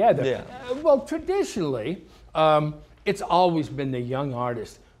them together. Yeah. Well, traditionally, it's always been the young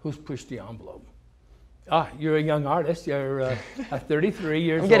artist who's pushed the envelope. You're a young artist. You're 33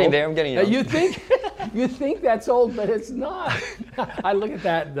 years old. I'm getting there. I'm getting young. You think that's old, but it's not. I look at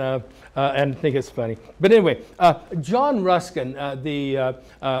that and think it's funny. But anyway, John Ruskin, the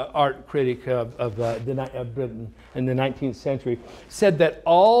art critic of Britain in the 19th century, said that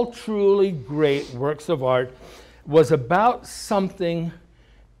all truly great works of art was about something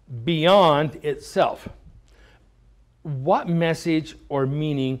beyond itself. What message or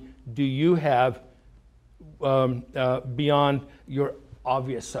meaning do you have beyond your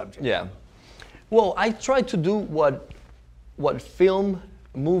obvious subject? Yeah. Well, I try to do what film,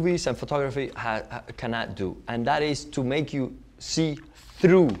 movies, and photography cannot do, and that is to make you see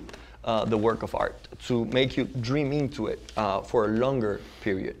through the work of art, to make you dream into it for a longer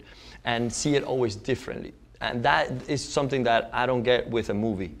period, and see it always differently. And that is something that I don't get with a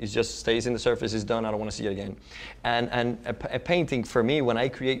movie. It just stays in the surface, it's done, I don't want to see it again. And a painting, for me, when I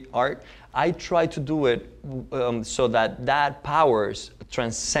create art, I try to do it so that powers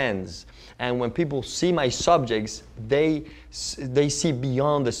transcends. And when people see my subjects, they see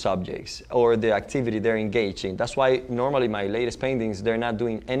beyond the subjects or the activity they're engaged in. That's why normally my latest paintings, they're not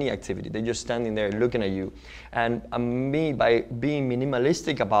doing any activity. They're just standing there looking at you. And me, by being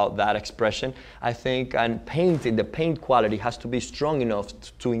minimalistic about that expression, I think, and painting, the paint quality has to be strong enough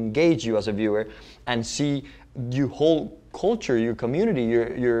to engage you as a viewer and see your whole culture, your community,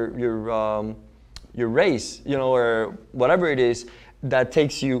 your race, or whatever it is that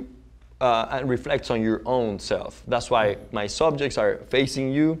takes you and reflects on your own self. That's why my subjects are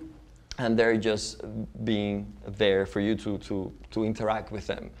facing you. and they're just being there for you to interact with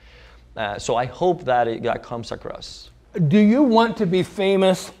them. So I hope that that comes across. Do you want to be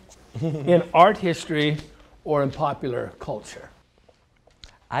famous in art history or in popular culture?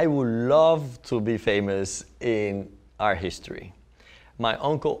 I would love to be famous in art history. My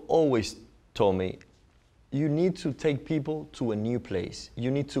uncle always told me, you need to take people to a new place. You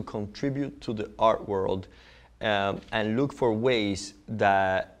need to contribute to the art world and look for ways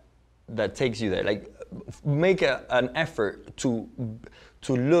that takes you there. Like make an effort to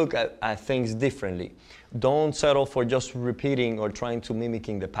look at things differently. Don't settle for just repeating or trying to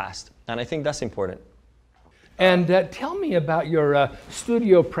mimicking the past. And I think that's important. And tell me about your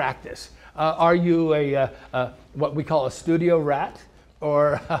studio practice. Are you what we call a studio rat?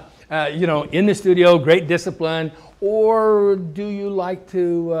 Or, you know, in the studio, great discipline? Or do you like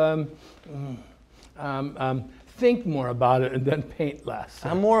to think more about it and then paint less?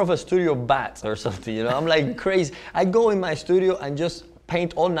 I'm more of a studio bat or something, you know. I'm like crazy. I go in my studio and just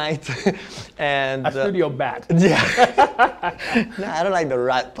paint all night. And a studio bat. Yeah. No, I don't like the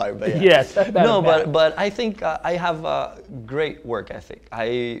rat part, but yeah. Yes. No, but I think I have a great work ethic.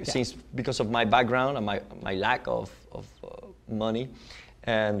 Since because of my background and my lack of money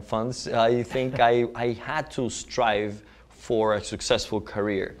and funds, I think I had to strive for a successful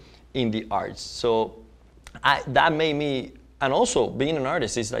career in the arts. So that made me, and also being an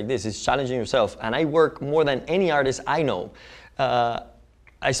artist is like this, it's challenging yourself. And I work more than any artist I know.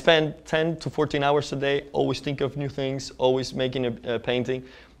 I spend 10 to 14 hours a day, always thinking of new things, always making a painting.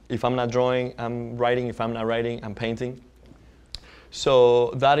 If I'm not drawing, I'm writing. If I'm not writing, I'm painting.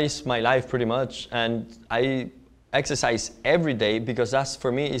 So that is my life pretty much. And I exercise every day because that's,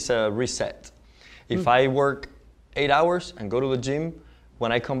 for me, is a reset. If I work 8 hours and go to the gym,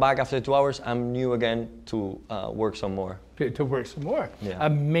 when I come back after 2 hours, I'm new again to work some more. To work some more. Yeah.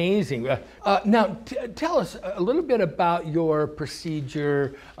 Amazing. Now, tell us a little bit about your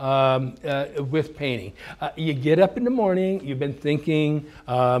procedure with painting. You get up in the morning, you've been thinking,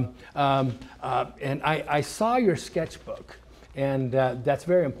 and I saw your sketchbook, and that's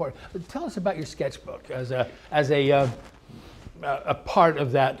very important. Tell us about your sketchbook as a part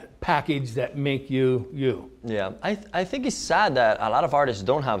of that package that make you you. Yeah, I think it's sad that a lot of artists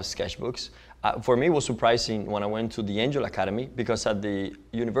don't have sketchbooks. For me, it was surprising when I went to the Angel Academy, because at the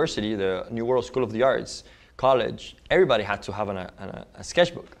university, the New World School of the Arts college, everybody had to have a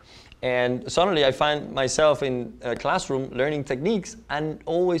sketchbook. And suddenly I find myself in a classroom learning techniques, and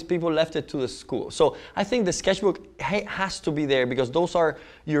always people left it to the school. So I think the sketchbook has to be there, because those are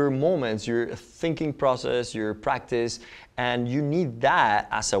your moments, your thinking process, your practice, and you need that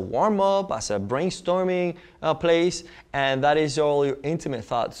as a warm-up, as a brainstorming place, and that is all your intimate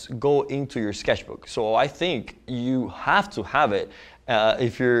thoughts go into your sketchbook. So I think you have to have it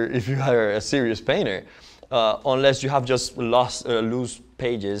if you are a serious painter, unless you have just loose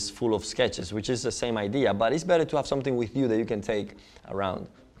pages full of sketches, which is the same idea, but it's better to have something with you that you can take around.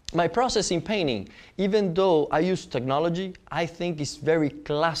 My process in painting, even though I use technology, I think it's very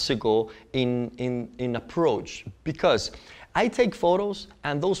classical in approach, because I take photos,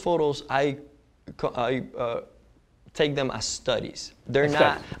 and those photos I take them as studies. They're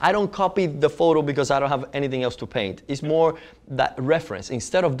not, I don't copy the photo because I don't have anything else to paint. It's more that reference.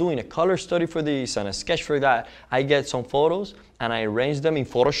 Instead of doing a color study for this and a sketch for that, I get some photos and I arrange them in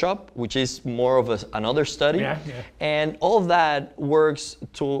Photoshop, which is more of another study. Yeah. And all of that works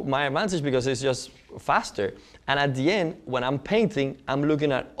to my advantage because it's just faster. And at the end, when I'm painting, I'm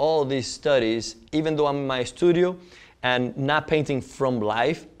looking at all these studies, even though I'm in my studio and not painting from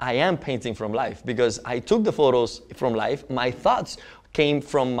life, I am painting from life because I took the photos from life. My thoughts came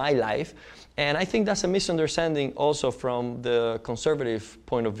from my life. And I think that's a misunderstanding also from the conservative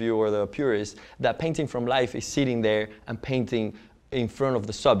point of view, or the purist, that painting from life is sitting there and painting in front of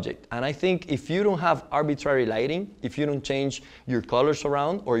the subject. And I think if you don't have arbitrary lighting, if you don't change your colors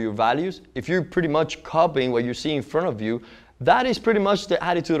around or your values, if you're pretty much copying what you see in front of you, that is pretty much the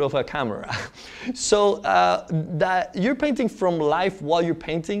attitude of a camera. So that you're painting from life while you're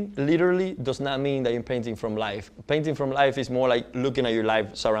painting literally does not mean that you're painting from life. Painting from life is more like looking at your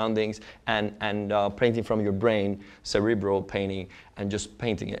life surroundings and painting from your brain, cerebral painting, and just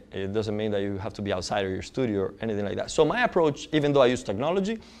painting it. It doesn't mean that you have to be outside of your studio or anything like that. So my approach, even though I use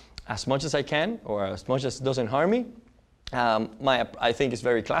technology, as much as I can, or as much as it doesn't harm me, I think it's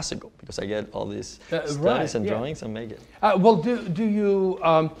very classical because I get all these studies and drawings and make it. Well, do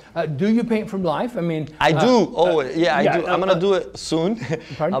you paint from life? I mean, I do. I do. I'm gonna do it soon.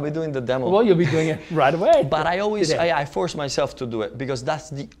 I'll be doing the demo. Well, you'll be doing it right away. But I always I force myself to do it because that's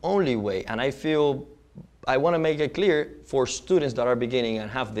the only way, and I feel I want to make it clear for students that are beginning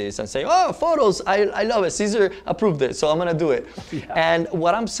and have this and say, oh, photos, I love it. Cesar approved it, so I'm going to do it. Yeah. And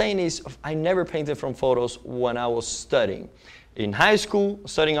what I'm saying is I never painted from photos when I was studying. In high school,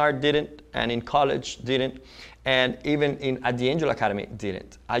 studying art didn't, and in college didn't, and even at the Angel Academy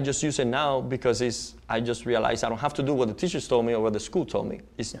didn't. I just use it now because I just realized I don't have to do what the teachers told me or what the school told me.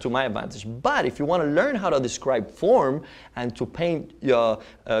 It's to my advantage. But if you want to learn how to describe form and to paint a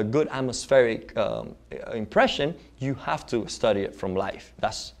good atmospheric impression, you have to study it from life.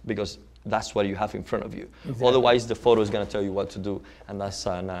 That's because that's what you have in front of you. Exactly. Otherwise, the photo is going to tell you what to do, and that's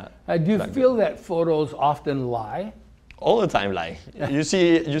not. Do you feel that photos often lie? All the time lie. You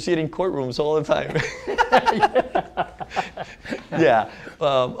see it in courtrooms all the time. Yeah,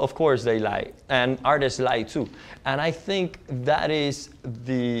 of course they lie, and artists lie too. And I think that is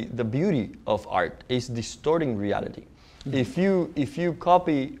the beauty of art, is distorting reality. Mm-hmm. If you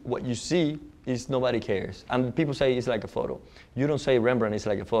copy what you see, nobody cares. And people say it's like a photo. You don't say Rembrandt is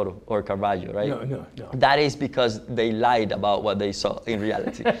like a photo or Caravaggio, right? No. That is because they lied about what they saw in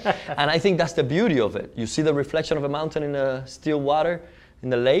reality. And I think that's the beauty of it. You see the reflection of a mountain in the still water, in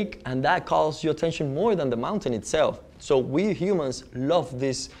the lake, and that calls your attention more than the mountain itself. So we humans love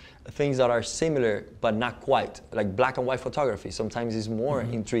these things that are similar but not quite, like black and white photography. Sometimes it's more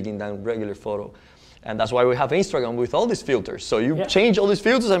intriguing than regular photo. And that's why we have Instagram with all these filters. So you change all these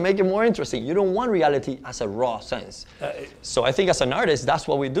filters and make it more interesting. You don't want reality as a raw sense. So I think as an artist, that's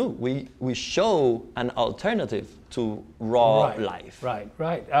what we do. We show an alternative to raw life.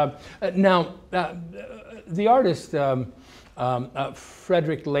 Right. Now, the artist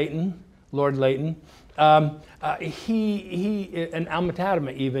Frederick Leighton, Lord Leighton, he and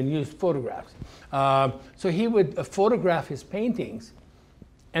Alma-Tadema even used photographs. So he would photograph his paintings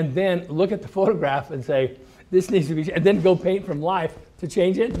and then look at the photograph and say, this needs to be, and then go paint from life to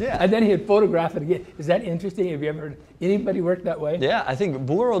change it. Yeah. And then he'd photograph it again. Is that interesting? Have you ever heard anybody work that way? Yeah, I think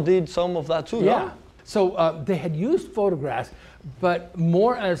Burrow did some of that too. Yeah. No? So they had used photographs, but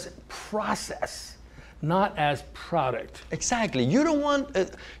more as process, not as product. Exactly. You don't want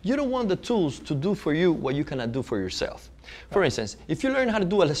the tools to do for you what you cannot do for yourself. For instance, if you learn how to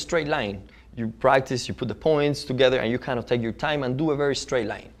do a straight line, you practice, you put the points together, and you kind of take your time and do a very straight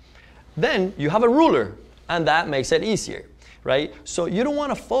line. Then you have a ruler, and that makes it easier, right? So you don't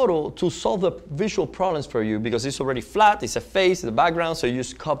want a photo to solve the visual problems for you because it's already flat, it's a face, it's a background, so you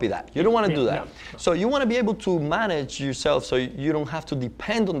just copy that. You don't want to do that. No. So you want to be able to manage yourself so you don't have to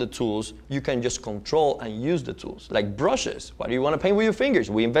depend on the tools. You can just control and use the tools. Like brushes. Why do you want to paint with your fingers?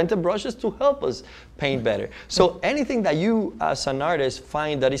 We invented brushes to help us paint better. So anything that you as an artist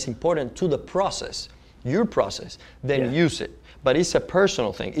find that is important to the process, your process, then use it. But it's a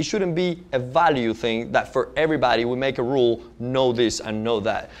personal thing. It shouldn't be a value thing that for everybody we make a rule, know this and know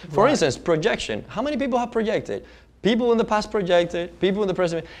that. For instance, projection. How many people have projected? People in the past projected, people in the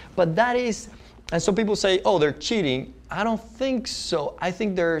present. But that is, and some people say, oh, they're cheating. I don't think so. I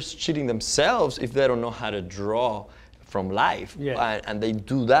think they're cheating themselves if they don't know how to draw from life. Yeah. And they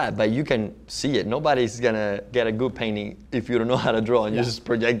do that, but you can see it. Nobody's gonna get a good painting if you don't know how to draw and you just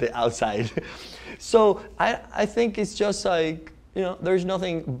project it outside. So I think it's just like, you know, there's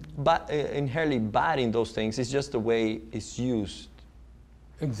nothing inherently bad in those things. It's just the way it's used.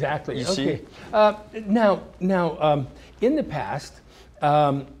 Exactly. You okay. see? Now, in the past,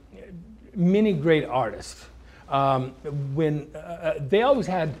 many great artists, when they always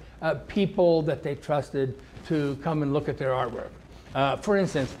had people that they trusted to come and look at their artwork. For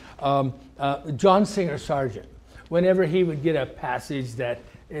instance, John Singer Sargent, whenever he would get a passage that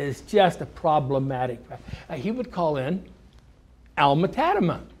is just a problematic, he would call in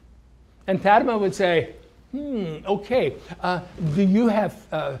Alma-Tadema. And Tadema would say, okay, do you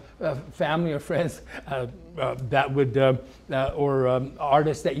have family or friends that would, or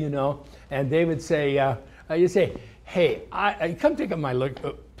artists that you know? And they would say, you say, hey, come take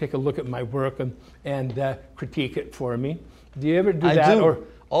a look at my work and critique it for me. Do you ever do that? I do. Or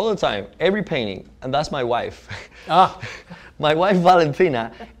all the time, every painting, and that's my wife. My wife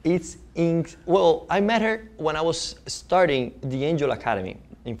Valentina, well, I met her when I was starting the Angel Academy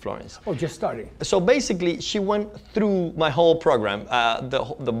in Florence. Oh, just starting. So basically, she went through my whole program,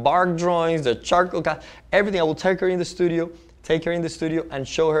 the bark drawings, the charcoal, everything. I would take her in the studio and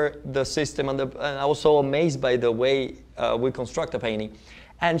show her the system, and I was so amazed by the way we construct a painting.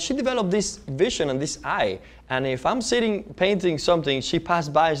 And she developed this vision and this eye. And if I'm sitting painting something, she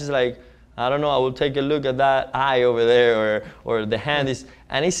passed by and she's like, I don't know, I will take a look at that eye over there, or the hand is,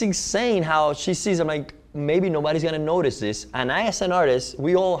 and it's insane how she sees. I'm like, maybe nobody's gonna notice this. And I, as an artist,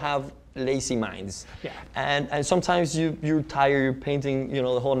 we all have lazy minds. Yeah. And sometimes you're tired, you're painting, you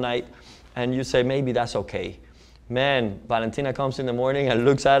know, the whole night, and you say, maybe that's okay. Man, Valentina comes in the morning and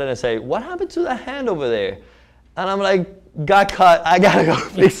looks at it and say, what happened to that hand over there? And I'm like, got cut, I gotta go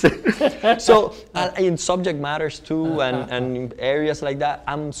fix it. So in subject matters too, and in areas like that,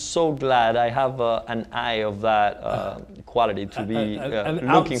 I'm so glad I have an eye of that quality to be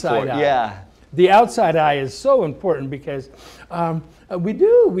looking for. Eye. Yeah. The outside eye is so important because we're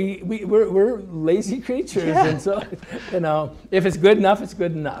lazy creatures, and so if it's good enough, it's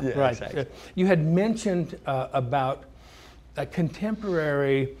good enough. Yeah, right. exactly. You had mentioned about a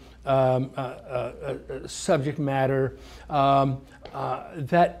contemporary subject matter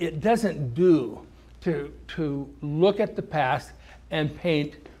that it doesn't do to look at the past and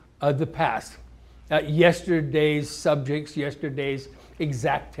paint the past. Yesterday's subjects, yesterday's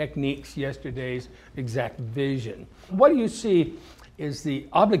exact techniques, yesterday's exact vision. What do you see is the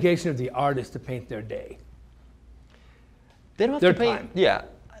obligation of the artist to paint their day? They don't have to paint. Yeah.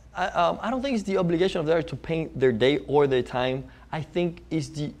 I don't think it's the obligation of the artist to paint their day or their time. I think it's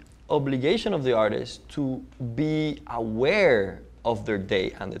the obligation of the artist to be aware of their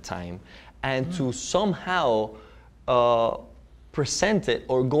day and the time, and to somehow present it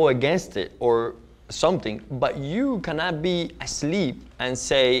or go against it or something. But you cannot be asleep and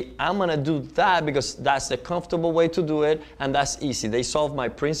say, I'm gonna do that because that's the comfortable way to do it and that's easy. They solve my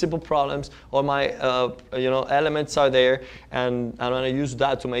principal problems, or my elements are there, and I'm gonna use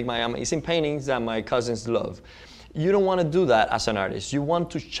that to make my amazing paintings that my cousins love. You don't want to do that as an artist. You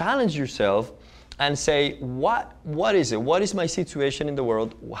want to challenge yourself and say, what is it? What is my situation in the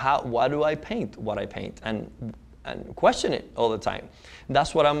world? Why do I paint what I paint? And question it all the time.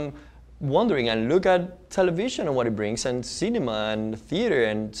 That's what I'm wondering. And look at television and what it brings, and cinema and theater,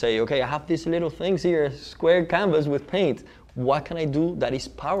 and say, okay, I have these little things here, square canvas with paint. What can I do that is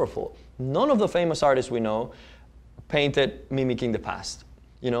powerful? None of the famous artists we know painted mimicking the past.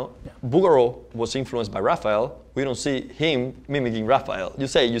 Bouguereau was influenced by Raphael. We don't see him mimicking Raphael. You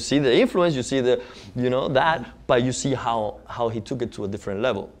see the influence, you see the, that, but you see how he took it to a different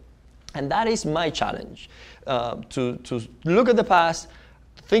level. And that is my challenge, to look at the past,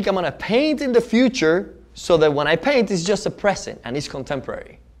 think I'm gonna paint in the future, so that when I paint, it's just a present and it's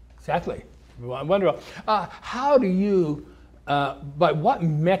contemporary. Exactly, wonderful. How do you, by what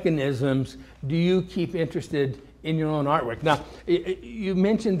mechanisms do you keep interested in your own artwork? Now, you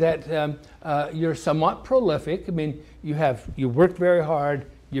mentioned that you're somewhat prolific. I mean, you work very hard,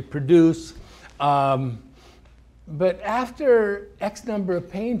 you produce, but after X number of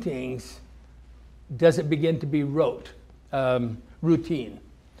paintings, does it begin to be routine?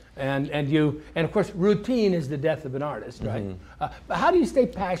 And of course, routine is the death of an artist, right? Mm-hmm. But how do you stay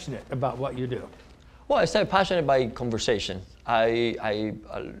passionate about what you do? Well, I stay passionate by conversation. I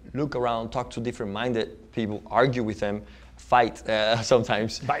look around, talk to different minded people, argue with them, fight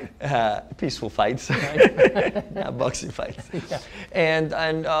sometimes. Fight. Peaceful fights, boxing fights. Yeah. And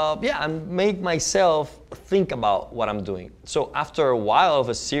make myself think about what I'm doing. So after a while of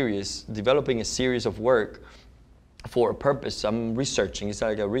developing a series of work for a purpose, I'm researching. It's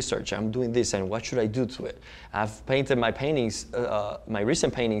like a research. I'm doing this, and what should I do to it? I've painted my paintings, my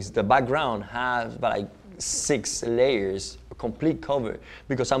recent paintings. The background has like 6 layers, a complete cover,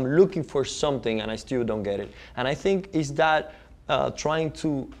 because I'm looking for something and I still don't get it. And I think it's that trying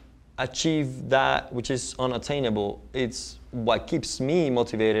to achieve that which is unattainable, it's what keeps me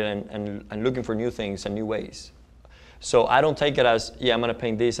motivated and looking for new things and new ways. So I don't take it as, I'm gonna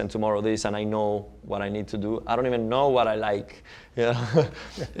paint this and tomorrow this, and I know what I need to do. I don't even know what I like.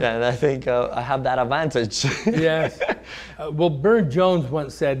 And I think I have that advantage. Yes. Well, Burne Jones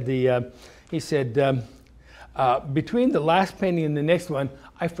once said, he said, between the last painting and the next one,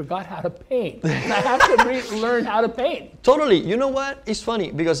 I forgot how to paint. And I have to learn how to paint. Totally. You know what? It's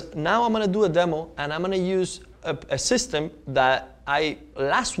funny because now I'm gonna do a demo, and I'm gonna use a system that I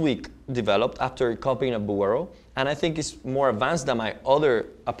last week developed after copying a Bouguereau, and I think it's more advanced than my other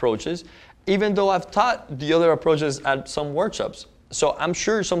approaches, even though I've taught the other approaches at some workshops. So I'm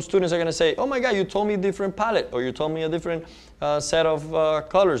sure some students are gonna say, oh my God, you told me a different palette, or you told me a different set of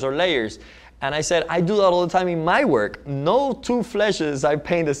colors or layers. And I said, I do that all the time in my work. No 2 fleshes I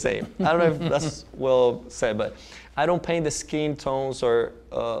paint the same. I don't know if that's well said, but I don't paint the skin tones or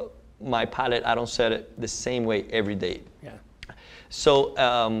my palette, I don't set it the same way every day. Yeah. So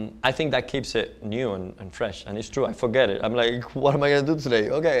I think that keeps it new and fresh. And it's true, I forget it. I'm like, what am I gonna do today?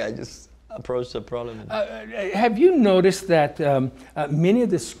 Okay, I just approach the problem. Have you noticed that many of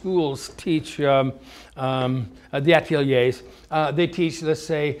the schools teach, the ateliers, they teach, let's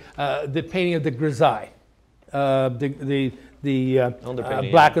say, the painting of the grisaille, the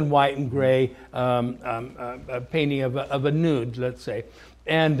black and white and gray painting of a nude, let's say.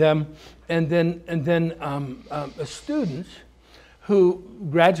 then students who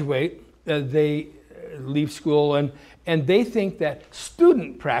graduate, they leave school and they think that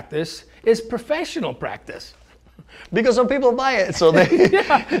student practice is professional practice. Because some people buy it, so they...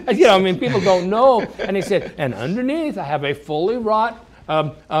 Yeah. You know, I mean, people don't know. And he said, and underneath I have a fully wrought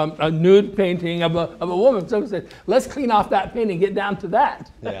a nude painting of a woman. So he said, let's clean off that painting, get down to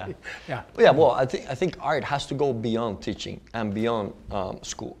that. Yeah. Yeah. Yeah, well, I think art has to go beyond teaching and beyond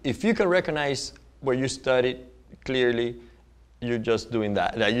school. If you can recognize where you studied clearly, you're just doing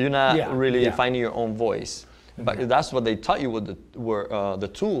that. Like, you're not really finding your own voice. But that's what they taught you were the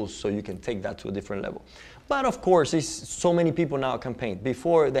tools, so you can take that to a different level. But of course, so many people now can paint.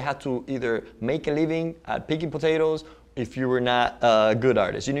 Before, they had to either make a living at picking potatoes if you were not a good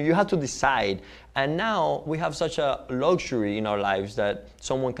artist. You know, you had to decide. And now we have such a luxury in our lives that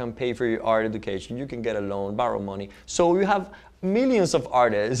someone can pay for your art education. You can get a loan, borrow money. So you have millions of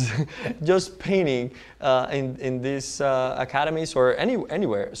artists just painting in these academies or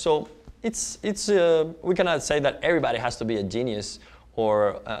anywhere. So we cannot say that everybody has to be a genius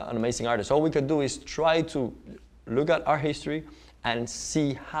or an amazing artist. All we can do is try to look at our history and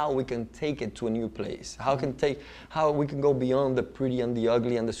see how we can take it to a new place. How we can go beyond the pretty and the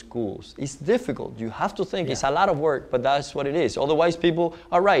ugly and the schools. It's difficult. You have to think. It's a lot of work, but that's what it is. Otherwise, people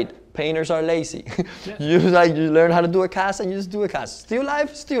are right. Painters are lazy. You learn how to do a cast and you just do a cast. Still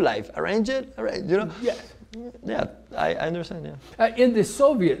life. Arrange it. You know. Yes. Yeah, I understand. Yeah. In the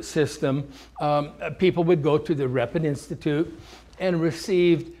Soviet system, people would go to the Repin Institute and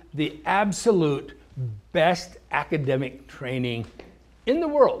received the absolute best academic training in the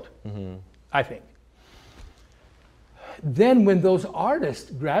world, I think. Then when those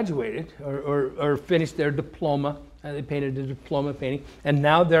artists graduated or finished their diploma, they painted a diploma painting, and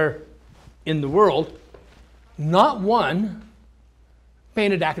now they're in the world, not one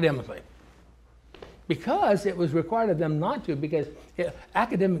painted academically. Because it was required of them not to, because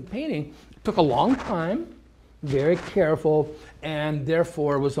academic painting took a long time, very careful, and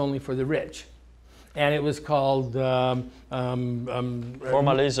therefore was only for the rich. And it was called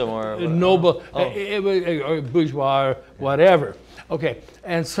formalism or noble, it was, or bourgeois, or whatever. Okay,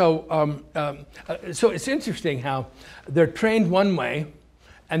 and so so it's interesting how they're trained one way,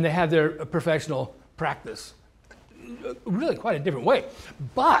 and they have their professional practice really quite a different way.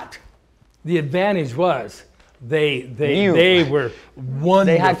 But the advantage was they were wonderful.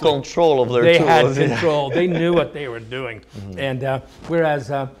 They had control of their tools. They had control. They knew what they were doing. And whereas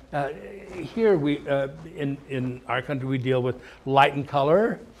here in our country we deal with light and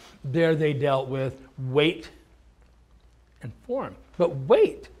color, there they dealt with weight and form. But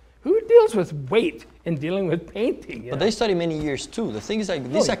weight, who deals with weight in dealing with painting? But they study many years too. The thing is,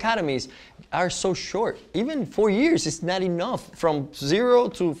 like, these academies are so short. Even 4 years is not enough. From 0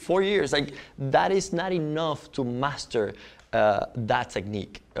 to 4 years, like, that is not enough to master that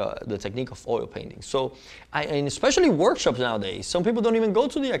technique, the technique of oil painting. So, and especially workshops nowadays, some people don't even go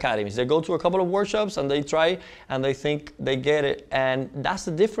to the academies. They go to a couple of workshops and they try and they think they get it. And that's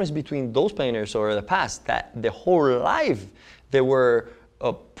the difference between those painters or the past, that the whole life they were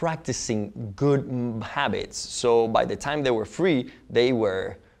practicing good habits. So by the time they were free, they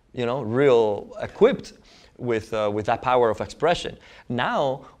were, you know, real equipped with that power of expression.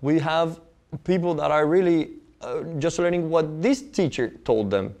 Now we have people that are really just learning what this teacher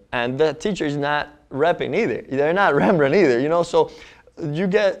told them, and the teacher is not Repin either. They're not Rembrandt either, you know. So you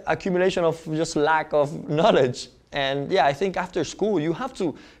get accumulation of just lack of knowledge. And yeah, I think after school you have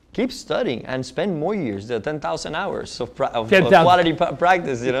to keep studying and spend more years, the 10,000 hours of quality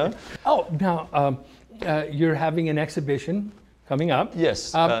practice, you know? Oh, now you're having an exhibition coming up.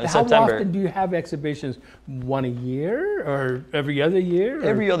 Yes, how September. often do you have exhibitions? One a year or every other year? Or?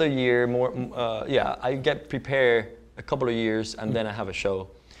 Every other year, more. Yeah, I get prepared a couple of years and then I have a show.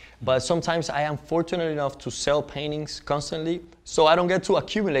 But sometimes I am fortunate enough to sell paintings constantly, so I don't get to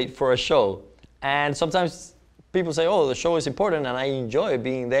accumulate for a show. And sometimes people say, oh, the show is important, and I enjoy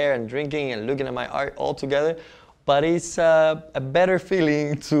being there and drinking and looking at my art all together. But it's a better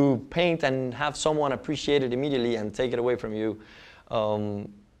feeling to paint and have someone appreciate it immediately and take it away from you.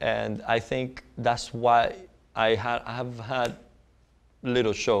 And I think that's why I have had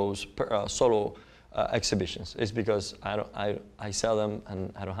little shows, solo exhibitions. It's because I sell them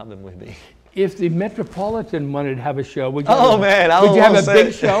and I don't have them with me. If the Metropolitan wanted to have a show, would you have a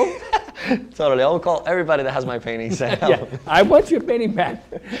big show? Totally. I'll call everybody that has my paintings. Yeah, I want your painting back.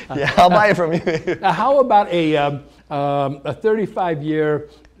 Yeah, I'll buy it from you. How about a 35-year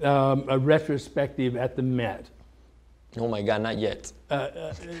retrospective at the Met? Oh my God, not yet.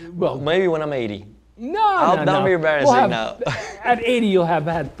 Well, maybe when I'm 80. No, That'll be embarrassing now. At 80, you'll have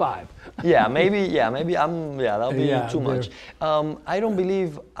had 5. maybe that'll be too much. I don't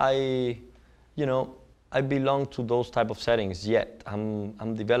believe I belong to those type of settings yet.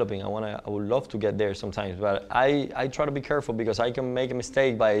 I'm developing. I would love to get there sometimes, but I try to be careful because I can make a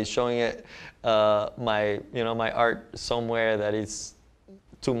mistake by showing it my art somewhere that is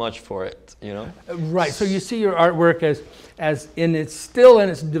too much for it, Right. So you see your artwork as still in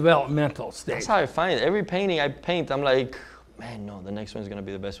its developmental stage. That's how I find it. Every painting I paint, I'm like, man, no, the next one's gonna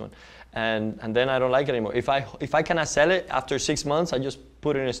be the best one, and then I don't like it anymore. If I cannot sell it after 6 months, I just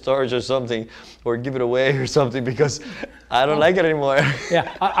put it in storage or something, or give it away or something because I don't like it anymore.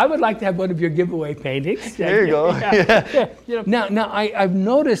 Yeah, I would like to have one of your giveaway paintings. There you go. Yeah. Now I've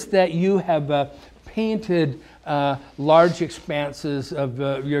noticed that you have painted large expanses of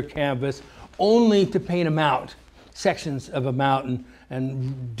your canvas only to paint them out, sections of a mountain,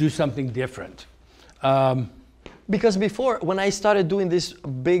 and do something different. Because before, when I started doing these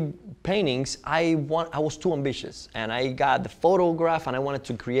big paintings, I was too ambitious, and I got the photograph, and I wanted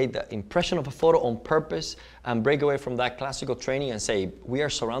to create the impression of a photo on purpose and break away from that classical training and say, we are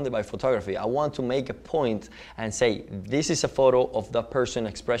surrounded by photography. I want to make a point and say, this is a photo of the person's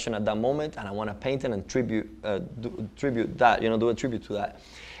expression at that moment, and I want to paint it and do a tribute to that.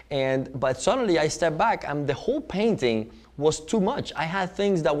 But suddenly I stepped back, and the whole painting was too much. I had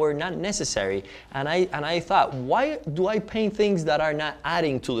things that were not necessary, and I thought, why do I paint things that are not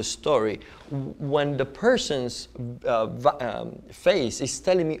adding to the story when the person's face is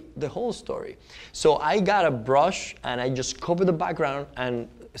telling me the whole story? So I got a brush and I just covered the background and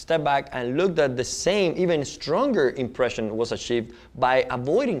stepped back and looked at the same, even stronger impression was achieved by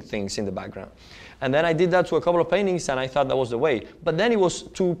avoiding things in the background. And then I did that to a couple of paintings, and I thought that was the way. But then it was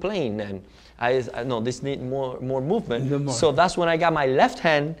too plain, and I know this needs more movement. So that's when I got my left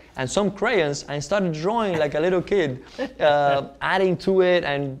hand and some crayons and started drawing like a little kid, adding to it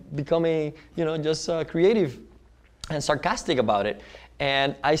and becoming, just creative and sarcastic about it.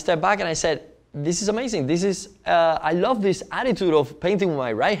 And I stepped back and I said, this is amazing. I love this attitude of painting with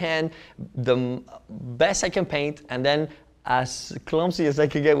my right hand, the best I can paint, and then as clumsy as I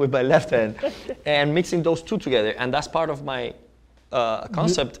can get with my left hand, and mixing those two together. And that's part of my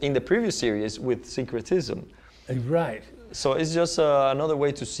concept in the previous series with syncretism. Right. So it's just another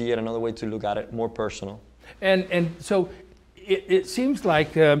way to see it, another way to look at it, more personal. And so it seems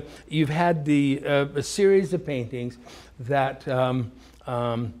like you've had a series of paintings that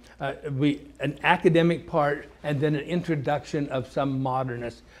an academic part and then an introduction of some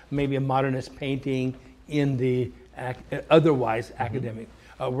modernist, maybe a modernist painting in the otherwise academic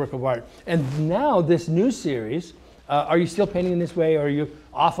work of art. And now this new series, are you still painting in this way, or are you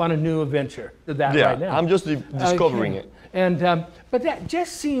off on a new adventure to that right now? I'm just discovering it. And but that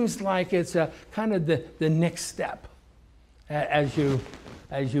just seems like it's kind of the next step as you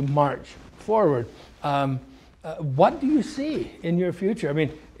march forward. What do you see in your future? I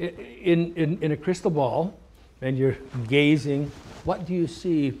mean, in a crystal ball, and you're gazing, what do you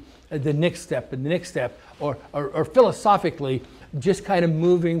see the next step and the next step, or philosophically, just kind of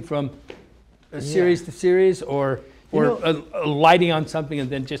moving from series to series, or lighting on something and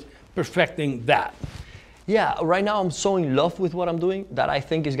then just perfecting that? Yeah, right now I'm so in love with what I'm doing that I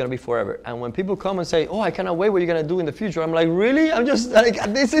think it's gonna be forever. And when people come and say, "Oh, I cannot wait what you're gonna do in the future," I'm like, "Really? I'm just like,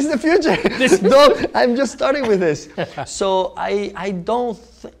 this is the future. I'm just starting with this." So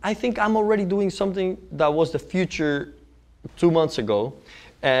I think I'm already doing something that was the future 2 months ago,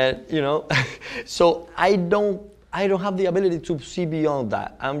 and so I don't have the ability to see beyond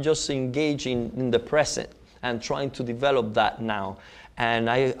that. I'm just engaging in the present and trying to develop that now. And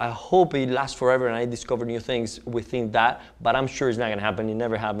I hope it lasts forever and I discover new things within that, but I'm sure it's not gonna happen. It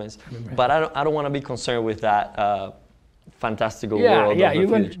never happens. Right. But I don't wanna be concerned with that fantastical world. Yeah, you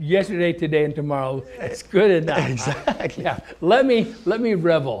went yesterday, today, and tomorrow. It's good enough. Exactly. Yeah, let me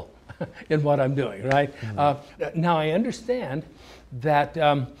revel in what I'm doing, right? Mm-hmm. Now I understand that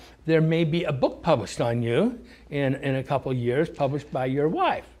there may be a book published on you in a couple of years, published by your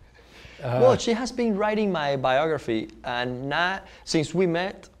wife. Well, she has been writing my biography, and since we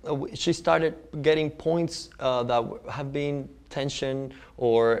met, she started getting points that have been tension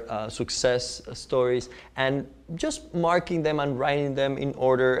or success stories, and just marking them and writing them in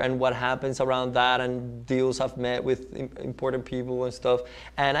order and what happens around that and deals I've met with important people and stuff.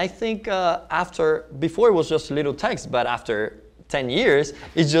 And I think before it was just little text, but after 10 years.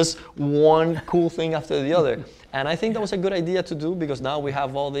 It's just one cool thing after the other. And I think that was a good idea to do, because now we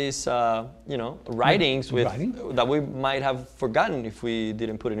have all these, you know, writings that we might have forgotten if we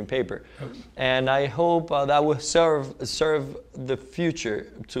didn't put it in paper. And I hope that will serve the future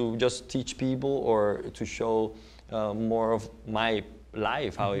to just teach people, or to show more of my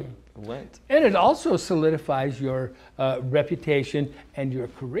life, how it went. And it also solidifies your reputation and your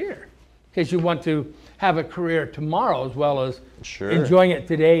career, because you want to have a career tomorrow as well as enjoying it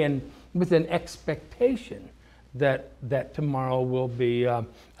today, and with an expectation that tomorrow will be a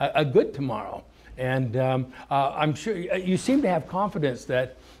good tomorrow. And I'm sure you seem to have confidence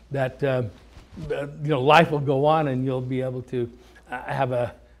that you know, life will go on and you'll be able to have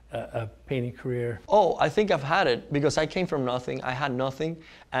a painting career. Oh, I think I've had it, because I came from nothing. I had nothing,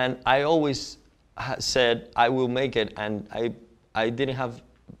 and I always said I will make it, and I didn't have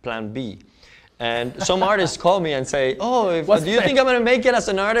plan B. And some artists call me and say, oh, do you think I'm going to make it as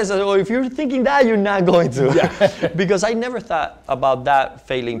an artist? Or if you're thinking that, you're not going to. Yeah. Because I never thought about that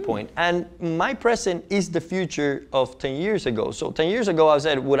failing point. And my present is the future of 10 years ago. So 10 years ago, I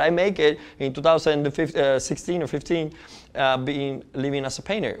said, would I make it in 2016 or 15, living as a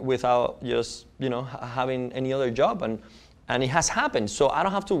painter without just, you know, having any other job? And it has happened. So I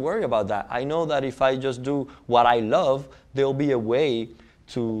don't have to worry about that. I know that if I just do what I love, there'll be a way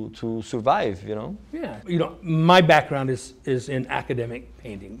to survive, you know? Yeah, you know, my background is in academic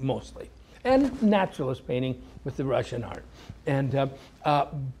painting mostly, and naturalist painting with the Russian art. And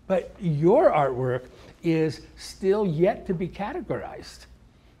but your artwork is still yet to be categorized.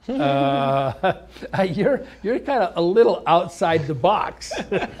 You're kind of a little outside the box.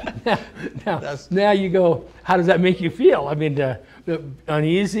 now you go, how does that make you feel? I mean,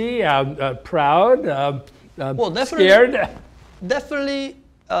 uneasy, proud, well, scared? Definitely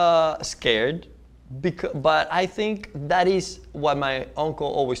scared, but I think that is what my uncle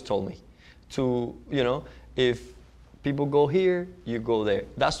always told me. To, you know, if people go here, you go there.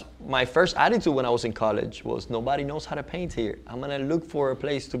 That's my first attitude when I was in college, was nobody knows how to paint here. I'm gonna look for a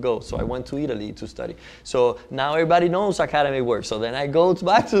place to go. So I went to Italy to study. So now everybody knows academic work. So then I go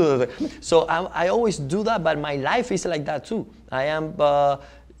back to so I always do that, but my life is like that too. I am,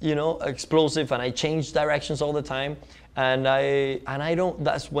 you know, explosive, and I change directions all the time. And I don't,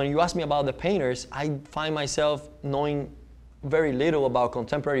 that's when you ask me about the painters, I find myself knowing very little about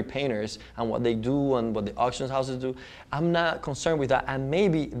contemporary painters and what they do and what the auction houses do. I'm not concerned with that, and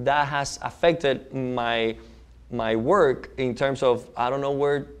maybe that has affected my work in terms of, I don't know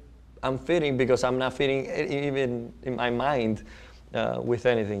where I'm fitting, because I'm not fitting even in my mind with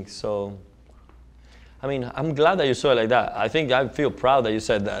anything. So I mean, I'm glad that you saw it like that. I think I feel proud that you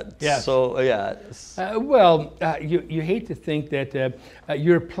said that. Yeah. So, yeah. Well, you hate to think that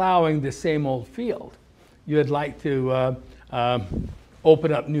you're plowing the same old field. You'd like to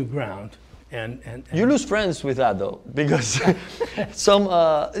open up new ground. And you lose friends with that, though, because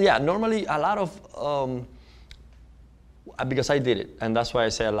normally a lot of, because I did it, and that's why I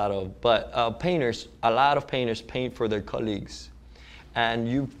say a lot of, but a lot of painters paint for their colleagues. And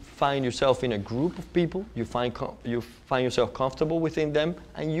you find yourself in a group of people, you find yourself comfortable within them,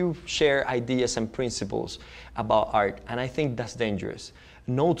 and you share ideas and principles about art. And I think that's dangerous.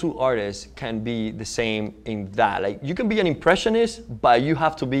 No two artists can be the same in that. Like, you can be an impressionist, but you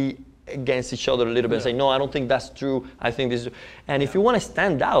have to be against each other a little bit and say, no, I don't think that's true, I think this is. And if you want to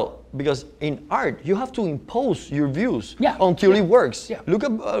stand out, because in art, you have to impose your views until it works. Yeah. Look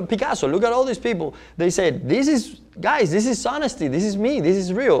at Picasso, look at all these people. They said, this is, guys, this is honesty, this is me, this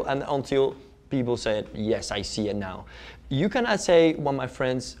is real. And until people said, yes, I see it now. You cannot say, well, my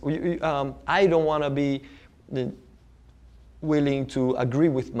friends, I don't want to be willing to agree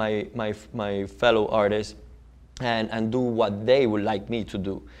with my fellow artists and do what they would like me to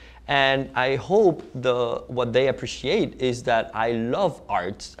do. And I hope what they appreciate is that I love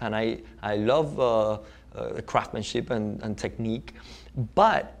art, and I love craftsmanship and technique,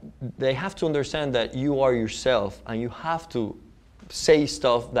 but they have to understand that you are yourself, and you have to say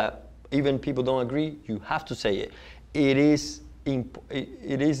stuff that even people don't agree, you have to say it. It is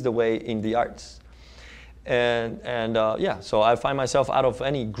the way in the arts. And so I find myself out of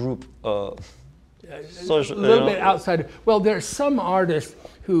any group. Social, a little bit outside. Well, there are some artists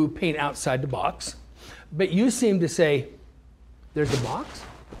who paint outside the box, but you seem to say, there's a box?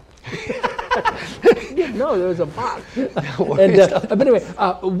 No, there's a box. But anyway,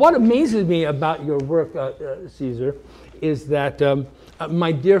 what amazes me about your work, Cesar, is that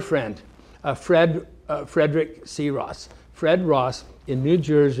my dear friend, Frederick C. Ross, Fred Ross in New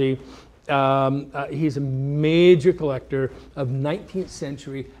Jersey, he's a major collector of 19th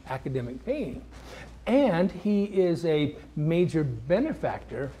century academic painting. And he is a major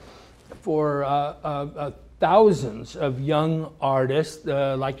benefactor for thousands of young artists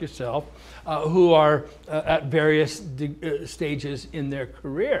like yourself who are at various stages in their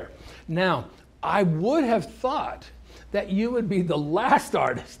career. Now, I would have thought that you would be the last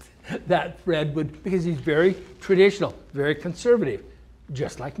artist that Fred would, because he's very traditional, very conservative,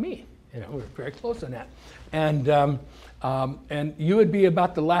 just like me. You know, we're very close on that. And you would be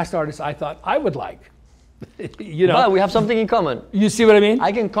about the last artist I thought I would like. You know, but we have something in common. You see what I mean?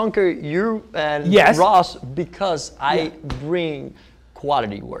 I can conquer you and Yes. Ross because I bring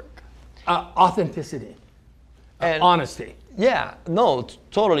quality work. Authenticity, And- honesty. Yeah, no,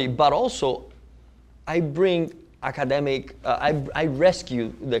 totally. But also, I bring academic, I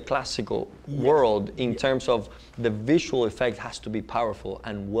rescue the classical world in terms of the visual effect has to be powerful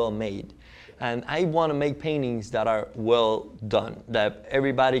and well made. And I want to make paintings that are well done, that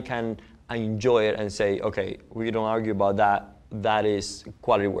everybody can enjoy it and say, okay, we don't argue about that. That is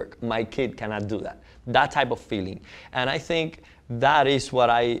quality work. My kid cannot do that. That type of feeling. And I think that is what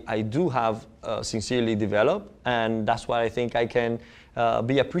I do have sincerely developed. And that's why I think I can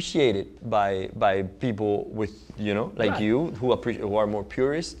be appreciated by people with, you know, like Right. you, who are more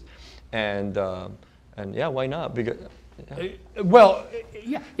purist. And yeah, why not? Because, yeah. Well,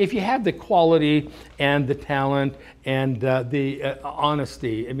 yeah, if you have the quality and the talent and the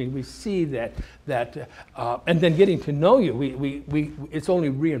honesty, I mean, we see that, and then getting to know you, it's only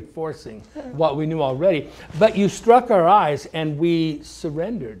reinforcing what we knew already. But you struck our eyes and we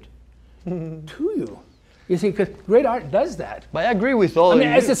surrendered to you. You see, because great art does that. But I agree with all I of mean,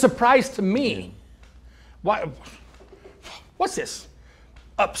 you. it's a surprise to me. Why? What's this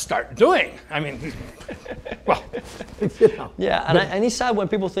upstart doing? I mean, well, you know. Yeah, and it's sad when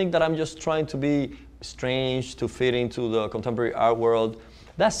people think that I'm just trying to be strange to fit into the contemporary art world.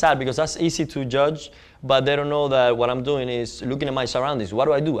 That's sad because that's easy to judge, but they don't know that what I'm doing is looking at my surroundings. What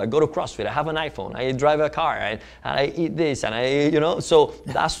do? I go to CrossFit, I have an iPhone, I drive a car, and I eat this, and you know, so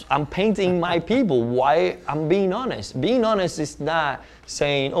I'm painting my people. Why? I'm being honest. Being honest is not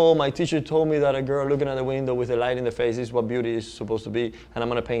saying, oh, my teacher told me that a girl looking at the window with a light in the face is what beauty is supposed to be, and I'm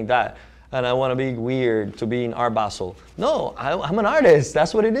gonna paint that. And I want to be weird to be in Art Basel. No, I'm an artist.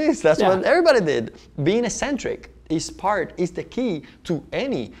 That's what it is. That's what everybody did. Being eccentric is the key to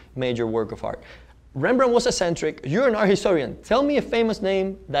any major work of art. Rembrandt was eccentric. You're an art historian. Tell me a famous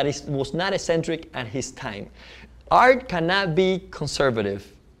name that was not eccentric at his time. Art cannot be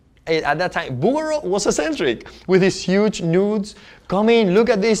conservative. At that time, Bouguereau was eccentric with his huge nudes. Come in, look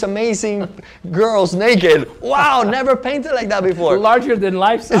at these amazing girls naked. Wow, never painted like that before. Larger than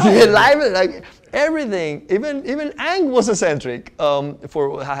life size. Like everything. Even Ang was eccentric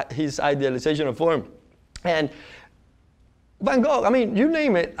for his idealization of form. And Van Gogh, I mean, you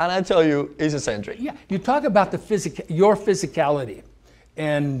name it, and I tell you, is eccentric. Yeah, you talk about your physicality,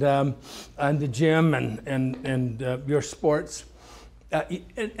 and the gym and your sports,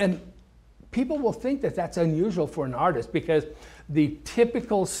 and people will think that that's unusual for an artist because the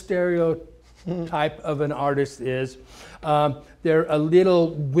typical stereotype of an artist is they're a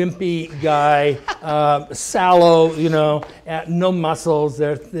little wimpy guy, sallow, you know, no muscles,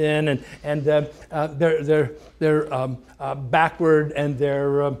 they're thin, and they're backward, and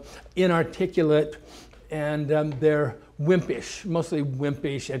they're inarticulate, and they're wimpish, mostly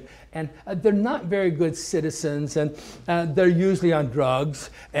wimpish, and they're not very good citizens, and they're usually on drugs,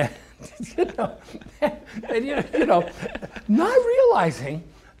 and you know, not realizing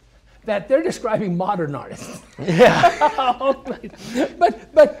that they're describing modern artists. Yeah.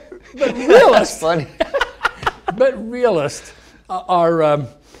 but realists. That's funny. But realists are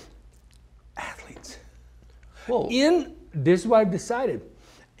athletes. Whoa. This is what I've decided.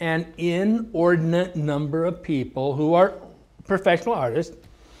 An inordinate number of people who are professional artists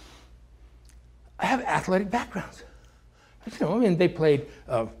have athletic backgrounds. You know, I mean, they played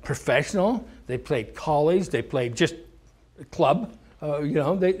professional, they played college, they played just club, you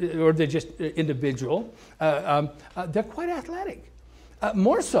know, or they're just individual. They're quite athletic.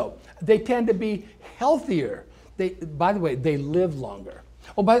 More so, they tend to be healthier. By the way, they live longer.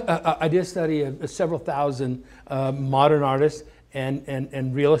 Oh, I did a study of several thousand modern artists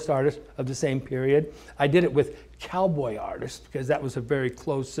and realist artists of the same period. I did it with cowboy artists because that was a very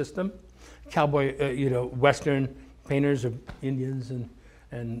closed system. Cowboy, you know, Western painters of Indians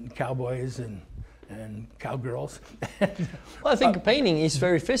and cowboys and cowgirls. Well, I think painting is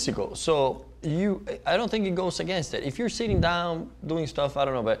very physical, so I don't think it goes against it. If you're sitting down doing stuff, I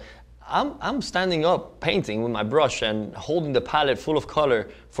don't know, but I'm standing up painting with my brush and holding the palette full of color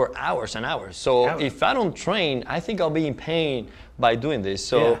for hours and hours. So if I don't train, I think I'll be in pain by doing this.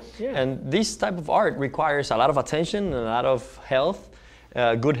 So, and this type of art requires a lot of attention and a lot of health,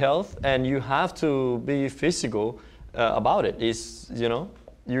 good health, and you have to be physical about it. It's, you know,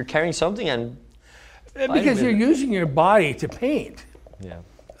 you're carrying something and because you're using your body to paint. Yeah.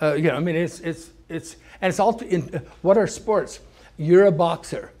 You know, I mean, it's all what are sports? You're a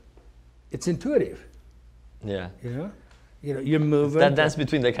boxer. It's intuitive. Yeah. You know, you're moving. That dance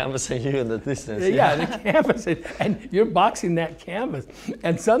between the canvas and you in the distance. Yeah, the canvas, and you're boxing that canvas.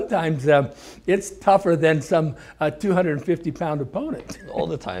 And sometimes it's tougher than some 250-pound opponent. All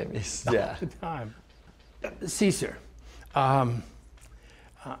the time. All the time. Cesar,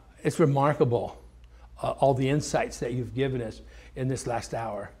 it's remarkable, all the insights that you've given us in this last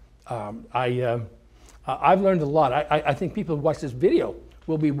hour. I've learned a lot. I think people who watch this video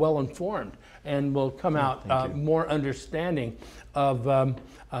will be well informed and will come out more understanding of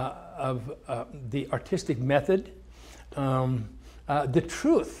the artistic method, the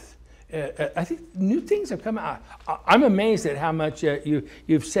truth. I think new things have come out. I'm amazed at how much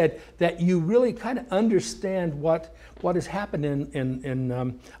you've said that you really kind of understand what has happened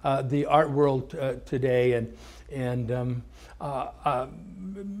in the art world today, and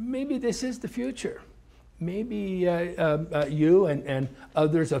maybe this is the future. Maybe you and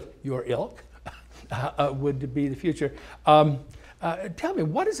others of your ilk would be the future. Tell me,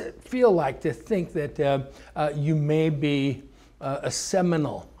 what does it feel like to think that you may be a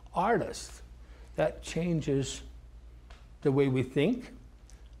seminal artist that changes the way we think?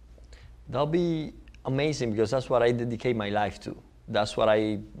 That'll be amazing, because that's what I dedicate my life to. That's what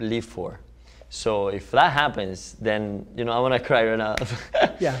I live for. So if that happens, then, you know, I want to cry right now.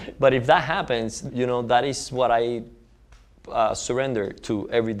 Yeah. But if that happens, you know, that is what I surrender to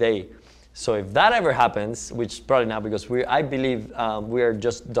every day. So if that ever happens, which probably not, because I believe we are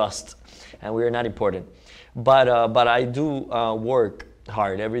just dust and we are not important. But I do work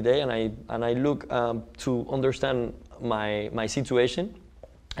hard every day, and I look to understand my situation.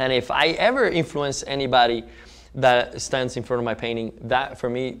 And if I ever influence anybody that stands in front of my painting, that for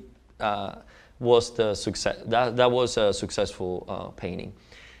me was the success. That was a successful painting.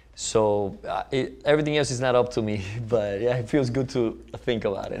 So everything else is not up to me, but yeah, it feels good to think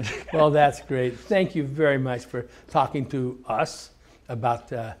about it. Well, that's great. Thank you very much for talking to us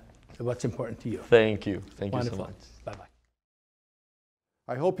about what's important to you. Thank you. Thank you so Wonderful. much. Bye-bye.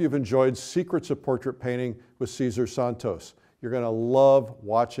 I hope you've enjoyed Secrets of Portrait Painting with Cesar Santos. You're going to love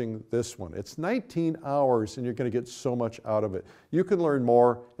watching this one. It's 19 hours and you're going to get so much out of it. You can learn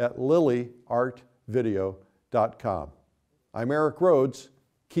more at lilyartvideo.com. I'm Eric Rhodes.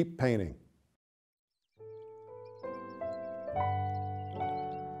 Keep painting.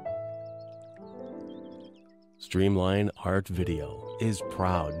 Streamline Art Video is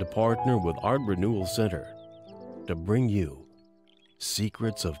proud to partner with Art Renewal Center to bring you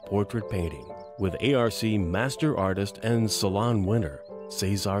Secrets of Portrait Painting with ARC Master Artist and Salon winner,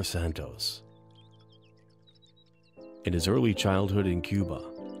 Cesar Santos. In his early childhood in Cuba,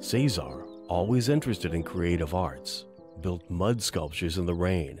 Cesar, always interested in creative arts, built mud sculptures in the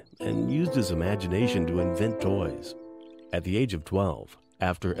rain and used his imagination to invent toys. At the age of 12,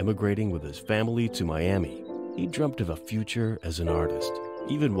 after emigrating with his family to Miami, he dreamt of a future as an artist,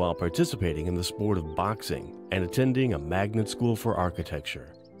 even while participating in the sport of boxing and attending a magnet school for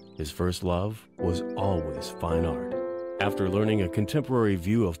architecture. His first love was always fine art. After learning a contemporary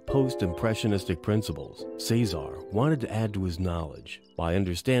view of post-impressionistic principles, Cesar wanted to add to his knowledge by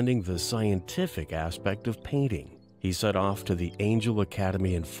understanding the scientific aspect of painting. He set off to the Angel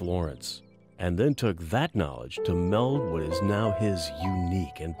Academy in Florence, and then took that knowledge to meld what is now his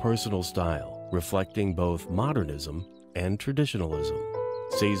unique and personal style, reflecting both modernism and traditionalism.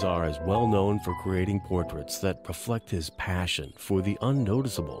 Cesar is well known for creating portraits that reflect his passion for the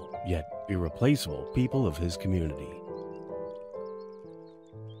unnoticeable yet irreplaceable people of his community.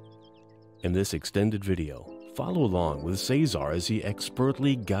 In this extended video, follow along with Cesar as he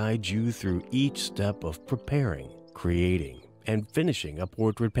expertly guides you through each step of preparing, creating, and finishing a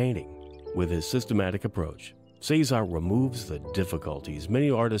portrait painting. With his systematic approach, Cesar removes the difficulties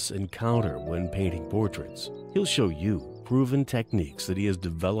many artists encounter when painting portraits. He'll show you proven techniques that he has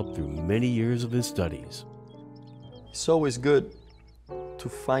developed through many years of his studies. It's always good to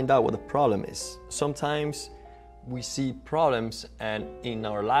find out what the problem is. Sometimes we see problems, and in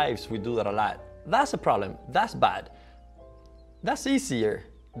our lives we do that a lot. That's a problem, that's bad. That's easier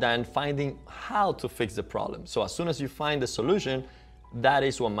than finding how to fix the problem. So as soon as you find the solution, that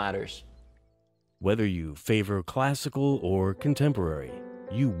is what matters. Whether you favor classical or contemporary,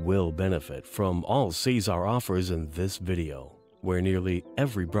 You will benefit from all Cesar offers in this video, where nearly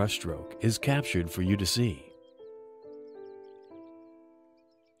every brushstroke is captured for you to see.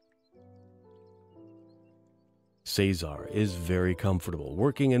 Cesar is very comfortable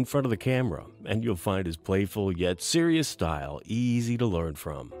working in front of the camera, and you'll find his playful yet serious style easy to learn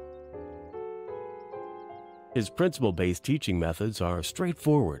from. His principle-based teaching methods are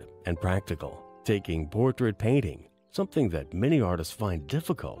straightforward and practical, taking portrait painting, something that many artists find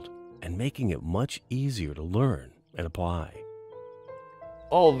difficult, and making it much easier to learn and apply.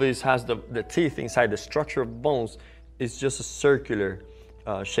 All this has the teeth inside. The structure of bones is just a circular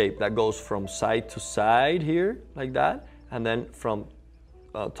shape that goes from side to side here, like that, and then from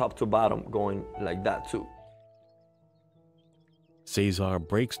top to bottom going like that too. Cesar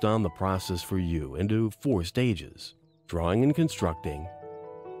breaks down the process for you into 4 stages: drawing and constructing,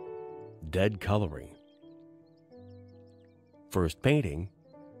 dead coloring, first painting,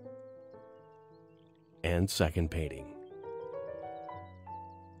 and second painting.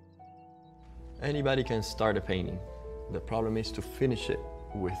 Anybody can start a painting. The problem is to finish it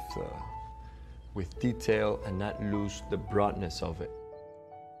with detail and not lose the broadness of it.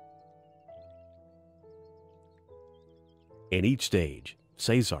 In each stage,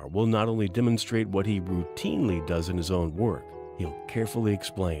 Cesar will not only demonstrate what he routinely does in his own work, he'll carefully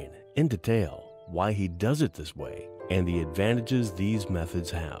explain, in detail, why he does it this way and the advantages these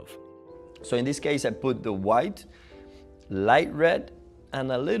methods have. So in this case, I put the white, light red, and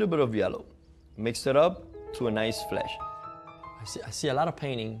a little bit of yellow. Mixed it up to a nice flesh. I see a lot of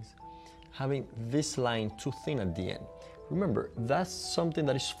paintings having this line too thin at the end. Remember, that's something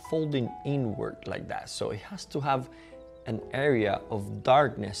that is folding inward like that. So it has to have an area of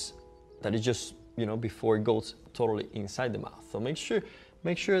darkness that is just, before it goes totally inside the mouth. So make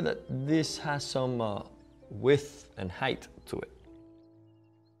sure that this has some width and height to it.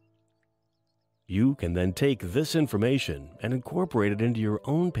 You can then take this information and incorporate it into your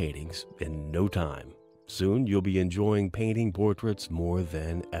own paintings in no time. Soon you'll be enjoying painting portraits more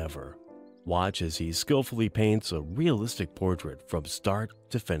than ever. Watch as he skillfully paints a realistic portrait from start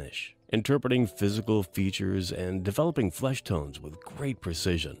to finish, interpreting physical features and developing flesh tones with great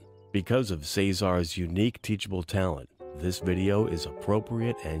precision. Because of Cesar's unique teachable talent, this video is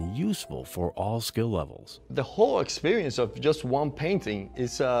appropriate and useful for all skill levels. The whole experience of just one painting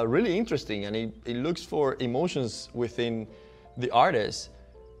is really interesting, and it looks for emotions within the artist.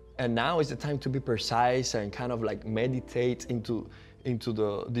 And now is the time to be precise and kind of like meditate into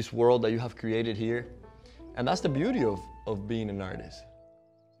this world that you have created here. And that's the beauty of being an artist.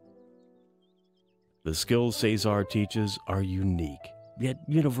 The skills Cesar teaches are unique, yet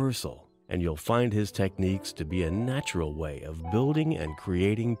universal, and you'll find his techniques to be a natural way of building and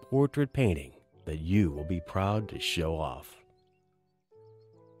creating portrait painting that you will be proud to show off.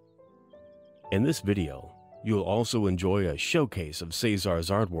 In this video, you'll also enjoy a showcase of Cesar's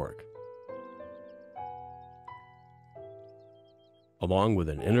artwork, along with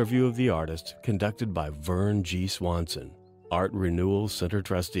an interview of the artist conducted by Vern G. Swanson, Art Renewal Center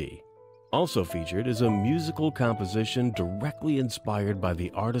trustee. Also featured is a musical composition directly inspired by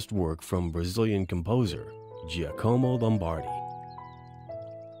the artist work from Brazilian composer Giacomo Lombardi.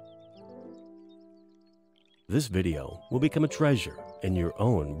 This video will become a treasure in your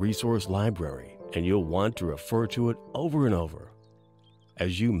own resource library, and you'll want to refer to it over and over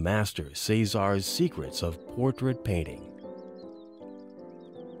as you master Cesar's secrets of portrait painting.